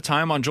little bit of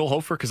time on Joel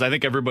Hofer because I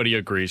think everybody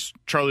agrees.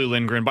 Charlie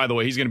Lindgren, by the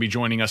way, he's going to be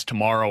joining us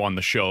tomorrow on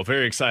the show.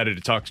 Very excited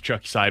to talk to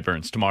Chucky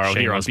Sideburns tomorrow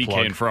here on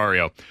PK and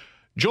Ferrario.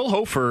 Joel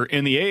Hofer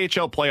in the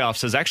AHL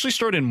playoffs has actually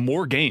started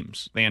more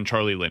games than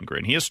Charlie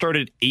Lindgren. He has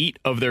started 8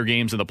 of their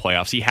games in the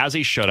playoffs. He has a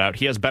shutout.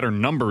 He has better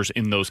numbers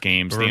in those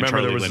games than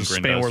Charlie Lindgren does. Remember, there was a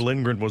span where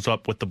Lindgren was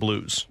up with the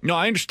Blues. No,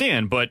 I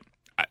understand, but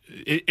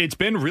it's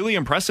been really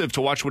impressive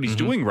to watch what he's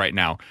doing right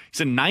now. He's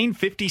a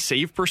 .950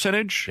 save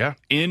percentage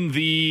in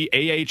the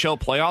AHL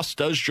playoffs,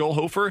 does Joel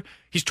Hofer.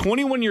 He's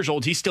 21 years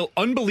old. He's still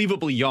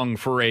unbelievably young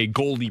for a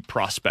goalie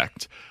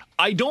prospect.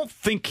 I don't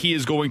think he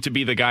is going to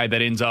be the guy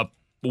that ends up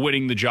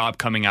winning the job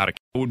coming out of.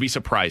 I would be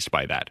surprised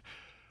by that.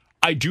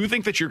 I do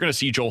think that you're going to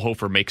see Joel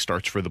Hofer make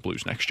starts for the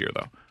Blues next year,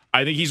 though.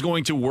 I think he's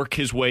going to work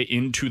his way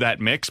into that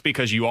mix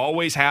because you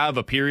always have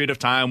a period of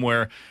time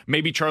where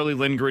maybe Charlie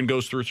Lindgren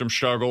goes through some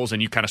struggles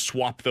and you kind of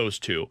swap those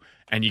two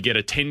and you get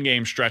a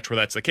 10-game stretch where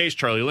that's the case.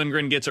 Charlie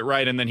Lindgren gets it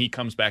right and then he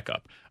comes back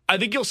up. I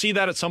think you'll see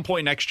that at some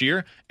point next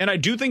year, and I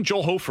do think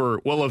Joel Hofer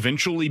will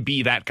eventually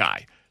be that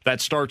guy that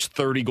starts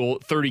 30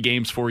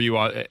 games for you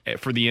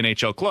for the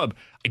NHL club.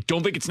 I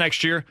don't think it's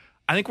next year.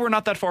 I think we're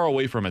not that far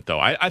away from it, though.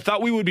 I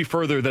thought we would be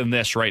further than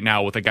this right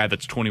now with a guy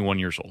that's 21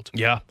 years old.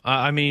 Yeah,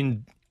 I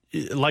mean,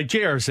 like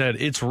JR said,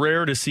 it's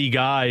rare to see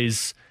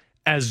guys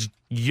as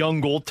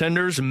young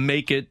goaltenders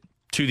make it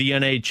to the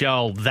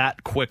NHL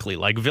that quickly.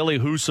 Like Ville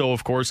Husso,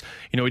 of course,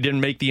 he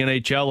didn't make the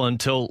NHL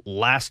until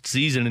last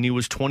season, and he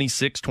was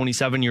 26,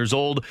 27 years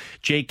old.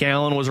 Jake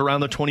Allen was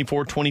around the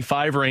 24,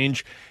 25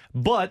 range.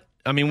 But,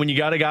 I mean, when you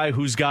got a guy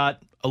who's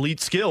got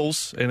elite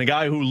skills and a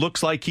guy who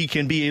looks like he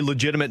can be a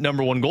legitimate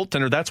number 1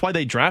 goaltender, that's why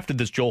they drafted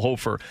this Joel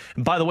Hofer.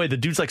 And by the way, the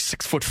dude's like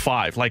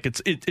 6'5". Like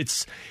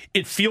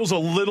it feels a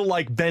little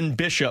like Ben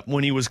Bishop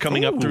when he was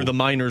coming up through the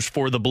minors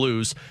for the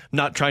Blues.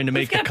 Not trying to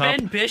make a comp.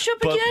 Ben Bishop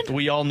but again?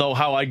 We all know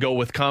how I go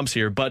with comps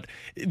here. But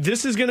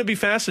this is going to be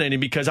fascinating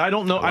because I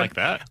don't know. I like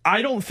that.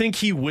 I don't think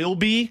he will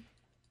be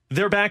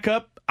their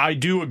backup. I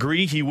do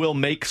agree he will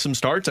make some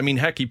starts. I mean,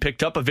 heck, he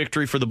picked up a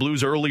victory for the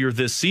Blues earlier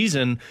this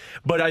season,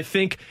 but I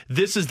think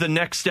this is the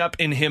next step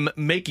in him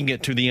making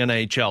it to the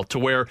NHL, to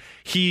where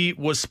he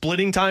was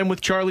splitting time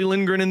with Charlie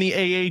Lindgren in the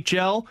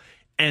AHL,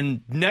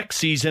 And next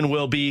season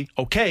will be,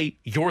 okay,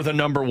 you're the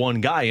number one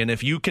guy. And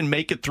if you can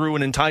make it through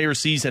an entire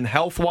season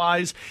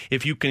health-wise,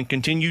 if you can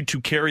continue to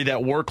carry that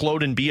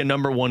workload and be a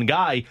number one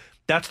guy,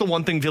 that's the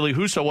one thing Ville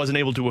Husso wasn't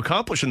able to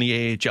accomplish in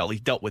the AHL. He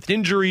dealt with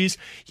injuries.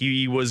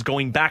 He was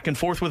going back and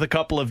forth with a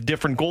couple of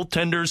different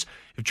goaltenders.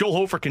 If Joel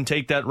Hofer can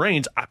take that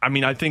reins,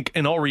 I think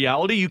in all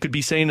reality, you could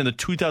be saying in the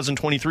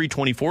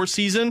 2023-24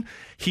 season,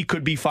 he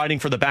could be fighting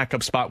for the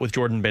backup spot with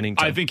Jordan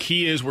Binnington. I think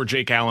he is where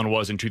Jake Allen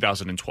was in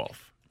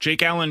 2012.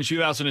 Jake Allen in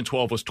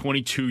 2012 was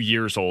 22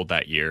 years old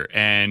that year,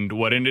 and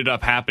what ended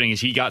up happening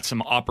is he got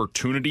some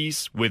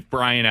opportunities with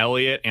Brian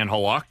Elliott and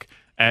Halak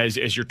as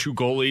your two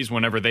goalies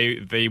whenever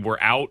they were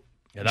out.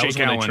 Yeah, that was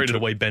when they traded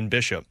away Ben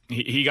Bishop.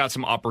 He got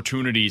some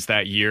opportunities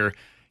that year.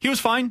 He was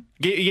fine.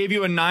 He gave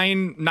you a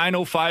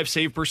 905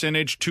 save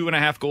percentage,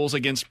 2.5 goals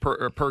against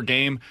per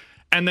game.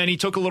 And then he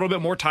took a little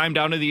bit more time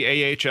down to the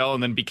AHL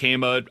and then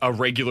became a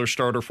regular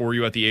starter for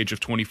you at the age of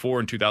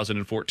 24 in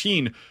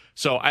 2014.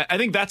 So I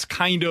think that's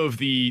kind of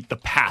the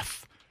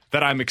path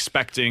that I'm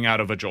expecting out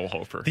of a Joel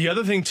Hofer. The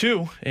other thing,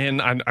 too,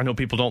 and I know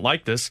people don't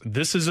like this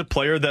is a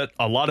player that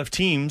a lot of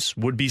teams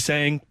would be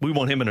saying, we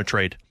want him in a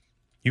trade.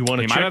 You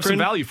want a Chychrun, might have some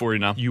value for you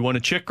now. You want a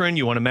Chychrun,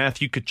 you want a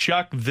Matthew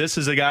Tkachuk. This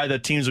is a guy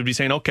that teams would be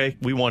saying, okay,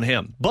 we want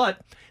him.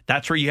 But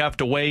that's where you have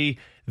to weigh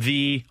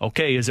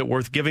is it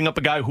worth giving up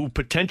a guy who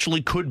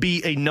potentially could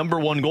be a number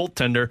one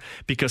goaltender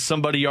because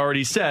somebody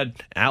already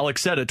said,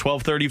 Alex said at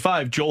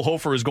 12:35, Joel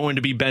Hofer is going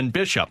to be Ben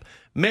Bishop.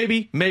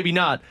 Maybe, maybe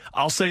not.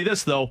 I'll say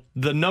this, though.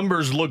 The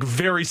numbers look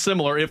very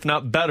similar, if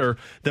not better,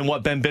 than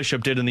what Ben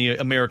Bishop did in the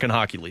American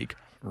Hockey League.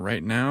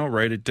 Right now,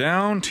 write it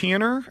down,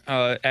 Tanner.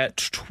 At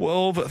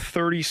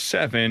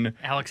 12:37,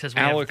 Alex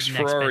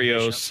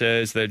Ferrario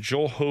says that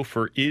Joel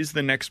Hofer is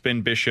the next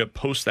Ben Bishop.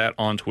 Post that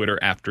on Twitter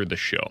after the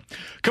show.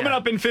 Coming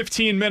up in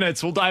 15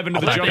 minutes, we'll dive into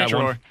the junk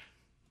drawer.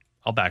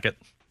 I'll back it.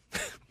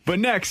 But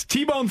next,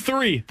 T-Bone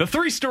 3. The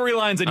 3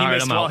 storylines that he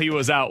missed while he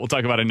was out. We'll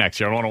talk about it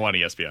next year on 101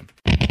 ESPN.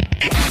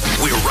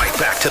 We're right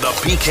back to the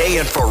BK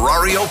and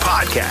Ferrario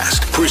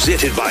podcast,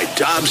 presented by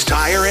Dobbs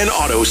Tire and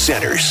Auto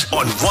Centers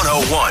on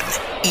 101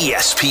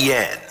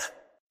 ESPN.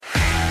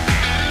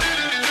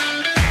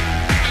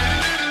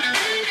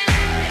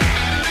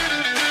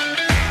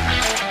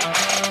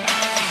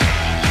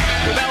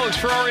 With Alex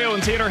Ferrario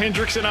and Tanner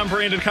Hendrickson, I'm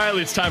Brandon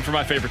Kiley. It's time for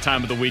my favorite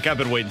time of the week. I've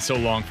been waiting so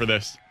long for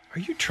this. Are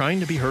you trying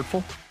to be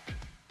hurtful?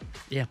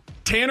 Yeah.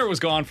 Tanner was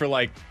gone for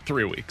like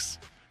 3 weeks.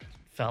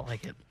 Felt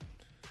like it.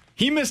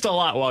 He missed a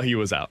lot while he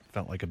was out.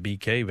 Felt like a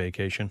BK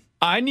vacation.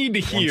 I need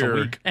to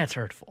hear that's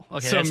hurtful.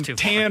 Okay, some that's too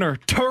Tanner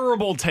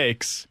terrible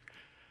takes.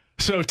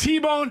 So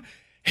T-Bone,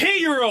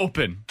 hit your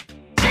open.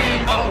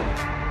 T-Bone,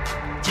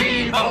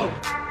 T-Bone,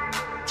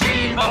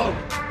 T-Bone,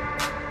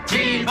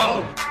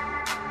 T-Bone,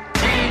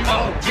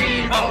 T-Bone,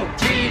 T-Bone,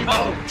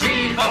 T-Bone,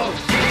 T-Bone.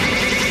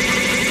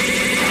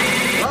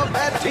 Love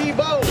that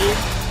T-Bone.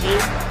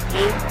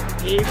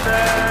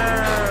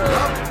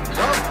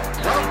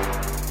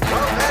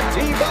 Love that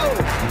T-Bone.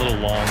 A little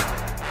long.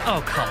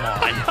 Oh, come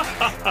on.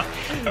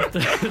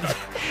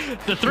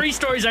 The 3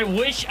 stories I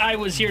wish I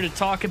was here to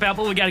talk about,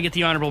 but we got to get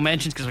the honorable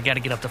mentions because we got to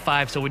get up to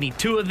 5, so we need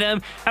 2 of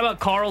them. How about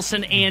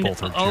Karlsson and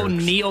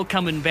O'Neill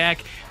coming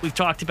back? We've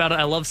talked about it.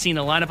 I love seeing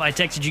the lineup. I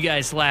texted you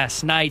guys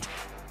last night.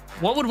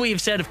 What would we have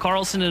said if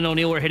Karlsson and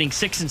O'Neill were hitting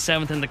 6th and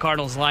 7th in the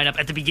Cardinals lineup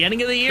at the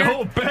beginning of the year?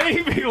 Oh,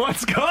 baby,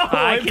 let's go.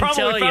 I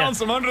probably found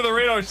some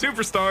under-the-radar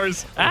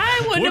superstars.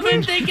 I wouldn't have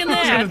been thinking that.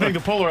 I was going to think the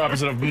polar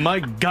opposite of, my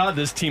God,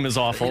 this team is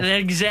awful.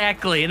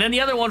 Exactly. And then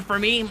the other one for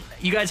me,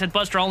 you guys had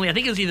Buster Olney. I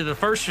think it was either the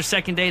first or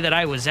second day that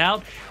I was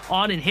out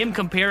on, and him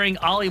comparing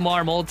Ollie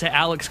Marmol to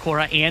Alex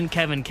Cora and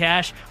Kevin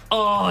Cash.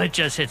 Oh, it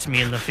just hits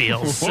me in the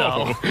feels.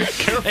 So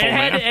careful,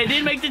 man. It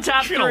didn't make the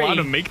top 3. You're allowed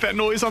to make that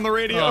noise on the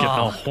radio? Getting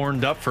all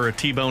horned up for a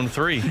T-Bone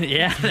 3.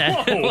 Yeah.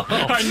 Whoa.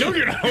 I know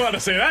you're not allowed to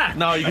say that.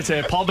 No, you can say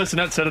it. Paul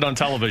Bissonnette said it on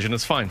television.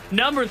 It's fine.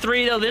 Number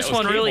 3, though, this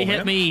one really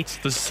hit me. It's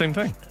the same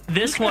thing.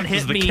 This one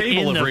hit me in the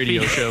cable in of the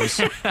radio shows.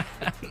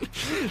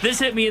 This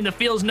hit me in the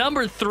feels.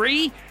 Number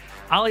 3,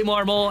 Ollie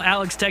Marmol.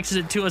 Alex texted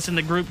it to us in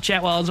the group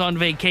chat while I was on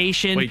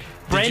vacation. Wait,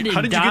 Brendan how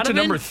did you Donovan? get to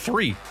number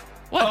 3?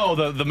 What?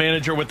 Oh, the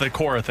manager with the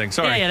Cora thing.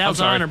 Sorry. Yeah, that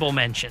was honorable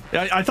mention.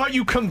 I thought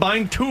you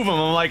combined 2 of them.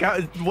 I'm like,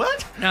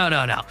 what?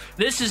 No.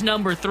 This is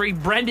number 3.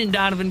 Brendan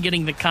Donovan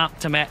getting the comp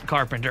to Matt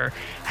Carpenter.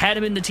 Had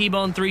him in the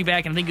T-Bone 3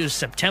 back, I think it was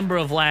September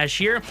of last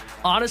year.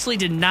 Honestly,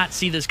 did not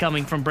see this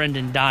coming from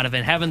Brendan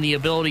Donovan. Having the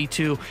ability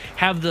to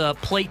have the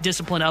plate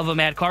discipline of a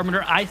Matt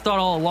Carpenter. I thought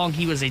all along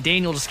he was a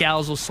Daniel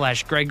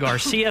Descalso / Greg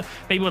Garcia,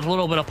 maybe with a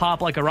little bit of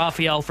pop like a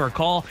Rafael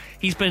Furcal.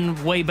 He's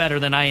been way better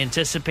than I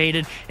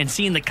anticipated, and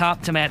seeing the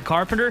comp to Matt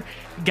Carpenter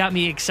got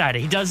me excited.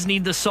 He doesn't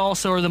need the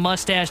salsa or the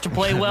mustache to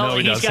play well. No,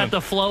 He's got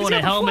the flow and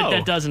a helmet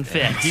that doesn't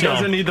fit. He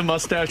doesn't need the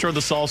mustache or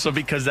the salsa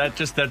because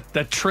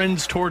that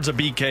trends towards a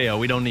BKO.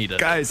 We don't need it.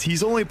 Guys,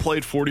 he's only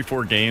played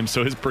 44 games,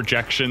 so his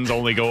projections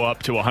only go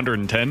up to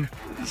 110.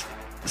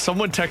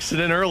 Someone texted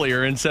in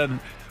earlier and said,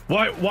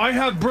 why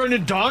have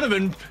Brendan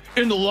Donovan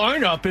in the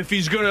lineup if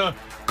he's going to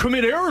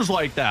commit errors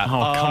like that. Oh, come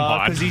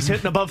on. Because he's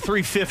hitting above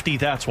 350,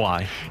 that's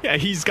why. Yeah,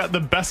 he's got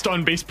the best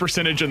on-base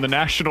percentage in the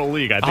National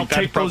League. I think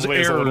that probably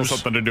has a little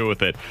something to do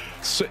with it.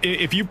 So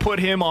if you put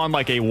him on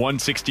like a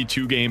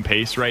 162-game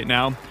pace right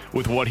now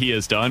with what he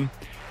has done,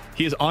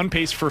 he is on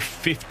pace for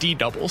 50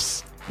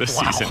 doubles this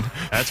season.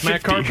 That's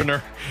Matt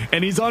Carpenter.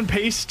 And he's on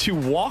pace to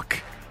walk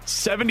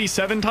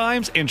 77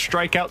 times and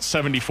strike out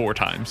 74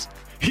 times.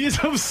 He is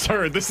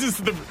absurd. This is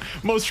the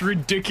most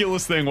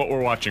ridiculous thing what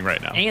we're watching right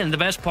now. And the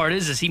best part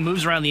is he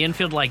moves around the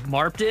infield like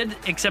Marp did,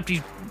 except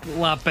he's a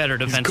lot better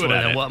defensively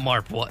than what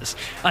Marp was.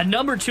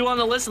 Number 2 on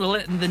the list,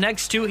 the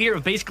next 2 here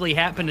have basically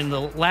happened in the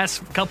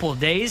last couple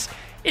of days.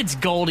 It's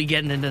Goldie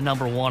getting into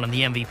number 1 on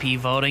the MVP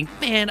voting.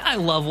 Man, I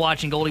love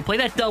watching Goldie play.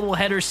 That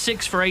doubleheader,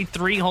 6 for 8,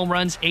 3 home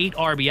runs, 8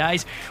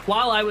 RBIs.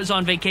 While I was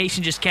on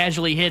vacation, just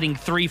casually hitting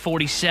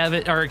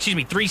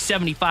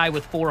 375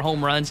 with 4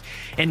 home runs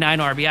and 9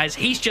 RBIs.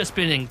 He's just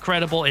been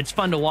incredible. It's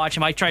fun to watch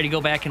him. I try to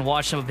go back and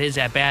watch some of his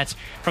at-bats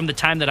from the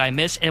time that I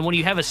missed. And when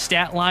you have a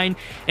stat line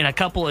in a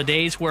couple of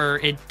days where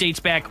it dates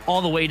back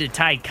all the way to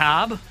Ty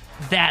Cobb,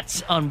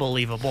 that's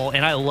unbelievable,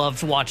 and I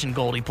loved watching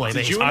Goldie play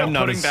baseball. Did you end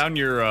up putting down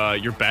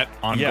your bet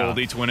on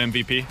Goldie to win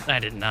MVP? I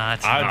did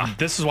not.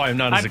 This is why I'm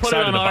not as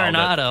excited about it. I put it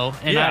on Arenado.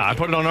 And I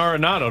put it on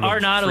Arenado.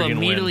 Arenado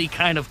immediately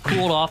kind of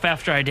cooled off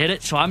after I did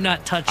it, so I'm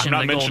not touching the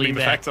Goldie bet. I'm not mentioning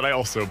the fact that I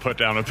also put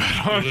down a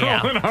bet on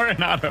Nolan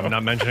Arenado. I'm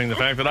not mentioning the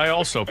fact that I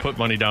also put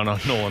money down on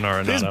Nolan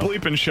Arenado. This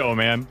bleeping show,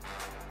 man.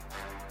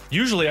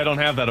 Usually I don't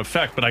have that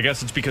effect, but I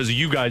guess it's because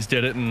you guys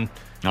did it, and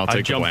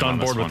I jumped on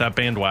board with that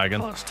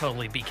bandwagon. Oh, it's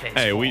totally BK's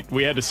Hey,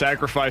 we had to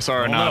sacrifice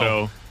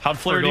Arenado. How'd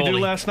Flaherty do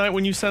last night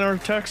when you sent our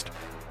text?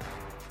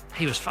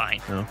 He was fine.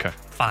 Okay.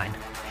 Fine.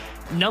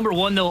 Number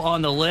 1, though,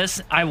 on the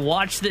list, I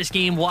watched this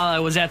game while I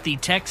was at the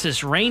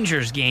Texas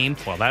Rangers game.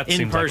 Well, that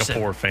seems person. like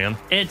a poor fan.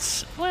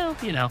 It's, well,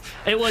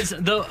 it was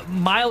the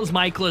Miles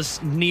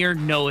Mikolas near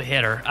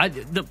no-hitter.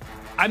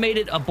 I made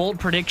it a bold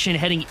prediction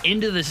heading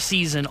into the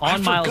season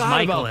on Miles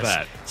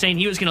Mikolas, saying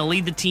he was going to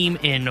lead the team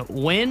in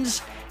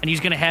wins, and he's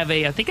going to have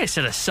I think I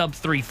said a sub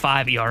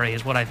 3.5 ERA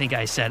is what I think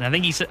I said. And I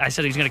think I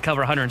said he's going to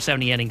cover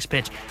 170 innings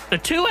pitched. The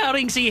 2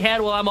 outings he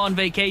had while I'm on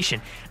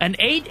vacation, an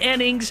 8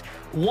 innings,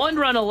 1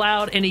 run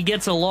allowed, and he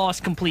gets a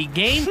lost complete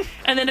game,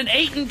 and then an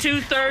 8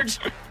 2/3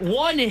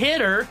 1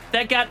 hitter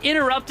that got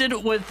interrupted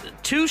with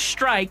 2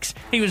 strikes.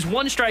 He was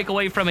 1 strike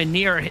away from a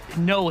near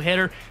no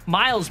hitter.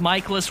 Miles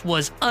Mikolas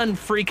was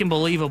unfreaking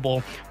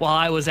believable while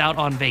I was out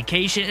on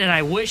vacation, and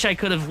I wish I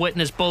could have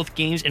witnessed both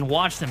games and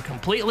watched them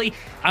completely.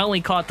 I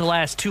only caught the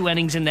last 2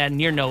 innings in that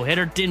near no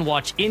hitter. Didn't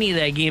watch any of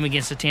that game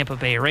against the Tampa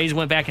Bay Rays.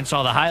 Went back and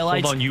saw the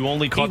highlights. Hold on, you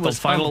only caught the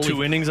final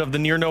 2 innings of the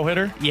near no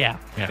hitter? Yeah.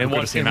 And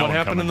what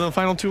happened in the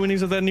final 2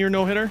 innings of that near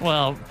no hitter?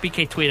 Well,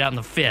 BK tweeted out in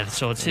the 5th,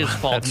 so it's his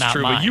fault, That's not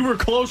true, mine. But you were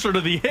closer to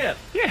the hit.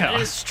 Yeah,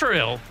 it's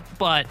true,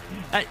 but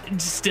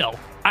still,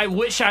 I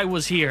wish I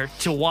was here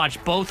to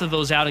watch both of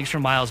those outings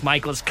from Miles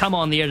Mikolas, come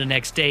on the air the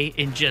next day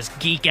and just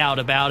geek out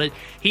about it.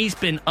 He's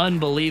been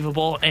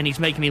unbelievable, and he's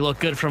making me look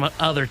good from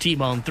other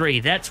T-Bone 3.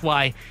 That's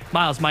why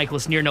Miles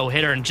Mikolas near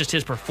no-hitter and just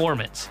his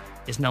performance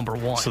is number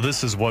 1. So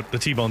this is what the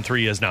T-Bone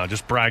 3 is now,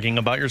 just bragging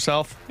about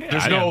yourself?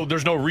 Yeah,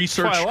 there's no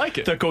research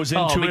that goes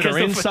into it or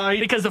insight?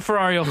 Because the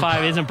Ferrario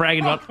 5 isn't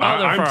bragging about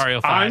other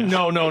Ferrario 5.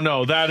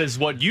 No. That is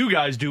what you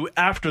guys do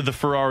after the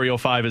Ferrario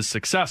 5 is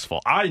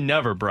successful. I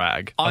never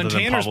brag. On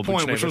Tanner's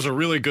point, which was a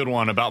really good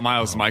one about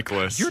Miles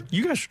Mikolas.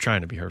 You guys are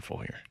trying to be hurtful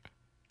here.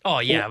 Oh,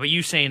 yeah, but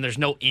you saying there's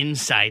no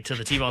insight to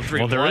the T-Bone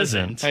 3 Well, there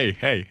isn't.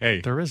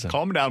 Hey. There isn't.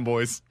 Calm down,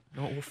 boys.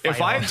 We'll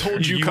If I had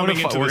told you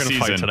coming into the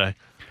season today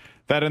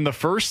that in the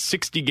first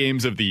 60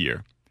 games of the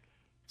year,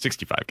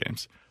 65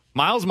 games,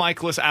 Miles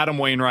Mikolas, Adam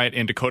Wainwright,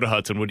 and Dakota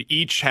Hudson would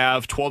each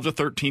have 12 to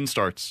 13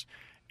 starts,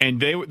 and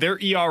their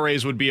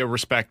ERAs would be a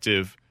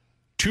respective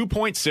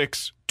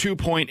 2.6,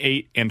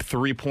 2.8, and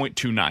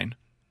 3.29.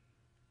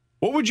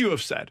 What would you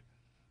have said?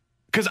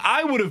 Because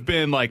I would have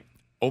been like,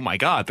 oh my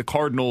God, the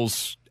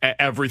Cardinals,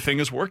 everything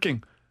is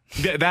working.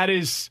 That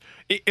is,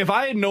 if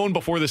I had known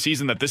before the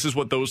season that this is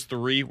what those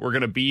 3 were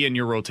going to be in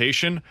your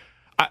rotation,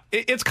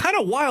 it's kind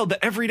of wild that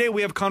every day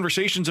we have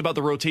conversations about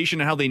the rotation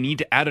and how they need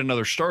to add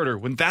another starter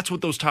when that's what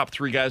those top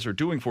 3 guys are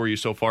doing for you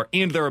so far.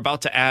 And they're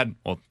about to add,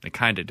 well, they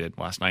kind of did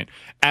last night,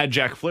 add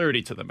Jack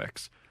Flaherty to the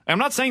mix. And I'm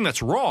not saying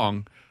that's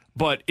wrong,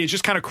 but it's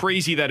just kind of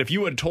crazy that if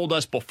you had told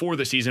us before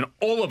the season,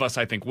 all of us,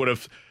 I think, would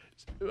have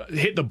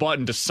hit the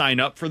button to sign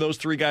up for those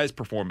 3 guys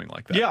performing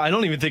like that. Yeah, I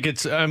don't even think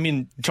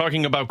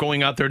talking about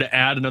going out there to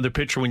add another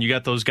pitcher when you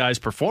got those guys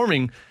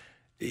performing,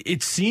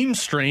 it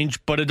seems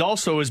strange, but it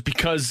also is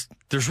because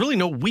there's really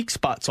no weak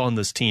spots on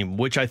this team,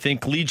 which I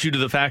think leads you to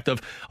the fact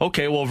of,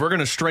 okay, well, if we're going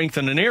to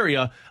strengthen an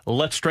area,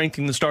 let's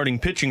strengthen the starting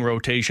pitching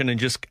rotation and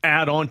just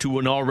add on to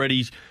an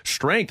already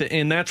strength.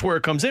 And that's where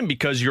it comes in,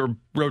 because your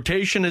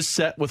rotation is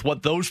set with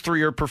what those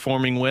 3 are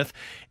performing with.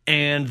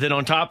 And then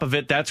on top of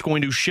it, that's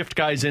going to shift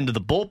guys into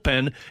the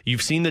bullpen.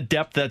 You've seen the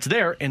depth that's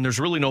there, and there's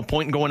really no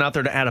point in going out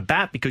there to add a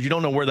bat because you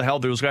don't know where the hell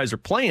those guys are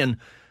playing.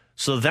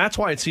 So that's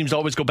why it seems to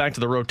always go back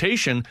to the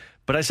rotation.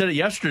 But I said it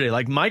yesterday,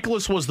 like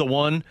Mikolas was the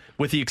one,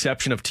 with the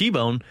exception of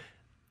T-Bone,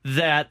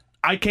 that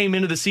I came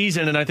into the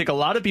season, and I think a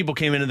lot of people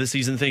came into the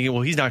season thinking,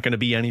 well, he's not going to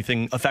be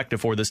anything effective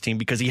for this team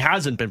because he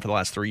hasn't been for the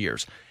last 3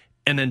 years.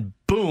 And then,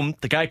 boom,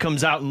 the guy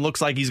comes out and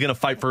looks like he's going to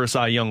fight for a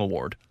Cy Young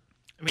award.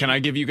 Can I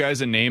give you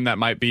guys a name that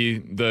might be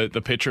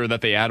the pitcher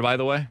that they add, by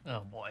the way?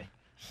 Oh, boy.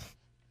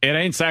 It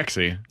ain't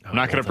sexy. I'm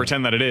not going to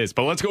pretend that it is.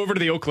 But let's go over to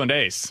the Oakland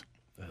A's.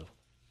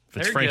 If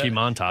it's Frankie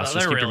Montas,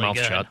 just keep your mouth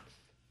shut.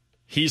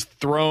 He's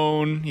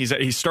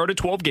started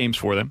 12 games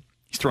for them.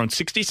 He's thrown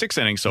 66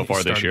 innings so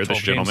far this year, this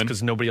gentleman.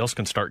 Because nobody else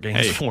can start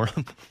games for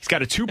him. He's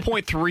got a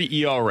 2.3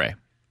 ERA.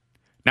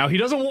 Now, he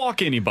doesn't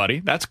walk anybody.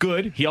 That's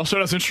good. He also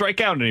doesn't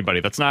strike out anybody.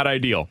 That's not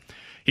ideal.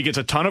 He gets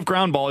a ton of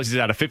ground balls. He's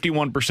at a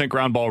 51%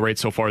 ground ball rate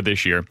so far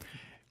this year.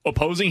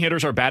 Opposing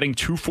hitters are batting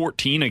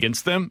 .214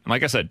 against them. And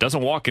like I said,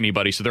 doesn't walk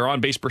anybody, so their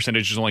on-base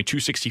percentage is only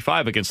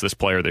 .265 against this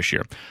player this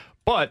year.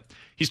 But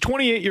he's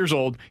 28 years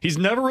old. He's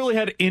never really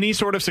had any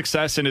sort of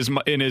success in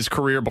his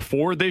career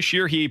before this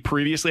year. He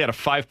previously had a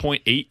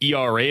 5.8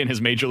 ERA in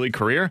his major league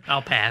career.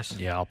 I'll pass.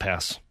 Yeah, I'll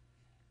pass.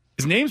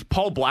 His name's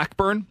Paul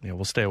Blackburn. Yeah,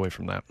 we'll stay away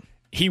from that.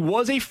 He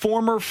was a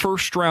former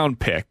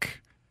first-round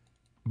pick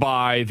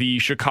by the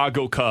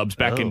Chicago Cubs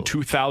back in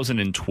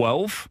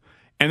 2012.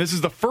 And this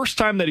is the first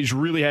time that he's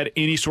really had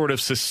any sort of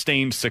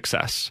sustained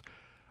success.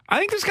 I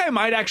think this guy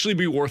might actually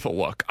be worth a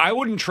look. I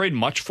wouldn't trade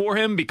much for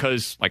him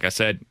because, like I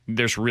said,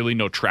 there's really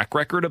no track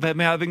record of him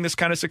having this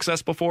kind of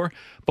success before.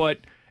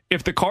 But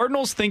if the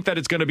Cardinals think that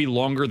it's going to be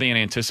longer than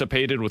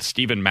anticipated with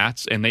Steven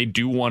Matz and they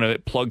do want to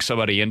plug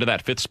somebody into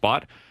that fifth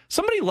spot,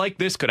 somebody like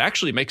this could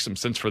actually make some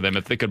sense for them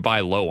if they could buy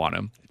low on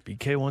him.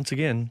 BK, once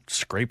again,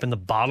 scraping the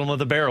bottom of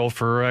the barrel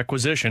for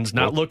acquisitions,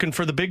 not looking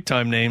for the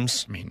big-time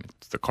names. I mean,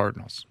 it's the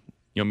Cardinals.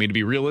 You want me to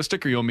be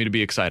realistic or you want me to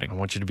be exciting? I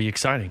want you to be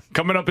exciting.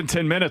 Coming up in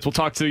 10 minutes, we'll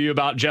talk to you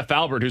about Jeff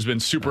Albert, who's been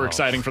super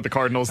exciting for the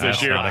Cardinals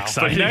this year.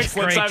 Exciting. But next,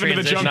 let's dive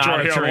into the junk drawer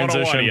here on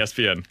 101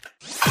 ESPN.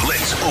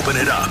 Let's open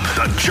it up.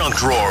 The junk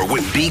drawer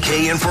with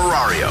BK and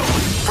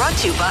Ferrario. Brought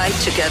to you by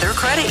Together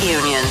Credit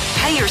Union.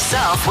 Pay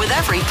yourself with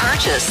every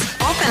purchase.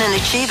 Open an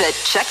Achieve It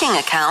checking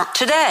account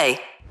today.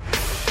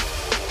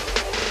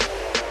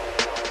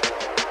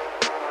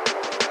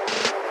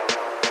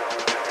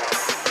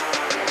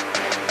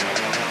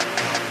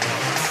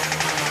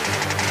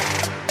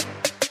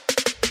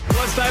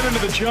 Let's dive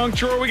into the junk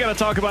drawer. We got to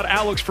talk about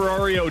Alex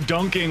Ferrario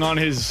dunking on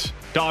his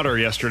daughter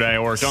yesterday,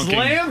 or dunking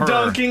Slam her.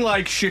 dunking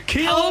like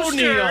Shaquille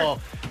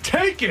O'Neal.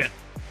 Take it.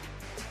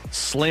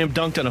 Slam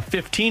dunked on a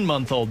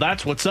 15-month-old.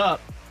 That's what's up.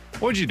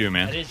 What'd you do,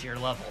 man? That is your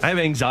level. I have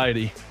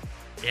anxiety.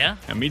 Yeah?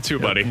 Me too,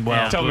 buddy.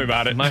 Well, tell me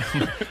about it.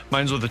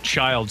 Mine's with a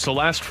child. So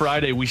last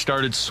Friday, we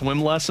started swim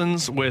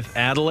lessons with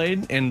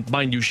Adelaide. And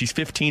mind you, she's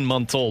 15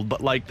 months old.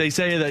 But like they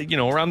say that,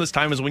 around this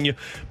time is when you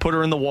put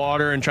her in the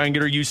water and try and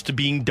get her used to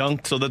being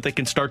dunked so that they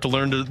can start to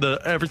learn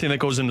everything that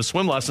goes into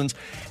swim lessons.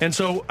 And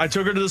so I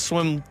took her to the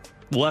swim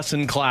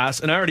lesson class,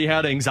 and I already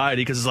had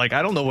anxiety because it's like,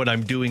 I don't know what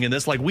I'm doing in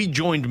this. Like, we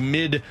joined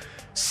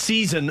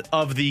mid-season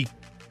of the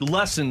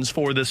lessons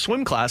for this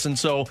swim class. And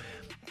so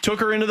took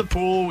her into the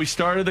pool. We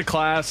started the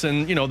class,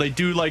 and they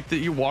do like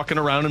you're walking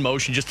around in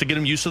motion just to get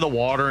them used to the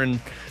water and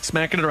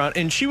smacking it around.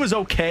 And she was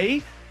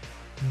okay,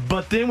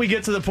 but then we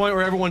get to the point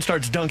where everyone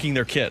starts dunking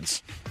their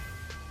kids,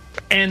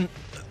 and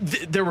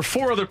there were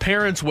 4 other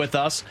parents with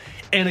us.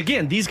 And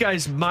again, these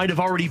guys might have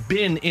already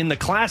been in the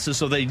classes,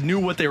 so they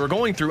knew what they were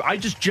going through. I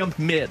just jumped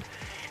mid,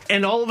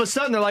 and all of a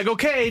sudden they're like,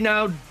 "Okay,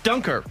 now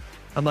dunk her."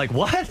 I'm like,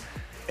 "What?"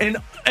 And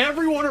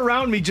everyone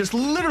around me just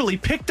literally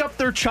picked up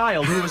their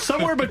child, who was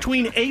somewhere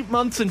between 8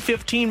 months and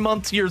 15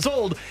 years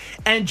old,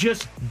 and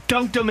just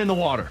dunked them in the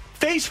water,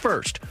 face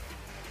first.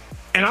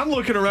 And I'm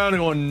looking around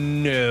and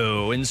going,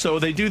 no. And so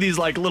they do these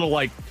little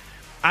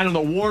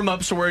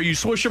warm-ups where you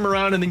swish them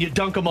around and then you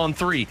dunk them on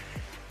 3.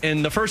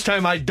 And the first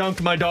time I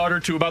dunked my daughter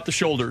to about the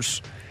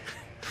shoulders.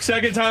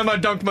 Second time I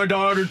dunked my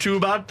daughter to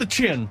about the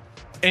chin.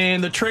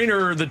 And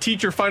the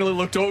teacher finally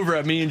looked over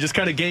at me and just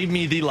kind of gave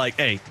me the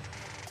hey,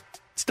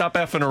 stop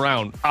effing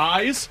around.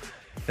 Eyes.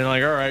 And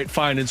I'm like, all right,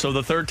 fine. And so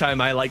the third time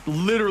I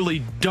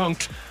literally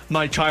dunked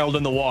my child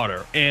in the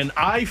water. And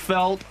I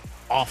felt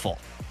awful.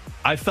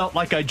 I felt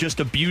like I just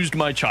abused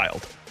my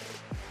child.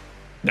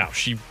 Now,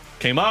 she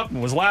came up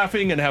and was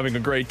laughing and having a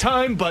great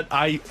time, but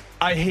I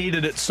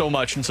hated it so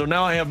much. And so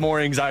now I have more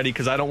anxiety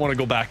because I don't want to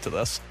go back to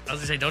this. I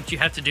was going to say, don't you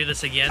have to do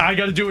this again? I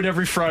got to do it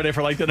every Friday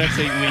for the next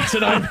 8 weeks.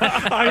 And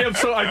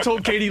I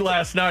told Katie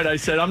last night, I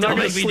said, I'm not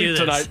going to sleep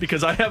tonight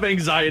because I have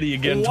anxiety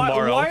again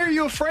tomorrow. Why are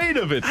you afraid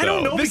of it, though? I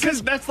don't know.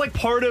 Because that's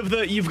part of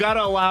you've got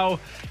to allow,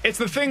 it's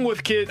the thing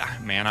with kids.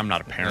 Man, I'm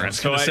not a parent. I was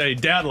going to say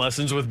dad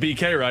lessons with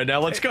BK right now.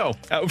 Let's go.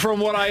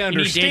 From what I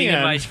understand. You need dating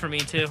advice for me,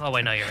 too? Oh,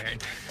 wait, no, you're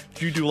married.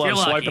 Did you do a lot of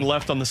swiping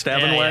left on the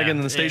stabbing wagon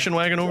and the station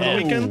wagon over the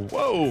weekend?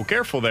 Whoa,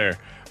 careful there.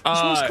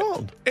 That's what it's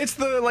called.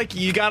 It's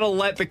you got to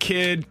let the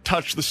kid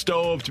touch the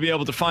stove to be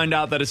able to find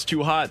out that it's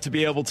too hot to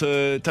be able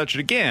to touch it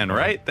again,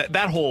 right?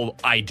 That whole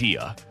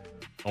idea.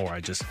 Or I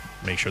just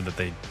make sure that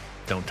they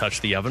don't touch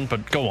the oven,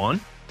 but go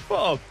on.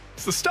 Well,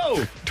 It's the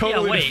stove.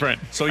 Totally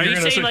different. So you're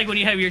going to say, like, when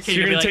you have your kid,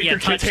 you're going to take your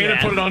kid's hand and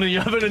put it on the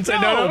oven and say,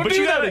 no, but do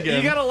you that gotta, again.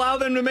 You got to allow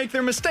them to make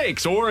their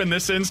mistakes. Or in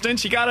this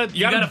instance, you got to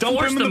dump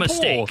them in the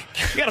pool.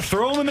 You got to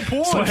throw them in the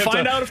pool and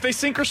find out if they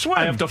sink or swim.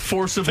 I have to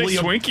forcibly... If they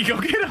swink, you go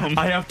get them.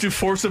 I have to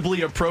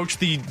forcibly approach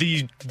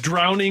the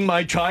drowning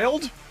my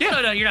child?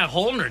 Yeah. No, you're not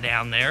holding her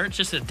down there. It's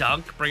just a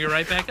dunk. Bring her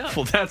right back up.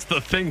 Well, that's the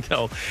thing,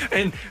 though.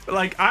 And,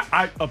 like,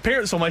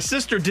 apparently, so my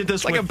sister did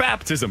this like a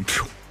baptism.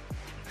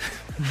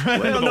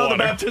 Well, no, the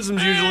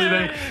baptisms usually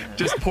they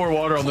just pour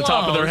water on the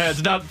top of their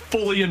heads, not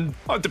fully in.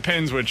 Oh, it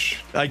depends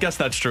which. I guess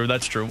that's true.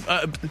 That's true.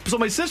 So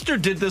my sister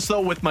did this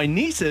though with my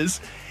nieces,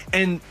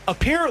 and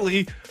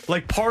apparently,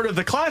 like part of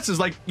the class is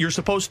like you're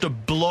supposed to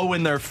blow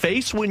in their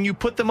face when you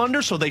put them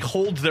under, so they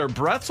hold their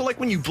breath. So like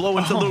when you blow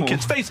into the little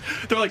kid's face,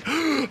 they're like,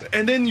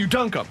 and then you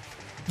dunk them.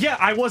 Yeah,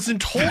 I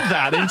wasn't told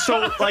that. And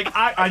so, like,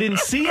 I didn't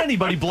see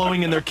anybody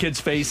blowing in their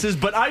kids' faces,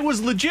 but I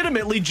was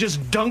legitimately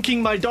just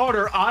dunking my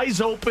daughter, eyes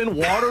open,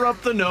 water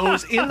up the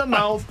nose, in the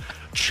mouth,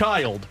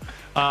 child.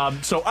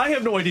 So I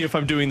have no idea if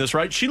I'm doing this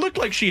right. She looked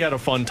like she had a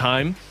fun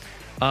time.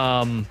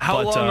 How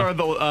long are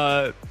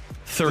the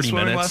 30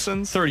 minutes.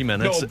 Lessons? 30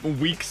 minutes. No,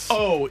 weeks.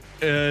 Oh,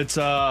 it's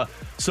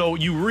so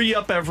you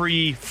re-up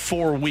every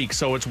 4 weeks.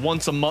 So it's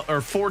once a month or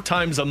 4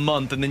 times a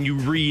month, and then you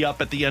re-up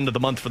at the end of the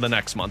month for the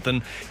next month.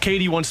 And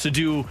Katie wants to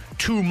do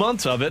 2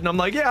 months of it, and I'm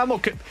like, yeah, I'm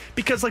okay,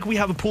 because like we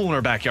have a pool in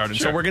our backyard, and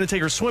so we're gonna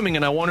take her swimming,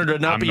 and I want her to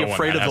not be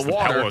afraid of the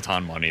water.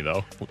 Peloton money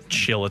though.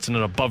 Chill. It's in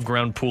an above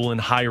ground pool in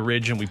High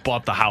Ridge, and we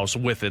bought the house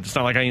with it. It's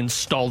not like I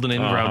installed an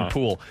in-ground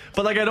pool,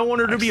 but like I don't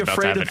want her to be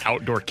afraid of an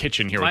outdoor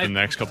kitchen here within the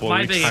next couple of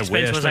weeks. My big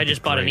expense was I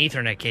just bought an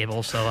Ethernet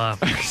cable, so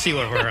see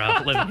where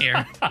we're living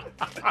here.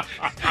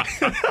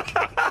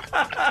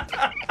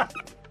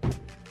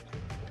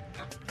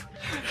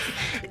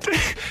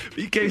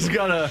 BK's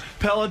got a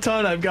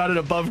Peloton. I've got an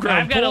above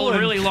ground pool. I've got a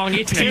really long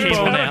Ethernet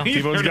cable now.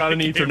 T-Bone's got an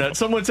Ethernet.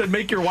 Someone said,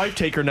 make your wife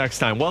take her next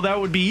time. Well, that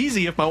would be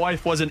easy if my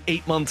wife wasn't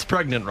 8 months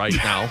pregnant right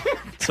now.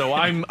 So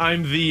I'm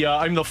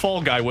the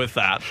fall guy with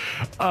that.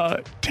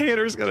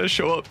 Tanner's gonna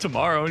show up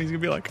tomorrow, and he's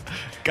gonna be like,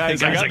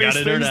 guys, I got these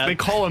things. Internet. They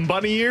call them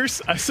bunny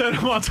ears. I set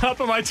them on top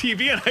of my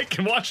TV, and I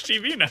can watch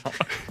TV now.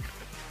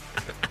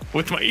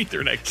 With my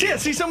Ethernet cable. Yeah,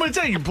 see, someone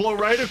said you blow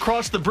right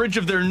across the bridge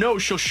of their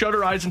nose. She'll shut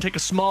her eyes and take a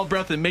small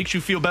breath. It makes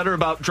you feel better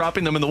about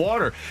dropping them in the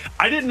water.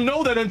 I didn't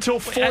know that until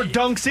 4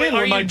 dunks in.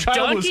 Are my you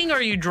child dunking or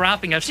are you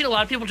dropping? I've seen a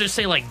lot of people just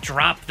say, like,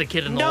 drop the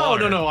kid in the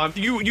water. No.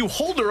 You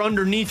hold her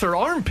underneath her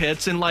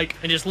armpits and, like...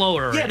 And just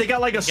lower her. Yeah, they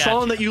got, like, a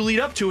song that you lead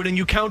up to it, and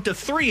you count to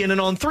 3, and then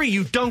on 3,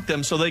 you dunk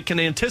them so they can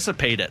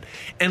anticipate it.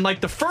 And,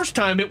 like, the first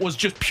time, it was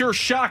just pure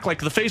shock.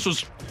 Like, the face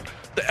was...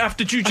 The F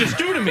did you just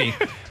do to me?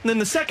 And then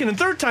the second and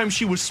third time,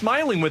 she was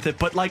smiling with it.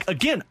 But, like,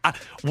 again,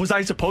 was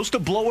I supposed to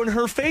blow in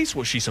her face?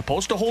 Was she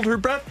supposed to hold her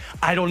breath?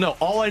 I don't know.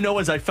 All I know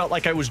is I felt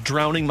like I was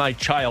drowning my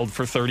child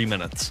for 30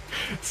 minutes.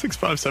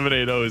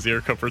 65780 is the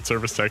Air Comfort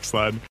Service text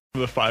line.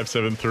 The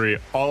 573.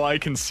 All I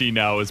can see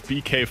now is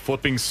BK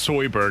flipping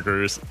soy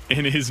burgers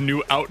in his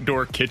new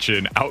outdoor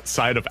kitchen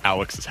outside of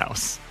Alex's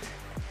house.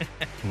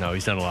 No,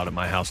 he's not allowed at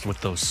my house with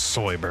those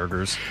soy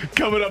burgers.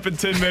 Coming up in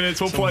 10 minutes,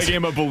 we'll play a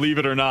game of Believe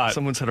It or Not.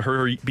 Someone said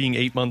her being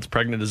 8 months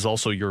pregnant is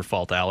also your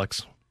fault,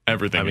 Alex.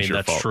 Everything is your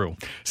fault. That's true.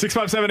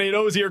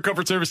 65780 is the Air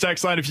Comfort Service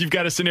text line. If you've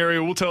got a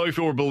scenario, we'll tell you if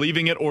we're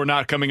believing it or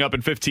not coming up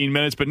in 15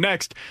 minutes. But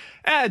next,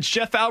 it's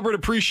Jeff Albert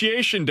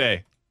Appreciation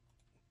Day.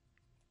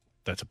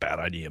 That's a bad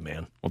idea,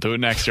 man. We'll do it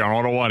next year on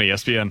 101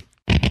 ESPN.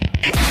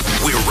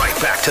 We're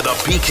right back to the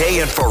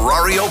BK and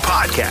Ferrario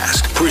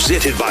podcast,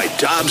 presented by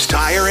Dobbs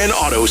Tire and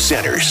Auto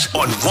Centers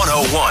on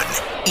 101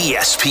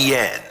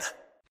 ESPN.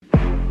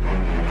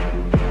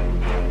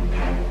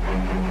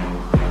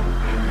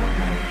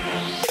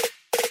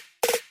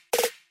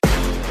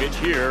 Pitch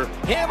here.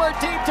 Hammer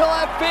deep to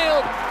left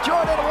field.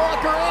 Jordan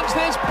Walker ends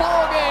this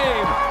ball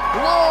game.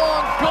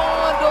 Long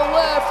gone to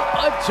left.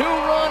 A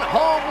 2-run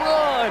home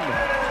run.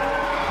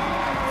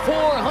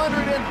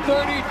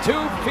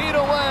 432 feet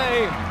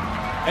away.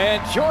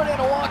 And Jordan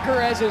Walker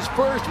has his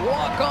first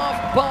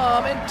walk-off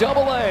bomb in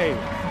Double-A.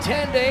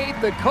 10-8,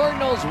 the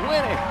Cardinals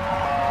winning.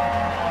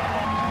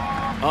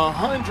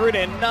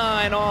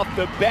 109 off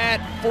the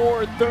bat,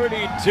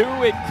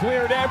 432. It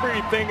cleared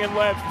everything in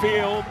left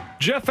field.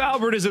 Jeff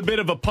Albert is a bit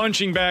of a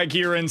punching bag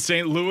here in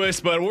St. Louis,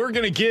 but we're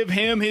going to give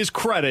him his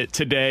credit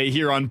today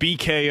here on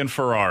BK and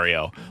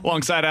Ferrario.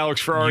 Alongside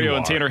Alex Ferrario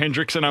and Tanner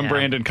Hendrickson, I'm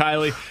Brandon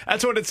Kiley.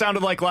 That's what it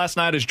sounded like last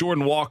night as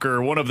Jordan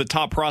Walker, one of the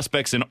top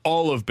prospects in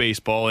all of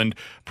baseball, and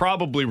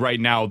probably right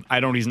now,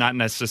 he's not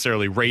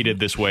necessarily rated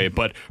this way,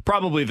 but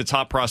probably the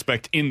top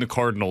prospect in the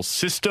Cardinals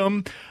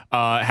system.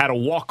 Had a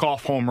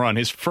walk-off home run,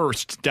 his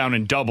first down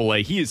in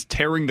Double-A. He is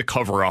tearing the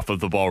cover off of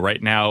the ball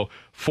right now.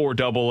 for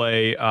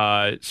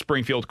AA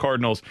Springfield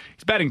Cardinals.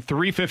 He's batting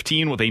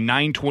 .315 with a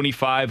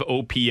 .925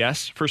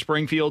 OPS for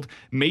Springfield.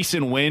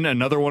 Mason Wynn,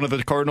 another one of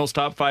the Cardinals'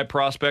 top 5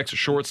 prospects, a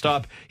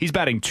shortstop. He's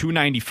batting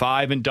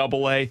 .295 in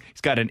AA.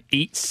 He's got an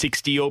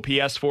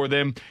 .860 OPS for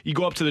them. You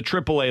go up to the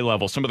AAA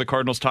level, some of the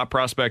Cardinals' top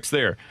prospects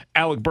there.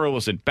 Alec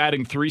Burleson,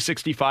 batting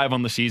 .365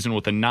 on the season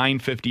with a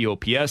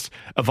 .950 OPS.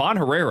 Ivan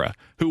Herrera,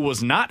 who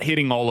was not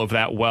hitting all of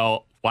that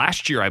well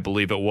last year, I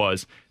believe it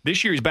was.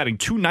 This year he's batting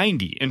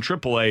 .290 in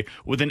AAA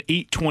with an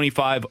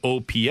 .825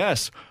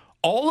 OPS.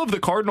 All of the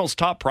Cardinals'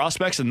 top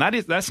prospects, and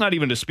that's not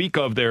even to speak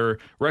of their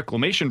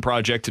reclamation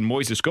project in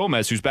Moises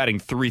Gomez, who's batting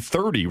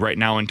 .330 right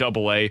now in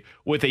AA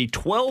with a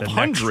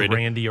 .1200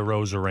 Randy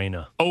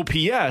Arozarena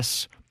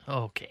OPS.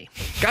 Okay.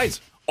 Guys,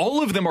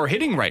 all of them are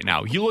hitting right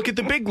now. You look at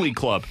the big league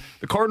club.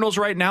 The Cardinals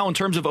right now, in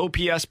terms of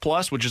OPS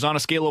plus, which is on a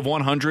scale of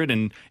 100,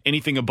 and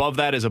anything above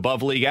that is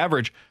above league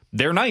average,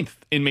 they're 9th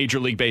in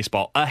Major League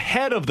Baseball,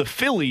 ahead of the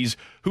Phillies,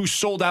 who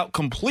sold out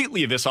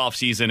completely this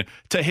offseason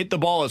to hit the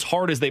ball as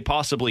hard as they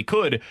possibly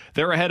could.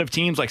 They're ahead of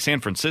teams like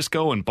San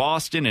Francisco and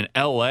Boston and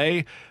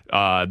L.A.,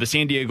 the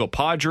San Diego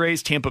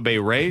Padres, Tampa Bay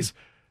Rays.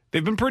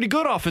 They've been pretty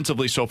good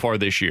offensively so far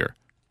this year.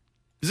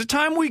 Is it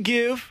time we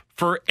give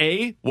for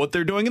A, what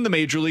they're doing in the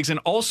major leagues, and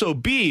also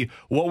B,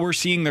 what we're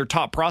seeing their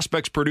top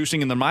prospects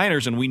producing in the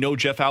minors? And we know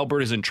Jeff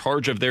Albert is in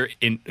charge of their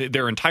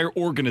entire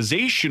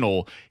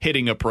organizational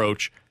hitting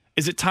approach.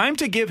 Is it time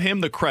to give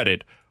him the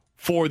credit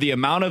for the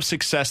amount of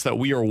success that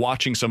we are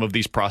watching some of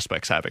these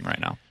prospects having right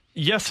now?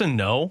 Yes and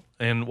no,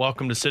 and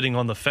welcome to Sitting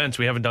on the Fence.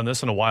 We haven't done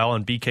this in a while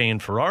on BK and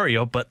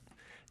Ferrario, but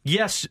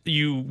yes,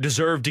 you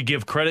deserve to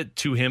give credit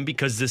to him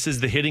because this is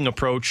the hitting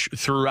approach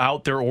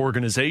throughout their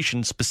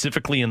organization,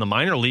 specifically in the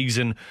minor leagues.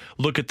 And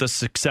look at the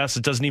success.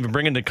 It doesn't even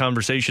bring into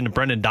conversation to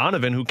Brendan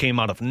Donovan, who came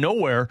out of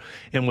nowhere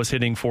and was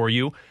hitting for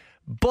you.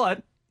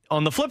 But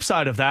on the flip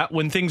side of that,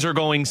 when things are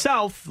going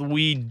south,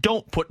 we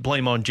don't put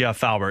blame on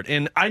Jeff Albert.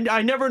 And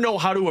I never know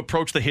how to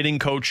approach the hitting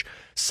coach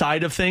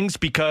side of things,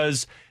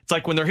 because it's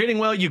like when they're hitting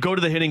well, you go to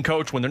the hitting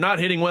coach. When they're not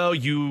hitting well,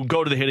 you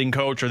go to the hitting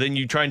coach, or then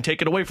you try and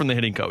take it away from the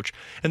hitting coach.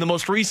 And the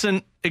most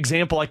recent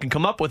example I can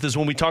come up with is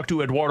when we talked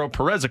to Eduardo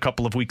Perez a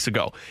couple of weeks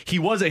ago. He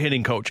was a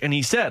hitting coach, and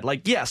he said,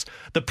 yes,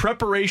 the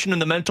preparation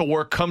and the mental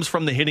work comes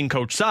from the hitting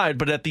coach side,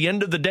 but at the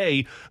end of the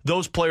day,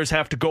 those players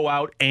have to go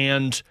out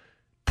and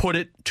put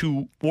it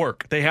to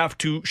work. They have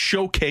to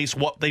showcase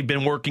what they've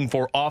been working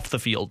for off the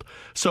field.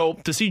 So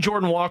to see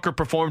Jordan Walker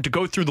perform, to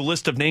go through the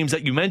list of names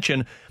that you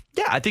mentioned,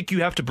 yeah, I think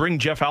you have to bring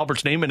Jeff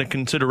Albert's name into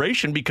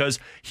consideration, because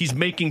he's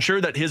making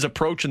sure that his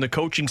approach and the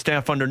coaching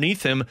staff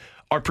underneath him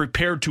are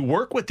prepared to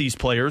work with these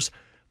players.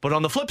 But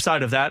on the flip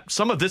side of that,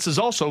 some of this is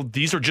also,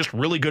 these are just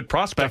really good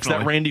prospects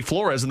that Randy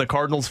Flores and the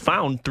Cardinals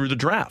found through the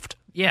draft.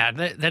 Yeah,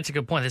 that's a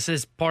good point. This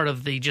is part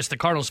of the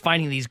Cardinals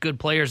finding these good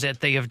players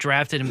that they have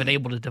drafted and been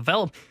able to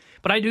develop.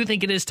 But I do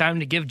think it is time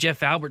to give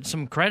Jeff Albert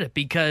some credit,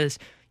 because,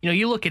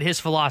 you look at his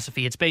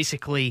philosophy. It's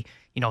basically,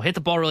 hit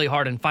the ball really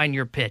hard and find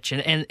your pitch.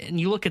 And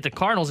you look at the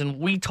Cardinals, and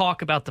we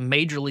talk about the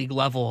major league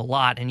level a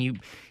lot, and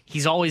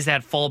he's always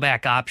that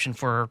fallback option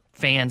for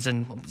fans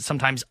and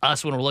sometimes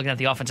us when we're looking at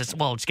the offense.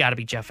 It's got to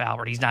be Jeff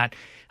Albert. He's not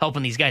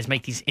helping these guys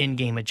make these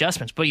in-game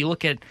adjustments. But you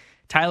look at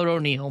Tyler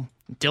O'Neill,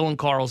 Dylan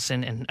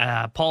Carlson,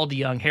 and Paul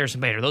DeJong, Harrison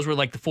Bader. Those were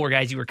like the 4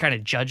 guys you were kind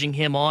of judging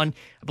him on.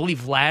 I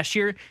believe last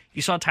year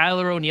you saw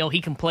Tyler O'Neill.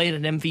 He can play at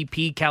an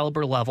MVP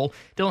caliber level.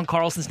 Dylan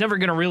Carlson's never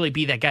going to really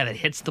be that guy that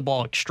hits the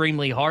ball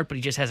extremely hard, but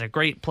he just has a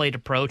great plate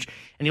approach.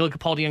 And you look at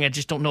Paul DeJong, I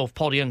just don't know if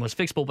Paul DeJong was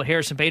fixable, but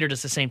Harrison Bader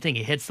does the same thing.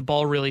 He hits the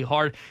ball really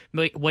hard,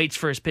 waits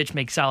for his pitch,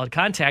 makes solid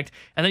contact.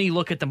 And then you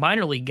look at the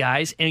minor league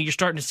guys, and you're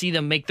starting to see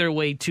them make their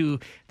way to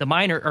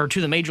the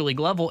to the major league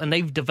level, and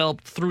they've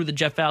developed through the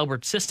Jeff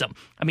Albert system.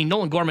 I mean,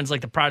 Nolan Gorman's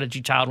like the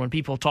prodigy child when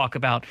people talk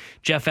about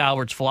Jeff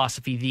Albert's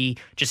philosophy,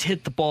 just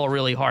hit the ball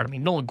really hard. I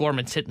mean, Nolan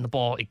Gorman's hitting the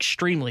ball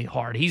extremely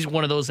hard. He's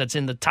one of those that's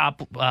in the top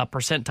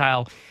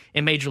percentile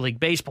in Major League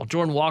Baseball.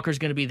 Jordan Walker's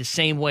going to be the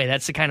same way.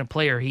 That's the kind of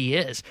player he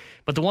is.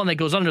 But the one that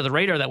goes under the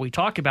radar that we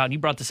talk about, and you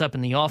brought this up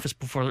in the office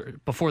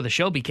before the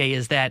show, BK,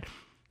 is that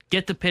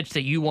get the pitch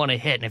that you want to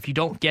hit. And if you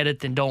don't get it,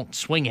 then don't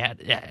swing at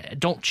it.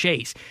 Don't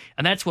chase.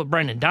 And that's what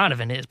Brendan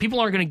Donovan is. People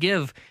aren't going to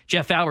give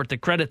Jeff Albert the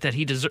credit that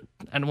he deserves.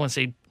 I don't want to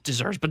say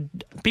deserves, but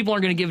people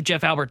aren't going to give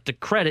Jeff Albert the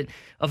credit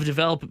of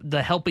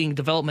the helping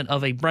development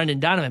of a Brendan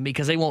Donovan,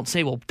 because they won't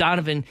say, well,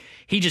 Donovan,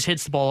 he just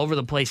hits the ball over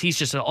the place. He's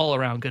just an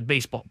all-around good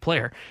baseball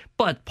player.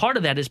 But part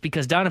of that is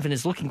because Donovan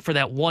is looking for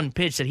that one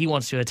pitch that he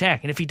wants to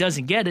attack. And if he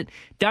doesn't get it,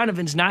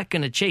 Donovan's not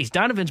going to chase.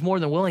 Donovan's more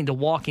than willing to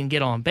walk and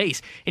get on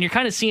base. And you're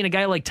kind of seeing a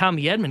guy like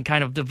Tommy Edman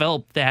kind of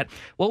develop that.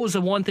 What was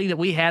the one thing that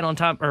we had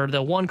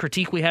the one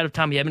critique we had of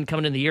Tommy Edman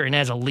coming in the year and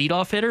as a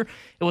leadoff hitter?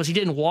 It was he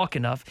didn't walk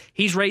enough.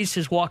 He's raised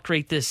his walk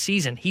rate this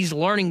season. He's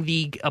learning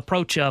the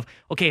approach of,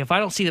 okay, if I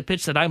don't see the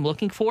pitch that I'm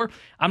looking for,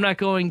 I'm not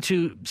going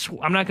to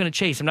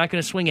chase. I'm not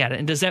going to swing at it.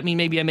 And does that mean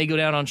maybe I may go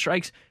down on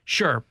strikes?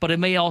 Sure, but it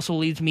may also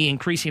lead to me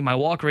increasing my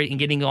walk rate and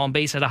getting on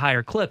base at a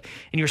higher clip.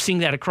 And you're seeing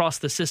that across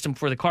the system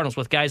for the Cardinals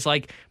with guys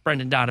like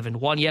Brendan Donovan,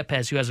 Juan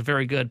Yepez, who has a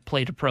very good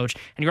plate approach.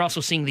 And you're also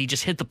seeing that he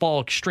just hit the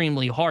ball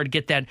extremely hard,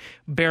 get that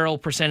barrel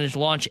percentage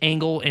launch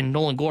angle, and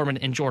Nolan Gorman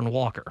and Jordan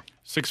Walker.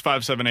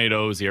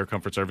 65780 is the Air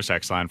Comfort Service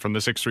X line from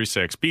the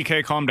 636.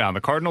 BK, calm down.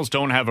 The Cardinals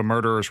don't have a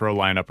murderer's row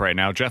lineup right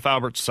now. Jeff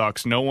Albert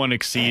sucks. No one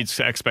exceeds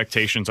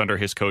expectations under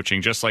his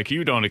coaching, just like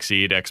you don't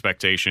exceed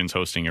expectations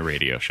hosting a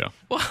radio show.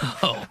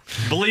 Whoa.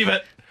 Believe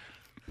it.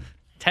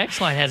 Text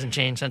line hasn't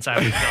changed since I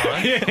was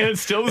gone. Yeah,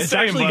 it's still the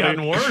same, actually buddy.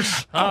 gotten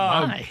worse.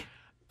 Oh, my.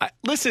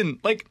 Listen,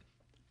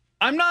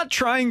 I'm not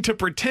trying to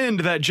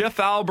pretend that Jeff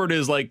Albert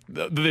is like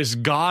this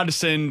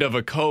godsend of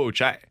a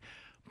coach.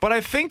 But I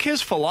think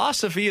his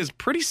philosophy is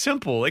pretty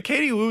simple. Like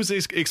Katie Woo's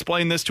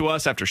explained this to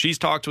us after she's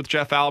talked with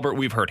Jeff Albert.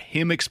 We've heard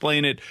him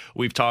explain it.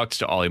 We've talked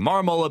to Ollie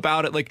Marmol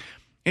about it. Like,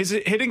 his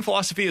hitting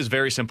philosophy is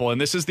very simple, and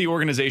this is the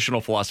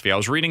organizational philosophy. I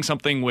was reading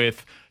something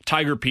with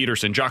Tiger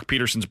Peterson, Jock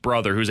Peterson's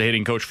brother, who's a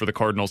hitting coach for the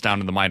Cardinals down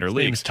in the minor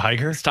leagues. Name's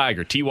Tiger? It's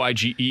Tiger,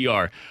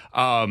 Tyger.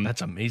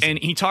 That's amazing. And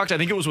he talked, I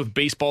think it was with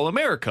Baseball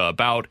America,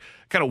 about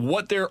kind of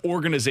what their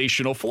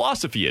organizational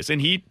philosophy is.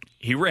 And he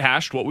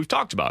rehashed what we've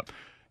talked about.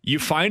 You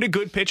find a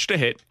good pitch to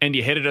hit, and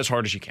you hit it as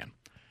hard as you can.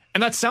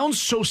 And that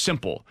sounds so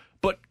simple,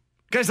 but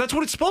guys, that's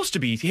what it's supposed to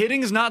be.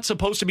 Hitting is not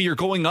supposed to be you're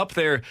going up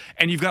there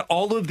and you've got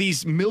all of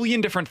these million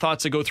different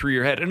thoughts that go through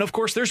your head. And of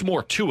course, there's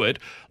more to it.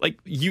 Like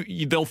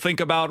they'll think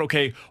about,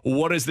 okay,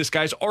 what is this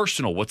guy's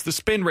arsenal? What's the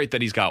spin rate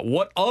that he's got?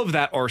 What of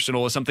that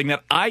arsenal is something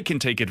that I can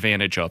take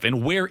advantage of?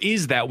 And where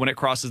is that when it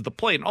crosses the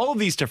plate? And all of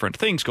these different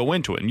things go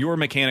into it, and your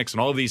mechanics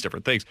and all of these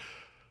different things.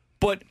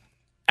 But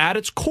at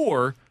its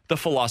core, the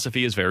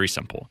philosophy is very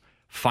simple.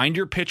 Find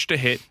your pitch to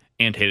hit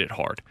and hit it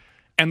hard.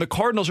 And the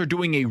Cardinals are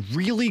doing a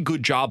really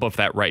good job of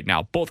that right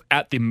now, both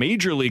at the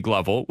major league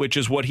level, which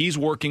is what he's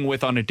working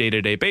with on a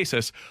day-to-day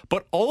basis,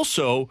 but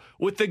also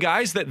with the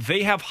guys that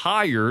they have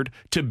hired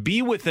to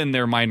be within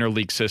their minor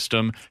league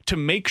system to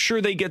make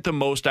sure they get the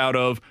most out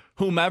of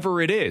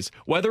whomever it is,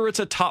 whether it's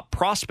a top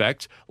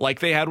prospect like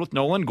they had with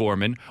Nolan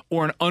Gorman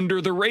or an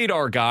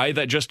under-the-radar guy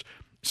that just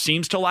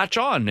seems to latch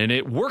on and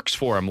it works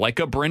for him, like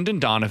a Brendan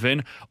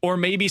Donovan, or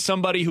maybe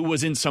somebody who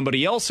was in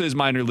somebody else's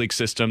minor league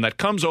system that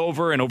comes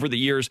over and over the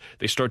years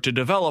they start to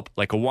develop,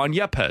 like a Juan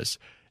Yepez.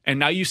 And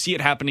now you see it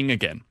happening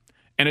again.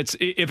 And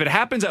if it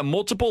happens at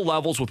multiple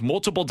levels with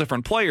multiple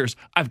different players,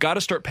 I've got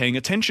to start paying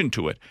attention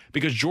to it.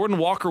 Because Jordan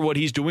Walker, what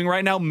he's doing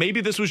right now,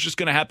 maybe this was just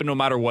going to happen no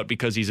matter what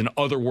because he's an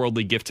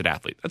otherworldly gifted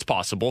athlete. That's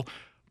possible.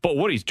 But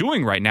what he's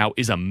doing right now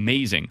is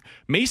amazing.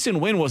 Mason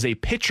Wynn was a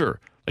pitcher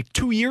like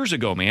 2 years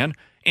ago, man.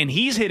 And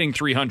he's hitting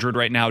 300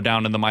 right now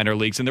down in the minor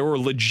leagues. And there were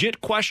legit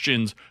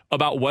questions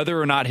about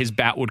whether or not his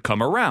bat would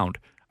come around.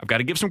 I've got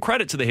to give some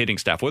credit to the hitting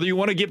staff. Whether you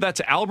want to give that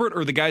to Albert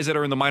or the guys that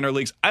are in the minor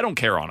leagues, I don't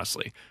care,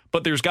 honestly.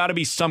 But there's got to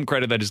be some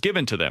credit that is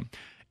given to them.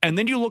 And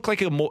then you look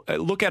at a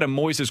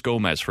Moises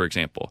Gomez, for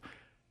example.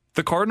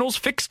 The Cardinals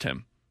fixed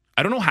him.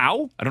 I don't know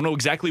how. I don't know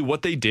exactly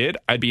what they did.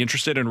 I'd be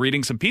interested in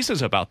reading some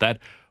pieces about that.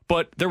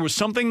 But there was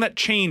something that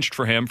changed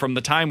for him from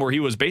the time where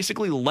he was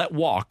basically let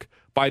walk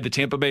by the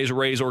Tampa Bay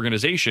Rays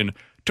organization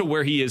to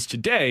where he is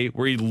today,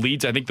 where he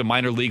leads, I think, the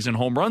minor leagues in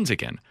home runs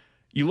again.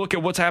 You look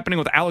at what's happening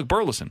with Alec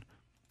Burleson.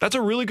 That's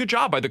a really good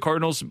job by the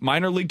Cardinals'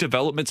 minor league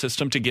development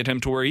system to get him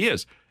to where he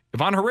is.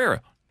 Ivan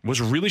Herrera was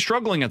really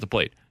struggling at the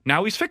plate.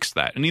 Now he's fixed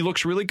that, and he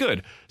looks really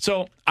good.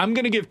 So I'm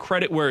going to give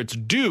credit where it's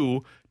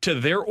due to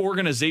their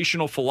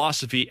organizational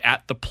philosophy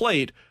at the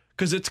plate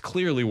because it's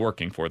clearly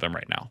working for them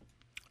right now.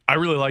 I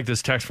really like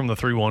this text from the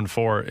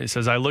 314. It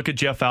says, I look at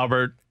Jeff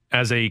Albert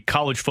as a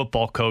college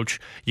football coach.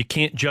 You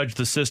can't judge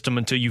the system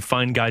until you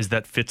find guys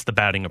that fits the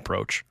batting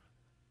approach.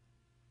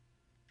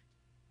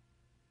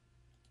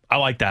 I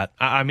like that.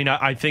 I mean,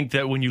 I think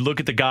that when you look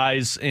at the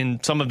guys,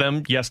 in some of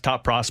them, yes,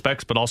 top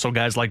prospects, but also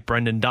guys like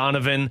Brendan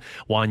Donovan,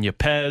 Juan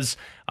Yepez,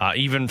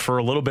 even for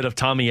a little bit of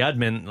Tommy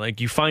Edman, like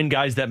you find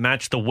guys that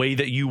match the way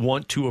that you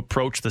want to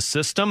approach the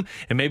system.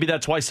 And maybe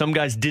that's why some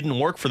guys didn't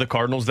work for the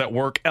Cardinals that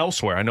work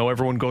elsewhere. I know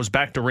everyone goes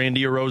back to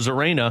Randy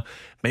Arozarena.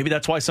 Maybe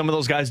that's why some of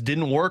those guys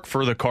didn't work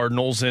for the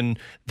Cardinals, and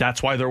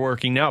that's why they're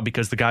working now,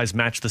 because the guys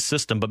match the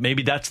system. But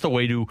maybe that's the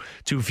way to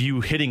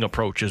view hitting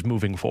approaches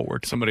moving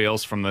forward. Somebody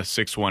else from the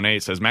 618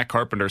 says, Matt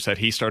Carpenter said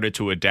he started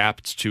to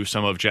adapt to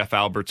some of Jeff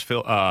Albert's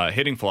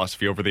hitting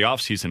philosophy over the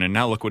offseason, and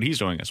now look what he's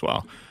doing as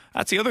well.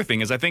 That's the other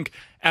thing is I think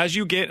as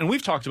you get, and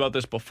we've talked about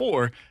this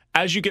before,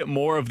 as you get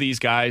more of these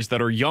guys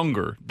that are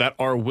younger, that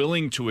are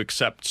willing to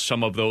accept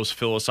some of those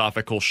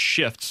philosophical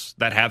shifts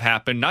that have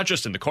happened, not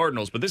just in the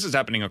Cardinals, but this is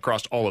happening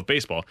across all of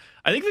baseball.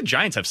 I think the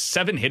Giants have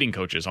 7 hitting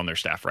coaches on their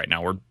staff right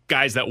now, or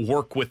guys that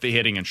work with the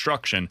hitting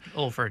instruction.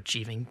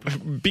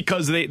 Overachieving.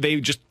 Because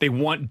they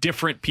want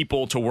different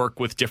people to work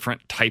with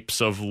different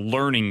types of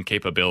learning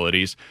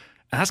capabilities.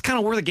 And that's kind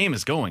of where the game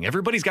is going.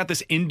 Everybody's got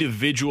this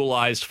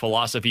individualized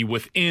philosophy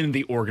within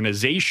the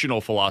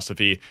organizational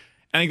philosophy.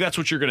 I think that's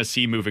what you're going to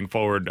see moving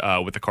forward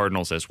with the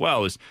Cardinals as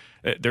well, is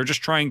they're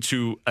just trying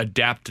to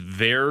adapt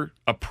their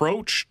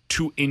approach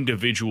to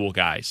individual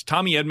guys.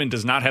 Tommy Edman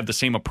does not have the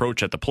same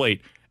approach at the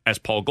plate as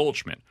Paul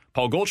Goldschmidt.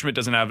 Paul Goldschmidt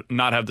doesn't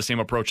not have the same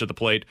approach at the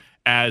plate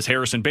as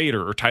Harrison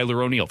Bader or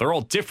Tyler O'Neill. They're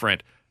all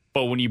different,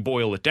 but when you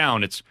boil it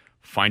down, it's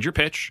find your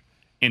pitch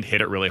and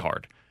hit it really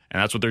hard.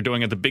 And that's what they're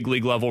doing at the big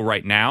league level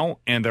right now,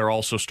 and they're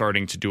also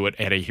starting to do it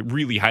at a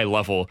really high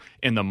level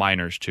in the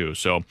minors too.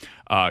 So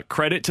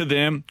credit to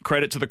them,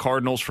 credit to the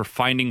Cardinals for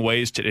finding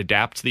ways to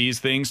adapt these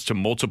things to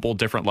multiple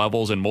different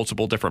levels and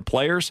multiple different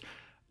players.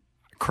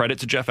 Credit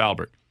to Jeff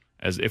Albert.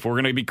 As if we're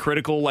going to be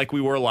critical like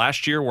we were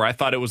last year, where I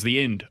thought it was the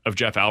end of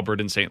Jeff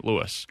Albert in St.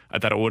 Louis. I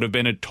thought it would have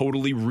been a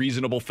totally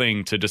reasonable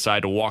thing to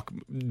decide to walk,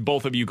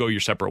 both of you go your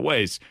separate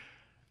ways.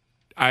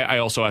 I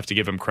also have to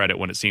give him credit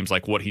when it seems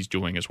like what he's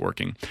doing is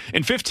working.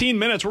 In 15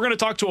 minutes, we're going to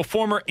talk to a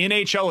former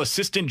NHL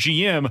assistant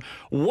GM.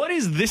 What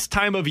is this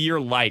time of year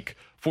like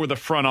for the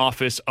front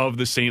office of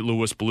the St.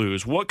 Louis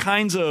Blues? What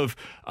kinds of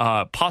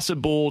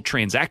possible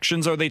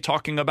transactions are they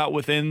talking about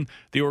within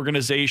the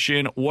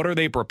organization? What are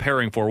they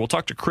preparing for? We'll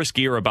talk to Chris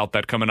Gear about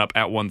that coming up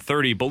at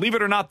 1:30. Believe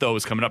it or not, though,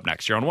 is coming up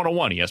next year on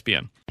 101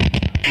 ESPN.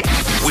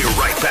 We're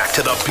right back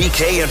to the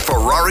BK and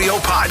Ferrario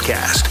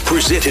podcast,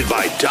 presented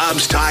by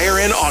Dobbs Tire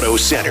and Auto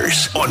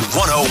Centers on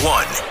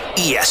 101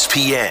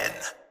 ESPN.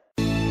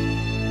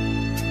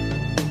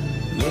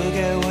 Look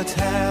at what's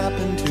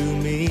happened to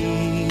me.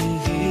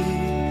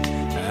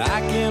 I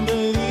can't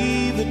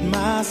believe it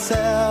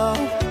myself.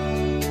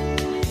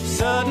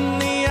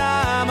 Suddenly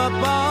I'm up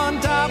on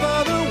top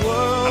of the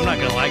world. I'm not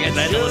going to lie, guys.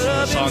 I had to listen to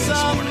the song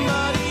this morning.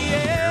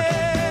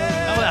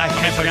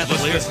 I forgot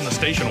the lyrics in the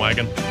station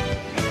wagon.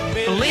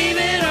 Believe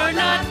it or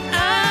not,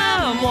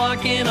 I'm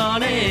walking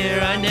on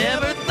air. I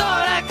never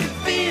thought I could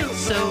feel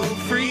so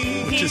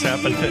free. What just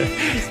happened there?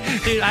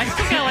 Dude, I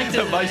think I like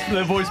to...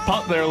 The voice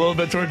popped there a little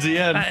bit towards the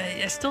end.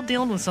 I'm still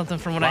dealing with something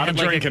from when a I lot had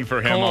of drinking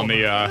for him on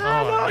the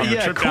on the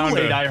trip down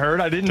Kool-Aid, to I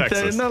heard. I didn't.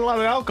 Not a lot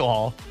of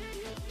alcohol.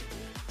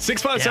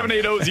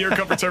 65780 is the Air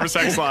Comfort Service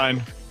X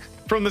line.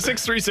 From the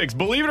 636,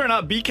 believe it or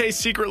not, BK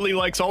secretly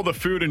likes all the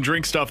food and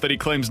drink stuff that he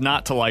claims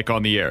not to like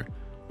on the air.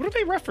 What are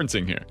they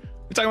referencing here?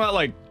 You're talking about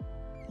like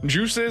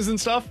juices and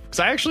stuff? Because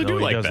I actually do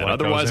like that.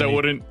 Otherwise, I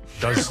wouldn't.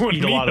 Does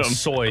eat a lot of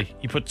soy.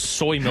 He put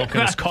soy milk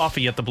in his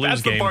coffee at the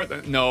Blues game.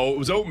 No, it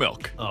was oat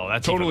milk. Oh,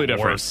 that's totally even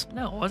different. Worse.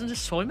 No, wasn't it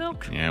soy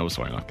milk? Yeah, it was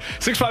soy milk.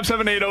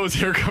 65780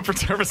 is your Comfort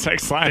Service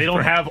X line. They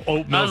don't have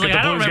oat milk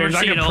at the Blues games.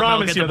 I can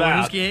promise you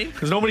that.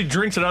 Because nobody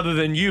drinks it other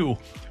than you.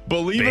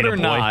 Believe it or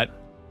not.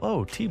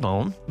 Oh,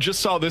 T-Bone. Just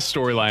saw this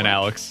storyline,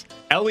 Alex.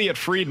 Elliot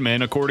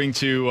Friedman, according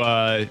to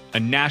a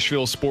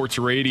Nashville sports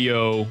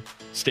radio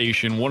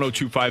station,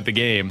 102.5 The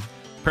Game.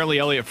 Apparently,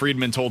 Elliot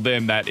Friedman told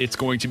them that it's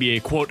going to be a,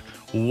 quote,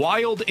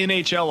 wild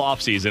NHL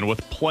offseason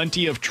with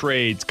plenty of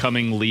trades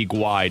coming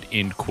league-wide,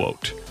 end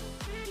quote.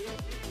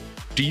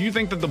 Do you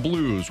think that the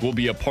Blues will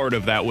be a part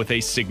of that with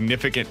a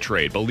significant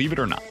trade? Believe it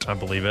or not. I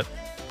believe it.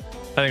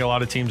 I think a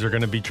lot of teams are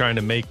going to be trying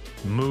to make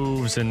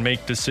moves and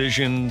make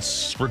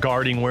decisions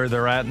regarding where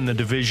they're at in the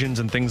divisions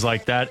and things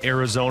like that.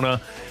 Arizona,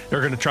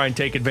 they're going to try and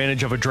take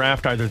advantage of a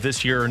draft either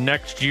this year or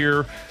next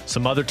year.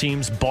 Some other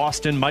teams,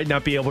 Boston might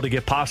not be able to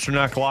get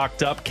Pastrnak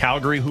locked up.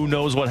 Calgary, who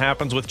knows what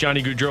happens with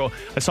Johnny Gaudreau.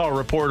 I saw a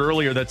report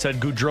earlier that said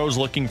Gaudreau's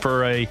looking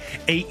for a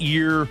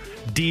 8-year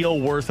deal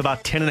worth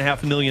about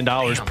 $10.5 million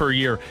per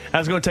year.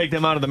 That's going to take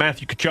them out of the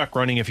Matthew Tkachuk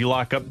running if you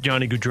lock up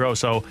Johnny Gaudreau.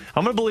 So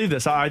I'm going to believe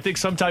this. I think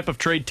some type of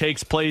trade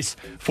takes place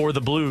for the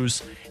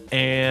Blues,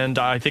 and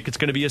I think it's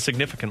going to be a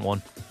significant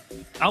one.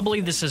 I'll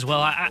believe this as well.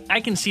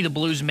 I can see the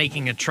Blues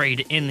making a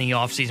trade in the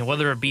offseason,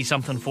 whether it be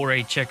something for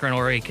a Chychrun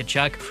or a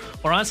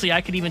Tkachuk, or honestly,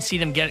 I could even see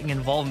them getting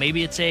involved.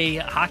 Maybe it's a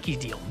hockey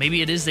deal.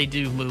 Maybe it is they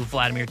do move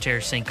Vladimir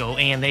Tarasenko,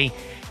 and they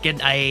get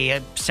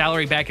a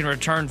salary back in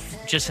return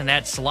just in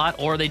that slot,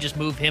 or they just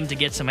move him to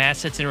get some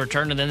assets in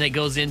return, and then it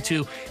goes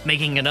into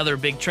making another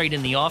big trade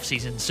in the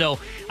offseason. So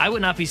I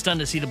would not be stunned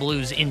to see the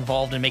Blues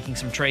involved in making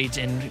some trades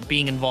and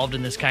being involved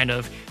in this kind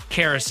of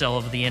carousel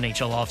of the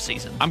NHL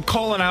offseason. I'm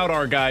calling out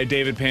our guy,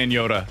 David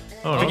Pagnotta.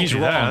 Oh, I think he's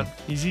wrong.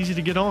 He's easy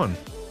to get on.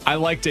 I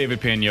like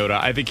David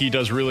Pagnotta. I think he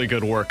does really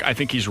good work. I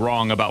think he's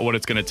wrong about what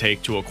it's going to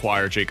take to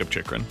acquire Jacob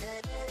Chychrun.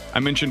 I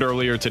mentioned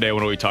earlier today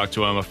when we talked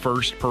to him, a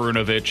first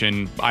Perunovic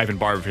and Ivan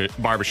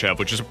Barbashev,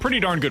 which is a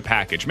pretty darn good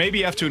package. Maybe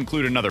you have to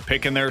include another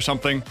pick in there or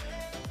something.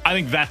 I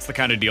think that's the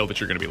kind of deal that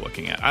you're going to be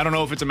looking at. I don't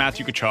know if it's a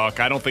Matthew Tkachuk.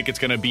 I don't think it's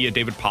going to be a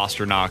David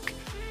Pastrnak.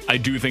 I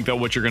do think that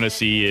what you're going to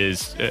see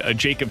is a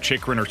Jacob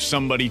Chychrun or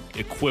somebody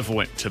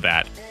equivalent to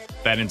that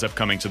ends up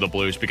coming to the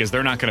Blues, because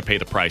they're not going to pay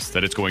the price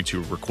that it's going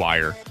to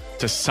require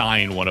to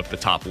sign one of the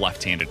top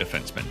left-handed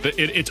defensemen.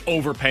 It's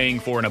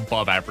overpaying for an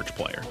above-average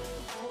player.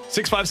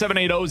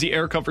 65780 is the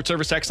Air Comfort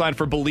Service X line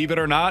for Believe It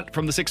or Not.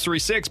 From the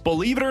 636,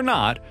 believe it or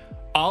not,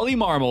 Ollie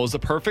Marmol is the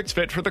perfect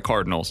fit for the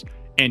Cardinals,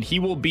 and he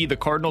will be the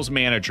Cardinals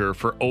manager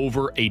for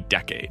over a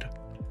decade.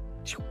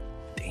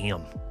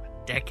 Damn.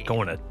 Decade.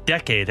 Going a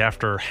decade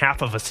after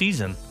half of a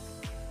season.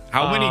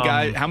 How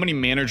many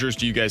managers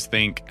do you guys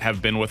think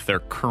have been with their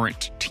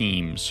current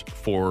teams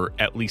for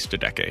at least a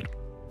decade?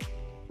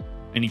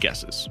 Any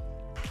guesses?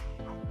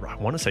 I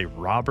want to say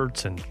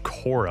Roberts and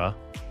Cora.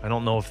 I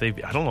don't know if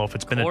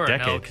it's been Cora, a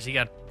decade. no, because he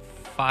got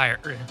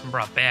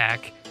brought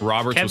back.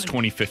 Roberts was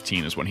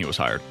 2015 is when he was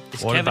hired.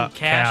 Is Kevin about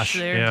Cash Cash?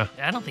 there? Yeah.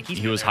 I don't think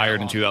He was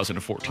hired in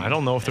 2014. I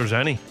don't know if there's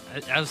any.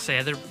 I would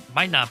say there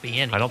might not be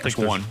any. I don't think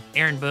There's one.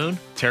 Aaron Boone?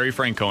 Terry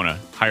Francona,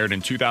 hired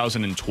in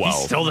 2012.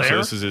 He's still there? So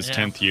this is his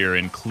 10th year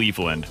in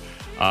Cleveland.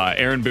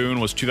 Aaron Boone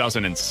was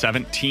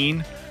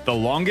 2017. The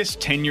longest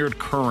tenured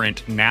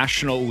current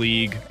National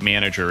League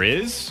manager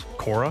is?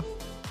 Cora?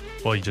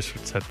 Well, you just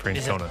said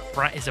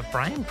Francona. Is it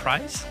Brian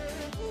Price?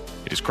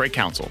 It is Craig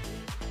Counsell.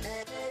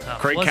 Oh,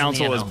 Craig wasn't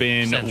Counsell has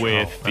been Central.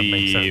 with that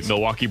makes the sense.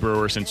 Milwaukee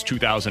Brewers since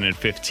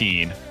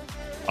 2015.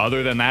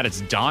 Other than that,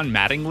 it's Don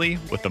Mattingly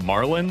with the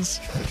Marlins,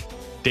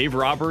 Dave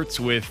Roberts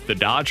with the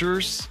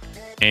Dodgers,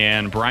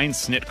 and Brian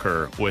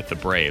Snitker with the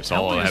Braves.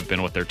 How All long have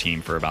been with their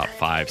team for about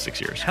 5-6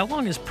 years. How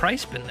long has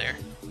Price been there?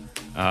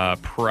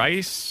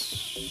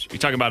 Price, you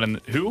talking about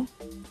who?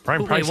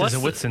 Brian Wait, Price what's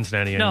isn't the- with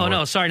Cincinnati anymore.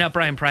 No, sorry, not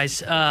Brian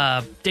Price.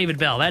 David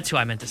Bell. That's who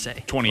I meant to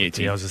say.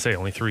 2018. Yeah, I was going to say,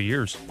 only 3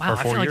 years. Wow, or 4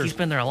 I feel like years. he's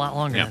been there a lot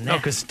longer than No, that.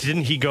 because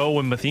didn't he go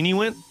when Matheny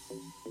went?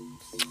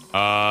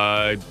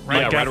 Right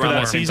after around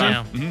that the same season?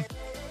 time. Mhm.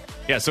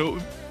 Yeah, so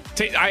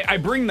I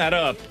bring that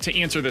up to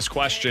answer this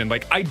question.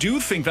 Like, I do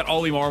think that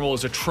Ollie Marmol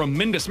is a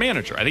tremendous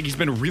manager. I think he's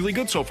been really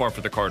good so far for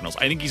the Cardinals.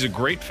 I think he's a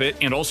great fit,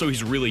 and also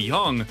he's really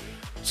young.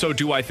 So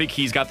do I think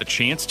he's got the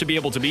chance to be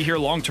able to be here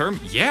long term?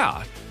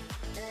 Yeah.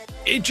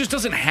 It just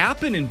doesn't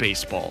happen in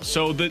baseball.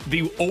 So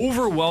the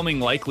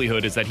overwhelming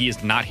likelihood is that he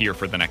is not here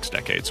for the next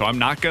decade. So I'm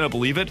not going to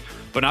believe it,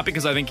 but not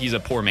because I think he's a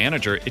poor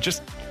manager. It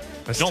just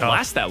don't tough.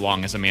 last that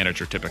long as a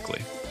manager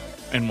typically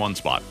in one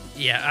spot.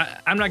 Yeah,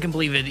 I'm not going to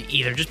believe it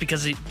either, just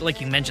because, like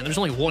you mentioned, there's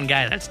only one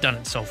guy that's done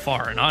it so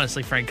far. And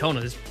honestly,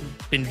 Francona has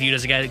been viewed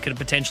as a guy that could have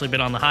potentially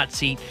been on the hot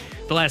seat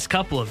the last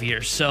couple of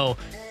years. So,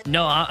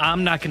 no,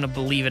 I'm not going to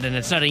believe it. And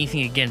it's not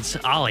anything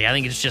against Ollie. I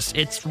think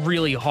it's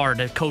really hard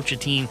to coach a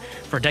team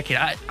for a decade.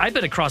 I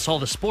bet across all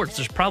the sports,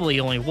 there's probably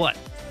only,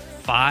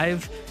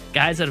 5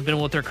 guys that have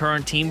been with their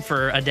current team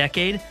for a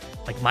decade?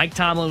 Like Mike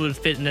Tomlin would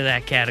fit into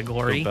that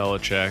category. Bill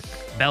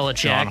Belichick.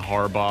 John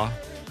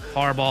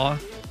Harbaugh.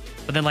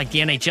 But then, like the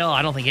NHL,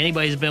 I don't think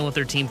anybody's been with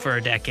their team for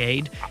a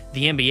decade.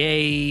 The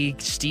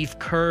NBA, Steve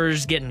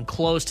Kerr's getting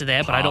close to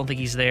that, but I don't think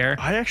he's there.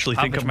 I actually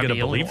think Popovich I'm might going be to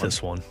the only believe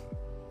this one.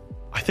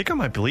 I think I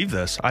might believe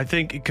this. I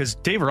think because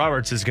Dave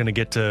Roberts is going to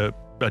get to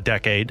a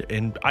decade,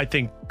 and I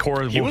think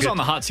Cora He will was get, on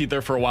the hot seat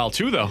there for a while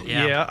too, though.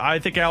 Yeah, I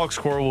think Alex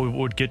Cora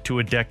would get to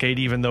a decade,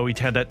 even though he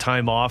had that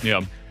time off.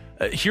 Yeah.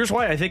 Here's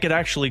why I think it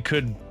actually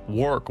could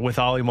work with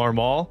Ollie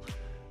Marmol,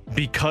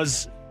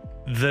 because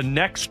the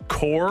next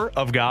core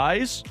of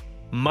guys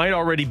might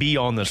already be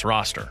on this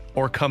roster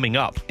or coming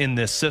up in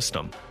this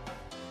system.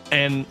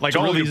 And like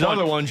all really these good point.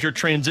 other ones, you're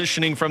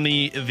transitioning from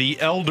the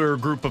elder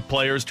group of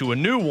players to a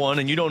new one,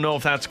 and you don't know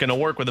if that's going to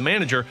work with the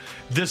manager.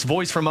 This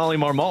voice from Ollie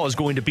Marmol is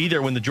going to be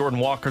there when the Jordan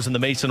Walkers and the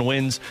Mason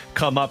Winns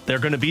come up. They're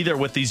going to be there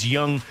with these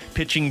young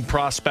pitching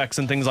prospects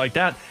and things like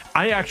that.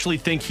 I actually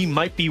think he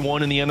might be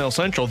one in the NL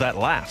Central that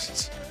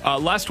lasts.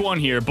 Last one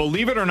here.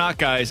 Believe it or not,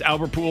 guys,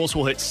 Albert Pujols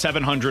will hit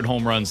 700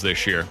 home runs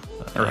this year.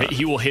 Or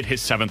he will hit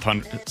his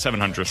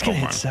 700th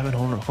home run. 7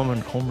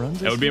 home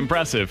runs? That would be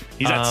impressive.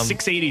 He's at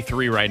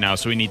 683 right now,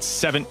 so he needs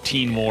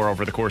 17 more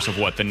over the course of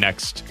the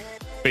next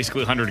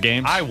basically 100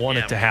 games? I want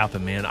it to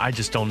happen, man. I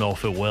just don't know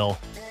if it will.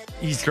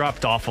 He's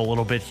dropped off a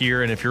little bit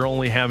here, and if you're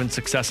only having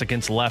success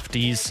against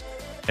lefties,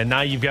 and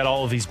now you've got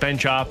all of these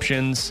bench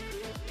options,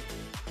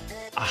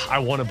 I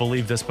want to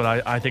believe this,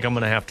 but I think I'm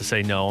going to have to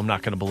say no. I'm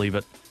not going to believe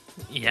it.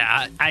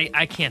 Yeah,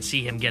 I can't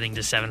see him getting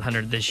to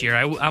 700 this year.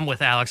 I'm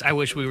with Alex. I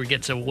wish we would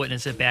get to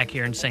witness it back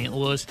here in St.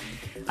 Louis.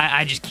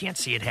 I just can't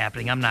see it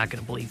happening. I'm not going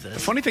to believe this. The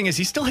funny thing is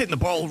he's still hitting the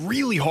ball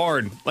really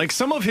hard. Like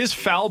some of his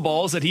foul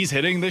balls that he's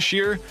hitting this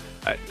year,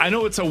 I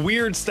know it's a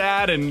weird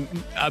stat and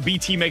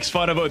BT makes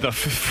fun of it with the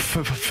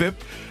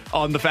FIP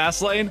on the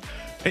fast lane.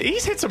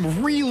 He's hit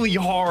some really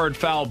hard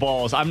foul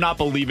balls. I'm not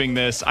believing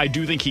this. I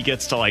do think he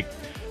gets to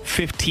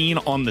 15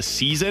 on the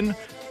season.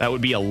 That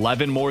would be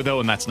 11 more, though,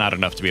 and that's not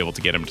enough to be able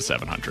to get him to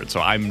 700. So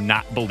I'm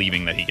not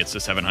believing that he gets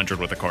to 700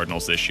 with the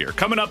Cardinals this year.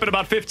 Coming up in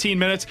about 15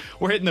 minutes,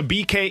 we're hitting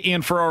the BK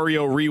and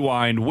Ferrario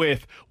rewind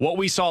with what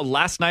we saw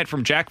last night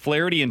from Jack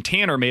Flaherty, and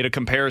Tanner made a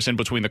comparison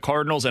between the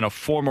Cardinals and a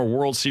former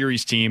World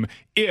Series team.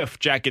 If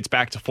Jack gets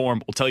back to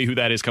form, we'll tell you who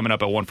that is coming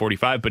up at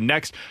 1:45. But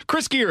next,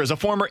 Chris Gear is a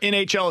former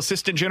NHL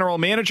assistant general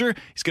manager.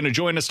 He's going to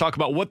join us, talk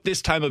about what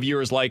this time of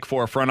year is like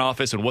for a front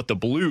office and what the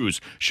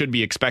Blues should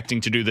be expecting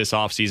to do this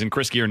offseason.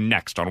 Chris Gear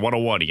next on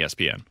 101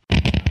 ESPN.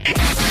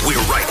 We're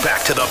right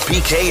back to the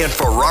BK and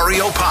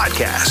Ferrario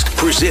podcast,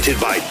 presented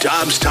by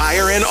Dobbs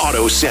Tire and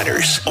Auto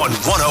Centers on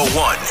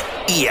 101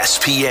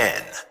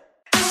 ESPN.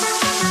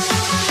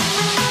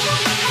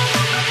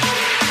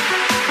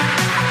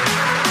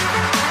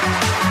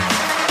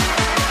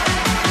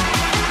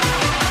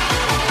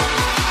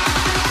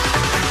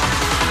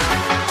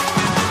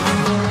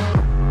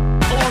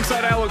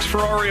 Alongside Alex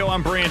Ferrario,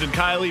 I'm Brandon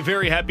Kiley.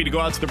 Very happy to go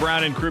out to the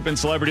Brown and Crouppen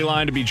Celebrity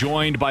Line to be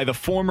joined by the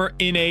former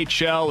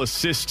NHL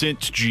assistant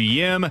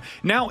GM,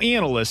 now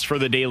analyst for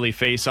the Daily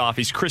Faceoff.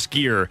 He's Chris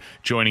Gear,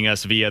 joining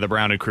us via the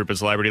Brown and Crouppen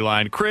Celebrity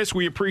Line. Chris,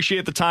 we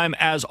appreciate the time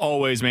as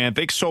always, man.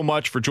 Thanks so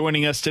much for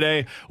joining us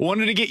today.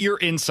 Wanted to get your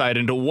insight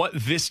into what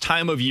this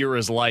time of year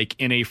is like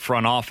in a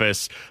front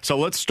office. So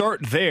let's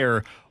start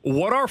there.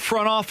 What are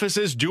front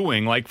offices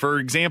doing? Like, for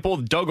example,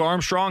 Doug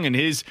Armstrong and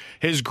his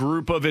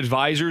group of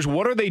advisors,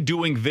 what are they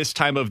doing this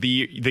time of the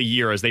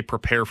year as they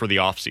prepare for the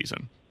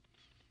offseason?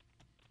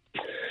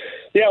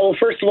 Yeah, well,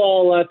 first of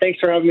all,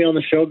 thanks for having me on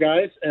the show,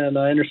 guys. And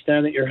I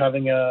understand that you're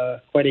having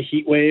quite a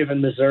heat wave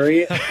in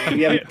Missouri.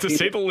 To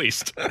say the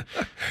least.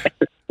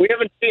 We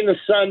haven't seen the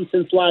sun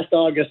since last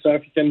August, so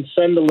if you can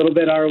send a little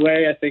bit our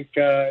way, I think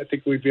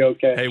we'd be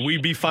okay. Hey,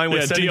 we'd be fine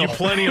with sending you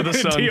plenty of the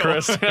sun,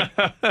 Chris.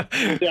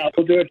 Yeah,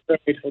 we'll do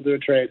a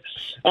trade.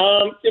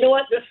 You know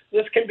what?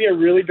 This can be a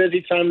really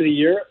busy time of the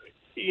year.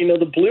 You know,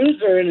 the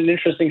Blues are in an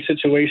interesting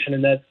situation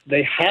in that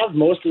they have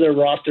most of their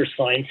roster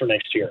signed for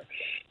next year.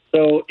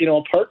 So, you know,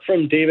 apart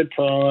from David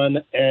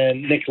Perron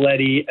and Nick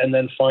Leddy, and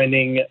then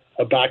finding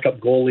a backup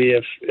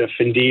goalie if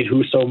indeed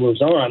Husso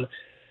moves on,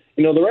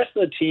 you know, the rest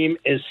of the team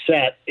is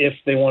set if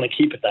they want to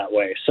keep it that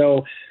way.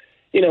 So,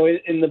 you know,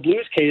 in the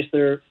Blues case,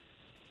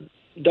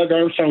 Doug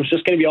Armstrong is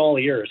just going to be all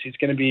ears. He's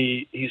going to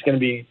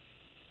be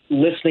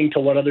listening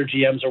to what other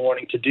GMs are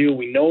wanting to do.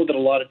 We know that a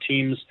lot of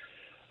teams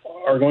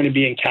are going to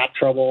be in cap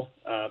trouble,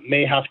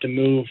 may have to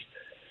move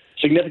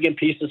significant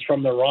pieces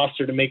from their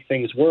roster to make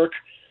things work.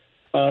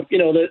 You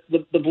know,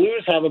 the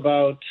Blues have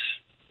about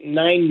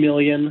 $9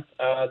 million.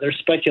 There's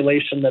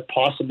speculation that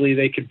possibly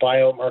they could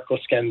buy out Marco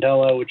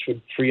Scandella, which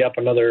would free up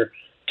another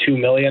 $2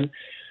 million.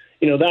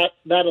 You know, that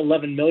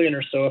 $11 million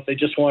or so, if they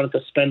just wanted to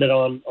spend it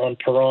on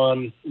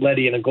Perron,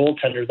 Leddy, and a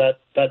goaltender,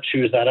 that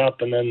chews that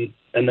up, and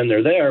then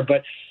they're there.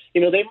 But you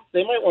know,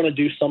 they might want to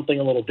do something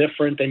a little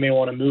different. They may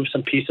want to move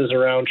some pieces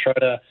around,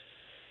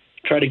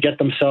 try to get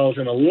themselves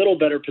in a little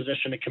better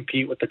position to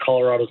compete with the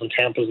Colorados and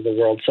Tampas of the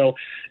world. So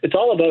it's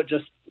all about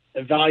just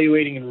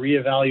evaluating and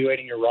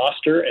reevaluating your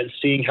roster and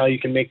seeing how you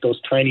can make those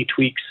tiny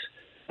tweaks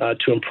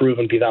to improve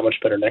and be that much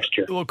better next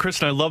year. Well,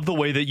 Kristen, I love the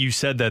way that you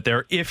said that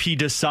there. If he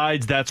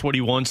decides that's what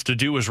he wants to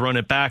do is run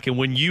it back. And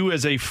when you,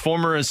 as a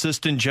former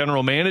assistant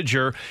general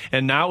manager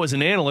and now as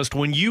an analyst,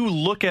 when you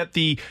look at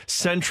the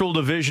Central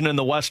Division and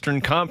the Western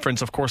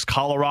Conference, of course,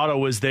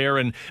 Colorado is there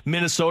and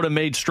Minnesota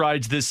made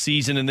strides this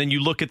season. And then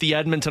you look at the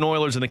Edmonton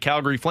Oilers and the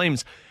Calgary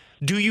Flames.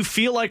 Do you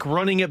feel like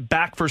running it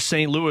back for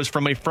St. Louis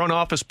from a front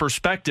office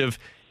perspective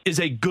is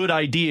a good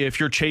idea if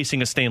you're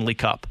chasing a Stanley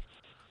Cup?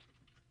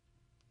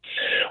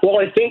 Well,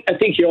 I think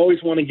you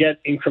always want to get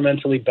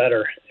incrementally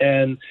better.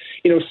 And,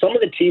 you know, some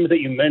of the teams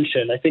that you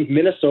mentioned, I think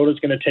Minnesota's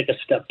going to take a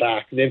step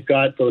back. They've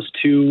got those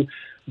two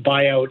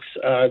buyouts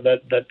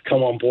that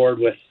come on board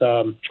with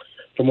from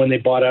when they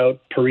bought out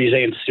Parise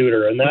and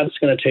Suter, and that's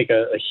going to take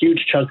a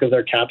huge chunk of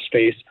their cap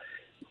space.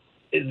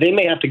 They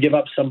may have to give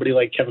up somebody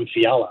like Kevin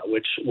Fiala,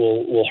 which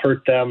will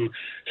hurt them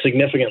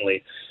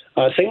significantly.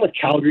 Same with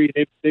Calgary.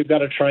 They've got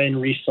to try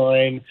and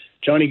re-sign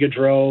Johnny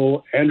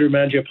Gaudreau, Andrew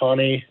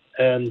Mangiapane,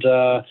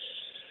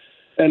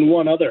 and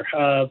one other,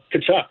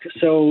 Tkachuk.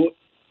 So,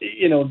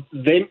 you know,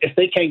 if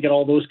they can't get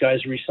all those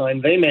guys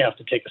re-signed, they may have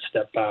to take a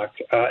step back.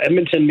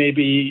 Edmonton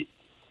maybe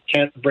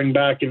can't bring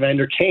back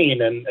Evander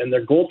Kane, and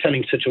their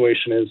goaltending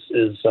situation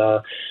is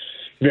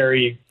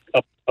very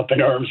up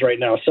in arms right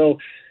now. So,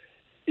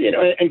 you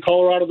know, and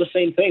Colorado the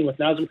same thing with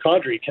Nazem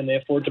Kadri. Can they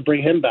afford to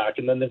bring him back?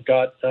 And then they've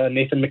got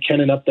Nathan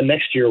McKinnon up the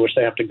next year, which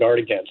they have to guard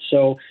against.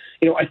 So,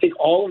 you know, I think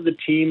all of the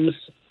teams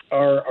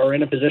are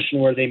in a position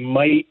where they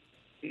might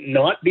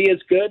not be as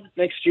good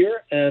next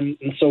year, and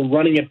so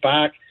running it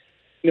back,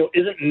 you know,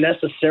 isn't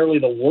necessarily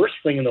the worst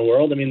thing in the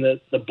world. I mean,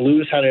 the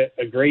Blues had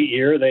a great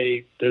year.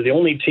 They're the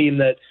only team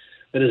that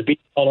has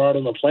beaten Colorado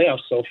in the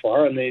playoffs so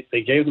far, and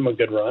they gave them a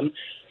good run.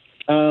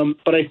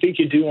 But I think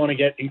you do want to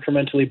get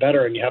incrementally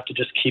better, and you have to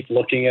just keep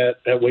looking at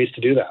ways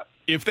to do that.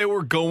 If they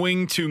were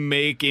going to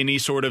make any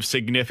sort of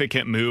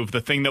significant move,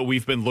 the thing that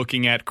we've been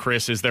looking at,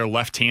 Chris, is their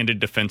left-handed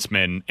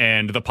defenseman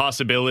and the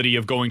possibility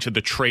of going to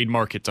the trade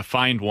market to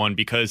find one,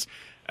 because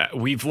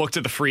we've looked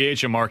at the free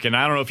agent market, and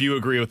I don't know if you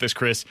agree with this,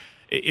 Chris.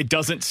 It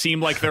doesn't seem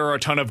like there are a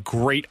ton of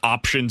great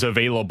options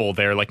available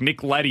there. Like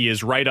Nick Leddy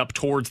is right up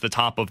towards the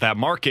top of that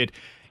market.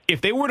 If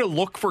they were to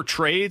look for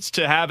trades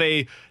to have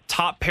a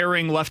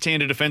top-pairing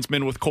left-handed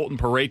defenseman with Colton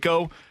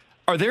Parayko,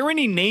 are there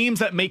any names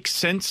that make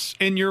sense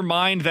in your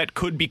mind that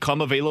could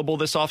become available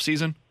this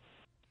offseason?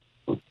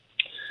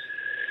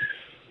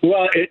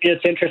 Well,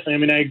 it's interesting. I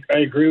mean, I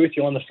agree with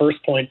you on the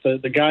first point.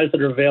 The guys that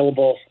are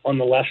available on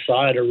the left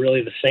side are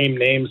really the same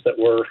names that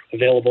were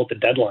available at the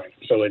deadline.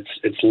 So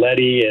it's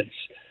Leddy, it's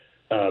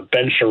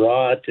Ben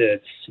Sherratt,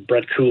 it's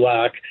Brett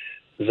Kulak,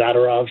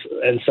 Zadorov.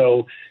 And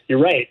so you're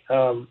right.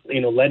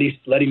 You know,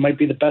 Leddy might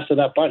be the best of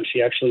that bunch.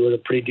 He actually was a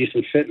pretty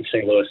decent fit in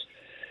St. Louis.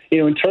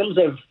 You know, in terms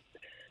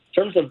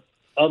of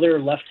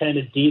other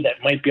left-handed D that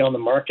might be on the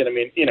market, I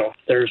mean, you know,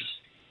 there's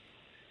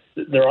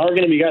there are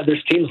going to be guys.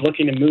 There's teams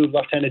looking to move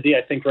left-handed D.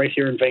 I think right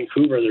here in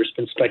Vancouver, there's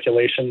been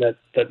speculation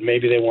that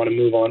maybe they want to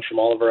move on from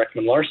Oliver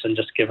Ekman-Larsson,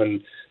 just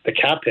given the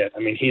cap hit. I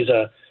mean, he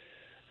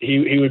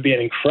would be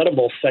an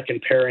incredible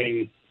second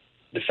pairing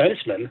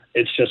defenseman.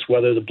 It's just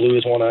whether the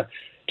Blues want to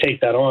take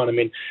that on. I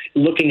mean,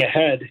 looking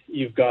ahead,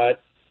 you've got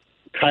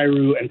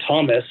Kyrou and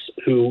Thomas,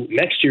 who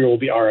next year will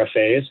be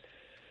RFAs.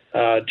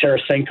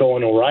 Tarasenko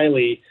and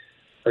O'Reilly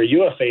are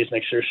UFAs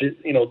next year.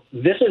 So,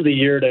 this is the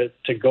year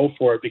to go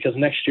for it, because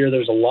next year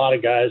there's a lot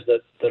of guys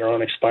that are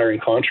on expiring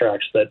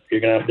contracts that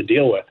you're going to have to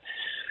deal with.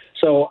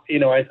 So,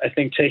 I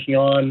think taking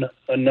on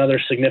another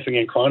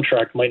significant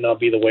contract might not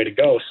be the way to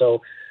go.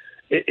 So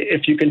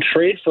if you can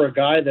trade for a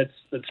guy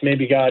that's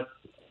maybe got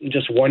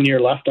just 1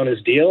 year left on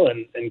his deal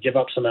and give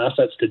up some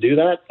assets to do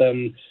that,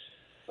 then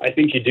I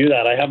think you do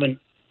that. I haven't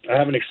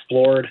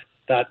explored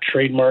that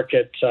trade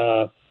market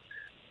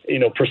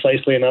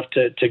precisely enough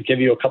to give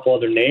you a couple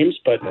other names,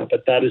 but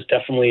that is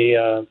definitely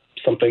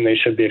something they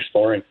should be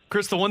exploring.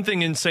 Chris, the one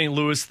thing in St.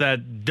 Louis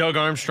that Doug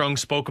Armstrong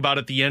spoke about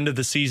at the end of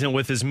the season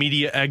with his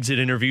media exit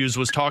interviews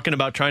was talking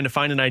about trying to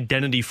find an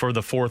identity for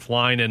the fourth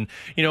line. And,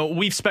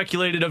 we've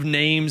speculated of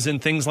names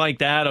and things like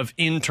that, of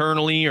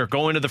internally or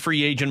going to the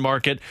free agent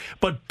market.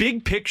 But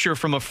big picture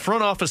from a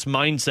front office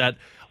mindset,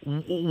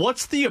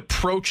 what's the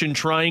approach in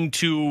trying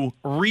to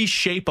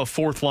reshape a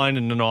fourth line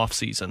in an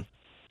offseason?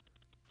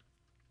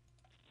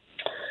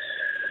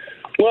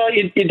 Well,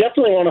 you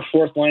definitely want a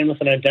fourth line with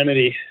an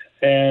identity.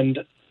 And,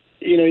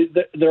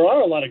 there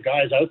are a lot of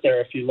guys out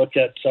there. If you look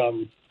at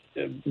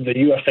the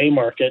UFA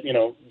market,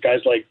 guys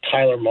like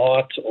Tyler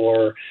Mott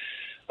or,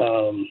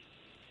 I'm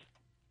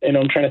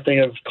trying to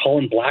think of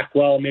Colin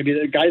Blackwell, maybe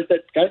the guys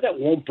that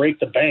won't break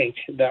the bank,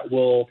 that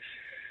will,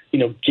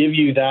 give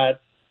you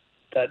that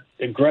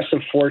aggressive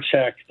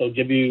forecheck. They'll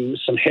give you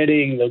some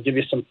hitting. They'll give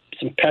you some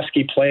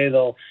pesky play.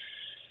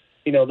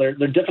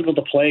 They're difficult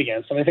to play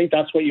against, and I think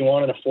that's what you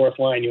want in a fourth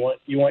line. You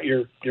want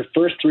your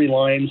first three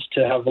lines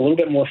to have a little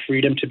bit more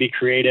freedom to be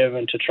creative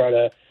and to try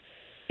to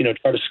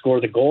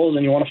score the goals,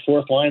 and you want a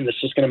fourth line that's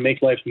just going to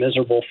make life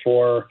miserable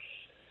for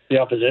the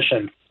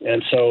opposition.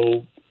 And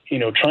so,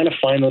 trying to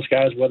find those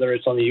guys, whether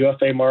it's on the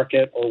UFA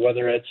market or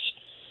whether it's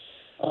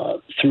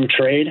through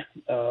trade.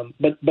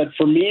 But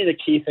for me, the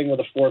key thing with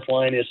a fourth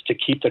line is to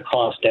keep the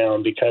cost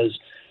down, because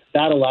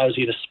that allows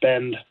you to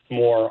spend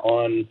more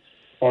on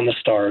the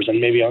stars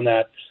and maybe on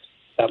that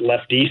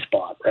left D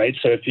spot, right?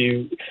 So if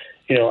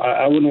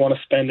I wouldn't want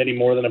to spend any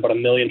more than about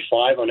 $1.5 million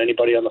on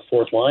anybody on the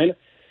fourth line.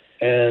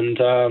 And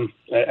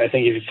I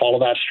think if you follow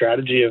that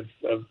strategy of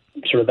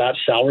sort of that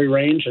salary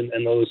range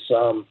and those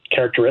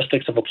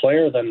characteristics of a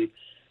player, then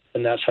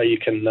that's how you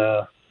can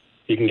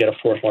get a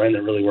fourth line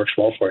that really works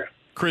well for you.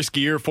 Chris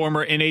Gear,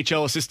 former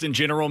NHL assistant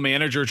general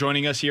manager,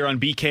 joining us here on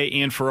BK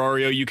and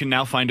Ferrario. You can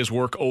now find his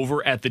work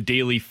over at the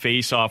Daily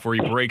Faceoff, where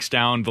he breaks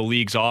down the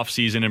league's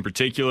offseason in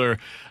particular.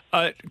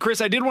 Chris,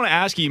 I did want to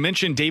ask you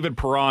mentioned David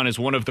Perron as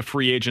one of the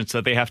free agents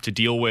that they have to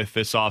deal with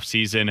this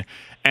offseason,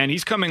 and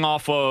he's coming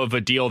off of a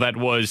deal that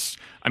was,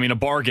 a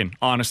bargain,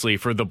 honestly,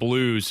 for the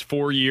Blues.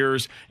 4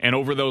 years, and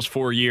over those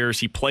 4 years,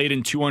 he played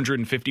in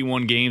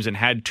 251 games and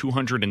had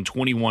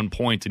 221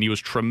 points, and he was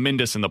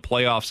tremendous in the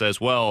playoffs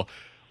as well.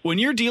 When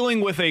you're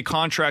dealing with a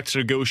contract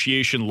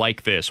negotiation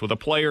like this, with a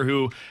player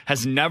who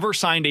has never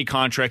signed a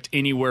contract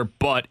anywhere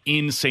but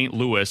in St.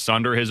 Louis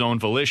under his own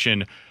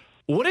volition,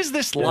 what is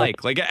this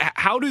like? Like,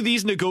 how do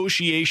these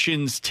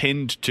negotiations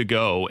tend to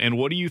go? And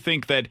what do you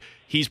think that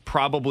he's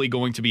probably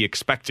going to be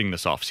expecting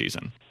this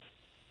offseason?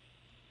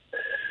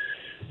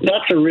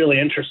 That's a really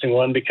interesting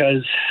one,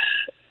 because,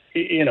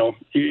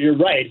 you're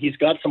right. He's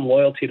got some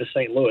loyalty to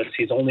St. Louis.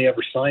 He's only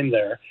ever signed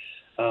there.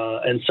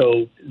 And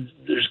so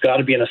there's got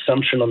to be an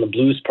assumption on the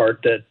Blues'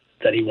 part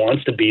that he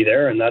wants to be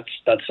there, and that's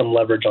some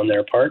leverage on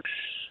their part.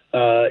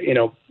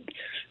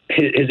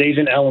 His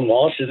agent Alan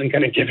Walsh isn't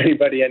going to give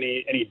anybody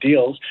any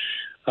deals.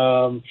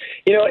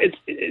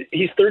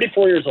 He's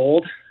 34 years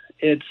old.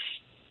 If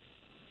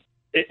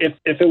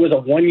it was a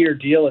 1 year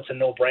deal, it's a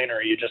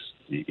no-brainer.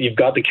 You've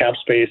got the cap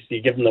space. You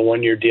give him the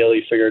 1 year deal.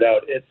 You figure it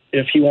out.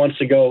 If he wants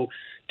to go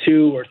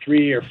 2 or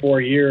 3 or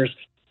 4 years,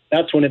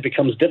 that's when it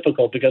becomes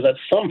difficult, because at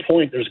some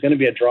point there's going to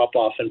be a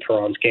drop-off in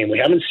Perron's game. We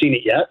haven't seen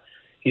it yet.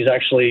 He's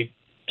actually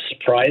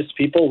surprised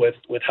people with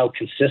how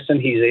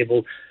consistent he's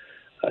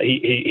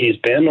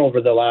been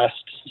over the last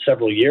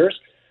several years.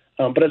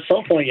 But at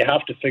some point you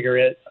have to figure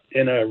it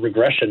in a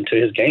regression to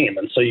his game.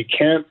 And so you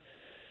can't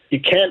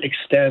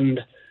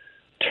extend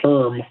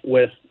term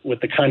with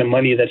the kind of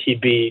money that he'd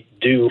be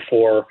due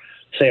for,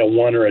 say, a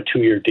 1 or a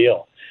 2 year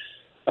deal.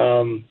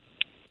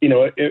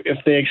 If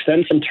they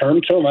extend some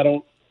term to him,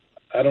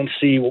 I don't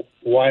see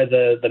why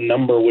the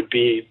number would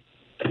be,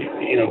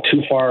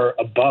 too far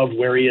above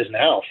where he is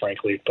now,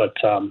 frankly. But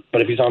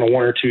if he's on a 1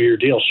 or 2 year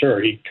deal,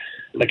 sure,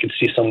 I could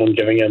see someone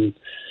giving him,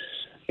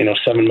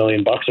 $7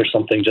 million or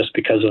something just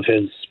because of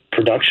his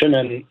production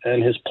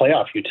and his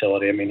playoff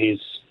utility. I mean,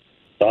 he's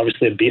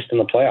obviously a beast in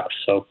the playoffs.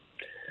 So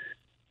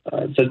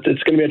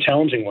it's going to be a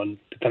challenging one,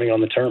 depending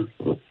on the term.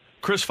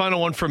 Chris, final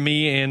one from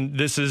me, and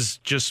this is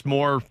just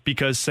more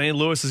because St.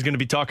 Louis is going to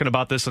be talking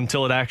about this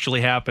until it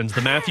actually happens.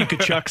 The Matthew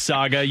Tkachuk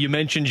saga. You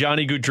mentioned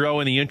Johnny Gaudreau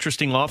and the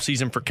interesting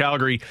offseason for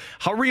Calgary.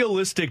 How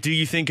realistic do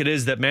you think it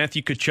is that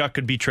Matthew Tkachuk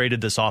could be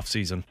traded this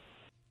offseason?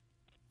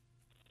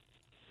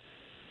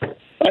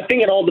 I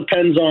think it all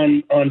depends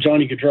on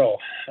Johnny Gaudreau.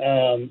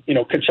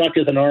 Tkachuk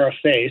is an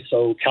RFA,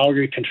 so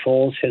Calgary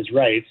controls his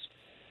rights.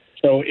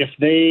 So if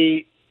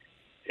they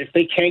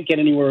can't get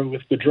anywhere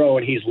with Gaudreau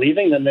and he's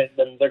leaving, then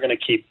they're going to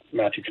keep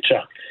Matthew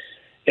Tkachuk.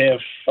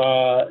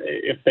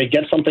 If they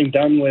get something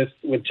done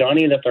with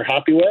Johnny that they're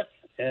happy with,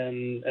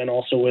 and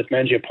also with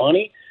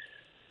Mangiapane,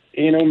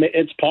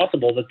 it's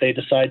possible that they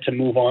decide to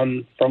move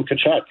on from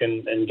Tkachuk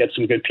and get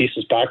some good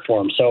pieces back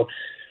for him. So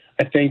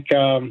I think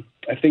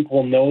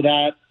we'll know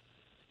that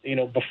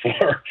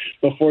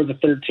before the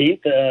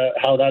 13th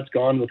how that's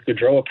gone with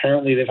Gaudreau.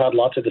 Apparently they've had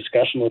lots of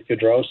discussion with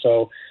Gaudreau,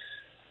 so.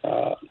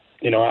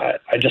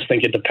 I just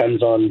think it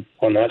depends on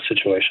that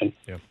situation.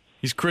 Yeah.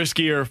 He's Chris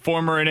Gear,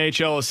 former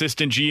NHL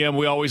assistant GM.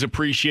 We always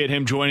appreciate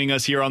him joining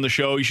us here on the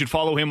show. You should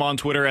follow him on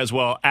Twitter as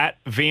well,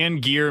 at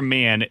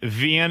VanGearMan,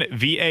 VanGearMan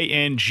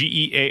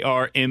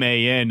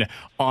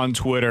on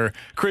Twitter.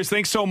 Chris,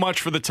 thanks so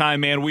much for the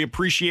time, man. We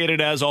appreciate it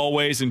as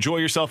always. Enjoy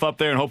yourself up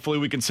there, and hopefully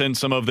we can send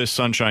some of this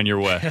sunshine your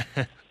way.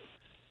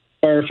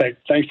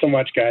 Perfect. Thanks so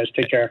much, guys.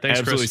 Take care. Thanks,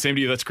 absolutely. Chris. Same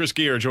to you. That's Chris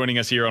Gear joining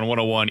us here on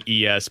 101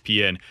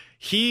 ESPN.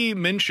 He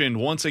mentioned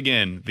once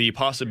again the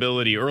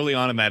possibility early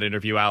on in that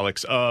interview,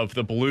 Alex, of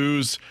the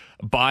Blues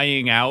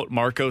buying out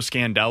Marco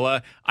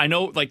Scandella. I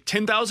know,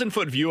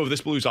 10,000-foot view of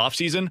this Blues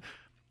offseason,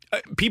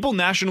 people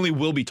nationally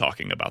will be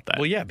talking about that.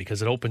 Well, yeah,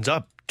 because it opens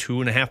up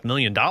 $2.5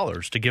 million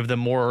to give them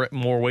more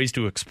ways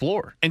to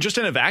explore. And just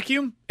in a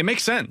vacuum, it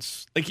makes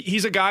sense.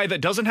 He's a guy that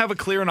doesn't have a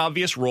clear and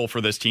obvious role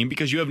for this team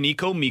because you have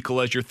Nico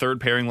Mikkel as your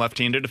third-pairing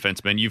left-handed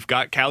defenseman. You've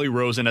got Calle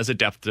Rosen as a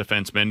depth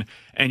defenseman,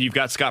 and you've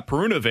got Scott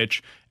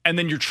Perunovich, and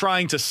then you're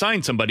trying to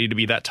sign somebody to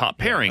be that top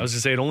pairing. I was going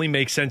to say, it only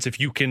makes sense if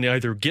you can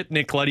either get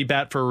Nick Leddy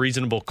back for a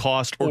reasonable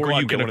cost or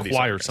you can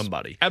acquire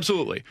somebody.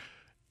 Absolutely.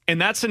 In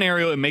that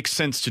scenario, it makes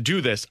sense to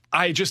do this.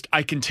 I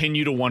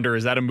continue to wonder,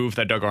 is that a move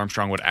that Doug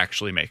Armstrong would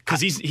actually make?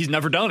 Because he's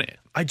never done it.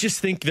 I just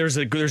think there's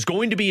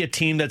going to be a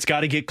team that's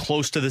got to get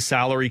close to the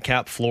salary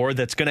cap floor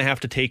that's going to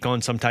have to take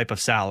on some type of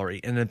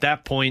salary. And at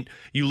that point,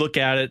 you look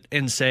at it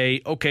and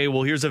say, okay,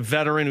 well, here's a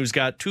veteran who's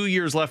got 2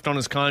 years left on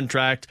his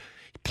contract,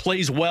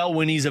 plays well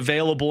when he's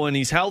available and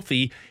he's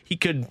healthy. He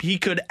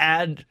could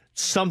add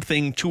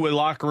something to a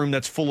locker room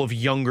that's full of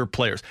younger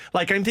players.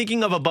 I'm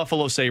thinking of a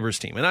Buffalo Sabres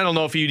team, and I don't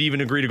know if you'd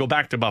even agree to go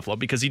back to Buffalo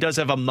because he does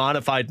have a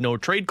modified no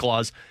trade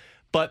clause.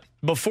 But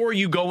before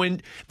you go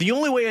in, the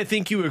only way I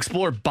think you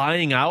explore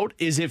buying out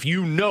is if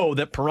you know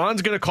that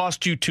Perron's going to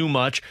cost you too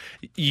much.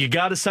 You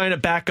got to sign a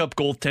backup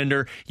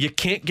goaltender. You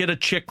can't get a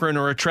Chychrun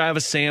or a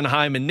Travis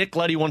Sanheim, and Nick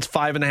Leddy wants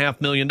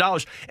 $5.5 million,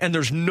 and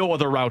there's no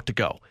other route to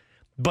go.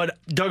 But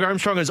Doug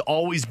Armstrong has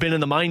always been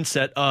in the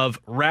mindset of,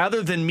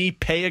 rather than me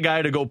pay a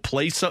guy to go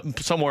play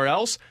somewhere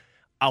else,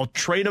 I'll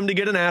trade him to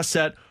get an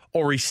asset,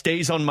 or he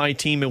stays on my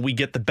team and we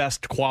get the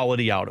best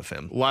quality out of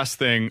him. Last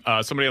thing,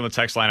 somebody on the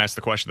text line asked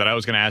the question that I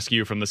was going to ask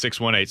you from the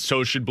 618.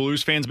 So should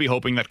Blues fans be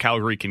hoping that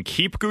Calgary can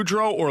keep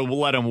Gaudreau or will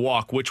let him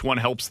walk? Which one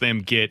helps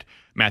them get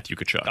Matthew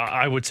Tkachuk?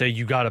 I would say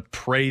you got to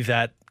pray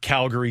that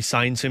Calgary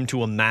signs him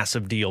to a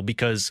massive deal,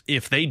 because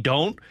if they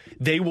don't,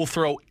 they will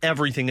throw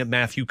everything at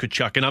Matthew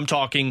Tkachuk. And I'm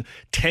talking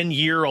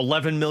 10-year,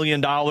 $11 million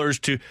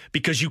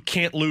because you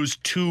can't lose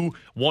two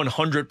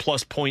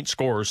 100-plus point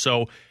scorers.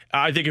 So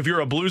I think if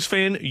you're a Blues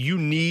fan, you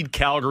need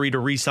Calgary to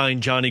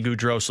re-sign Johnny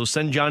Gaudreau. So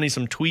send Johnny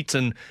some tweets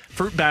and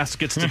fruit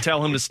baskets to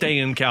tell him to stay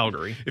in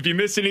Calgary. If you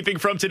missed anything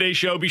from today's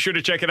show, be sure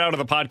to check it out on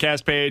the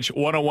podcast page,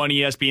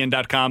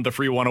 101ESPN.com, the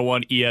free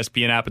 101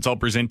 ESPN app. It's all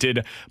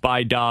presented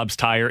by Dobbs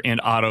Tire and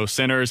Auto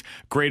Centers.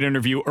 Great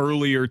interview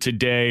earlier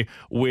today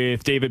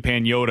with David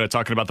Pagnotta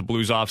talking about the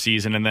Blues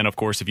offseason. And then, of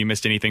course, if you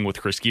missed anything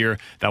with Chris Gear,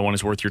 that one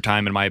is worth your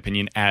time, in my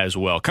opinion, as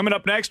well. Coming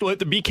up next, we'll hit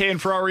the BK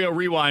and Ferrario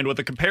Rewind with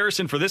a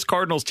comparison for this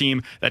Cardinals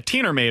team that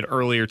Teener made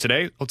earlier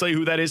today. I'll tell you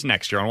who that is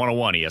next year on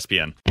 101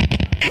 ESPN.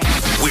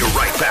 We're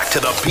right back to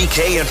the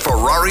BK and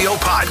Ferrario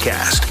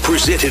podcast,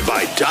 presented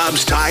by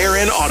Dobbs Tire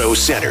and Auto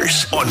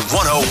Centers on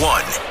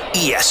 101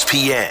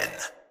 ESPN.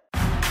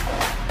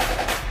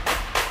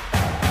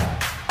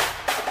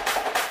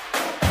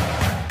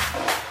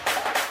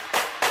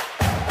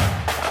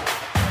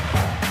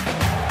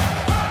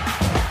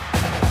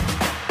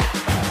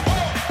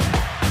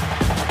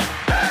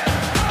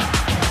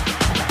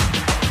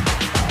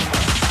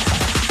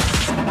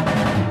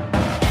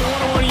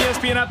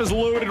 App is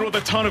loaded with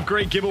a ton of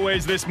great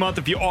giveaways this month.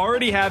 If you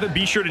already have it,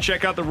 be sure to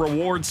check out the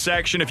rewards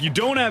section. If you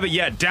don't have it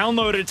yet,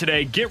 download it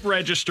today. Get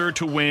registered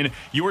to win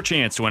your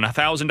chance to win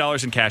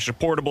 $1,000 in cash, a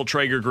portable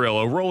Traeger grill,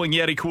 a rolling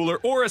Yeti cooler,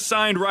 or a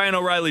signed Ryan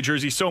O'Reilly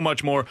jersey. So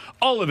much more.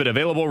 All of it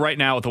available right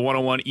now at the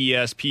 101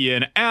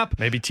 ESPN app.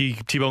 Maybe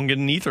T-Bone get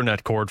an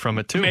Ethernet cord from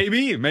it too.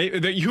 Maybe.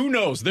 Who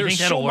knows? There's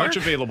so much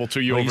available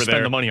to you over there. You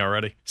spend the money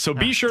already. So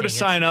be sure to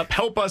sign up.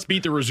 Help us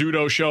beat the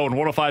Rizzuto Show on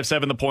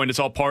 105.7 The Point. It's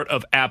all part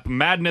of App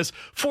Madness.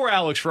 For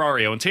Alex Ferrari,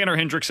 Ferrario. And Tanner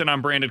Hendrickson,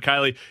 I'm Brandon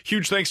Kiley.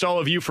 Huge thanks to all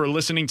of you for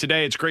listening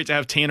today. It's great to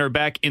have Tanner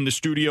back in the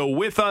studio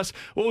with us.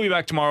 We'll be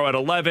back tomorrow at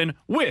 11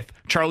 with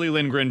Charlie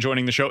Lindgren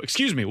joining the show.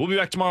 Excuse me, we'll be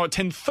back tomorrow at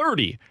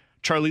 10:30.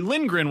 Charlie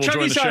Lindgren will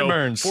join the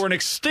show for an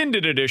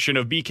extended edition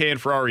of BK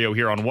and Ferrario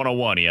here on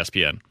 101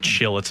 ESPN.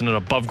 Chill. It's in an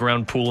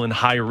above-ground pool in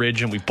High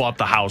Ridge, and we bought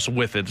the house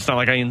with it. It's not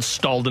like I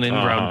installed an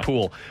in-ground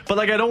pool. But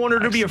I don't want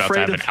her to be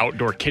afraid of an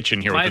outdoor kitchen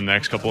here within the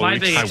next couple of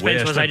weeks. My big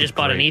expense was I just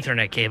bought an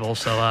Ethernet cable,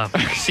 so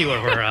see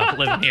what we're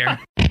living here.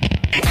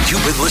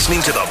 You've been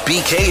listening to the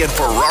BK and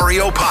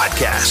Ferrario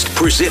podcast,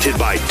 presented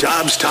by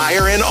Dobbs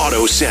Tire and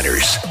Auto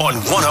Centers on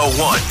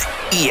 101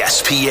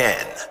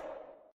 ESPN.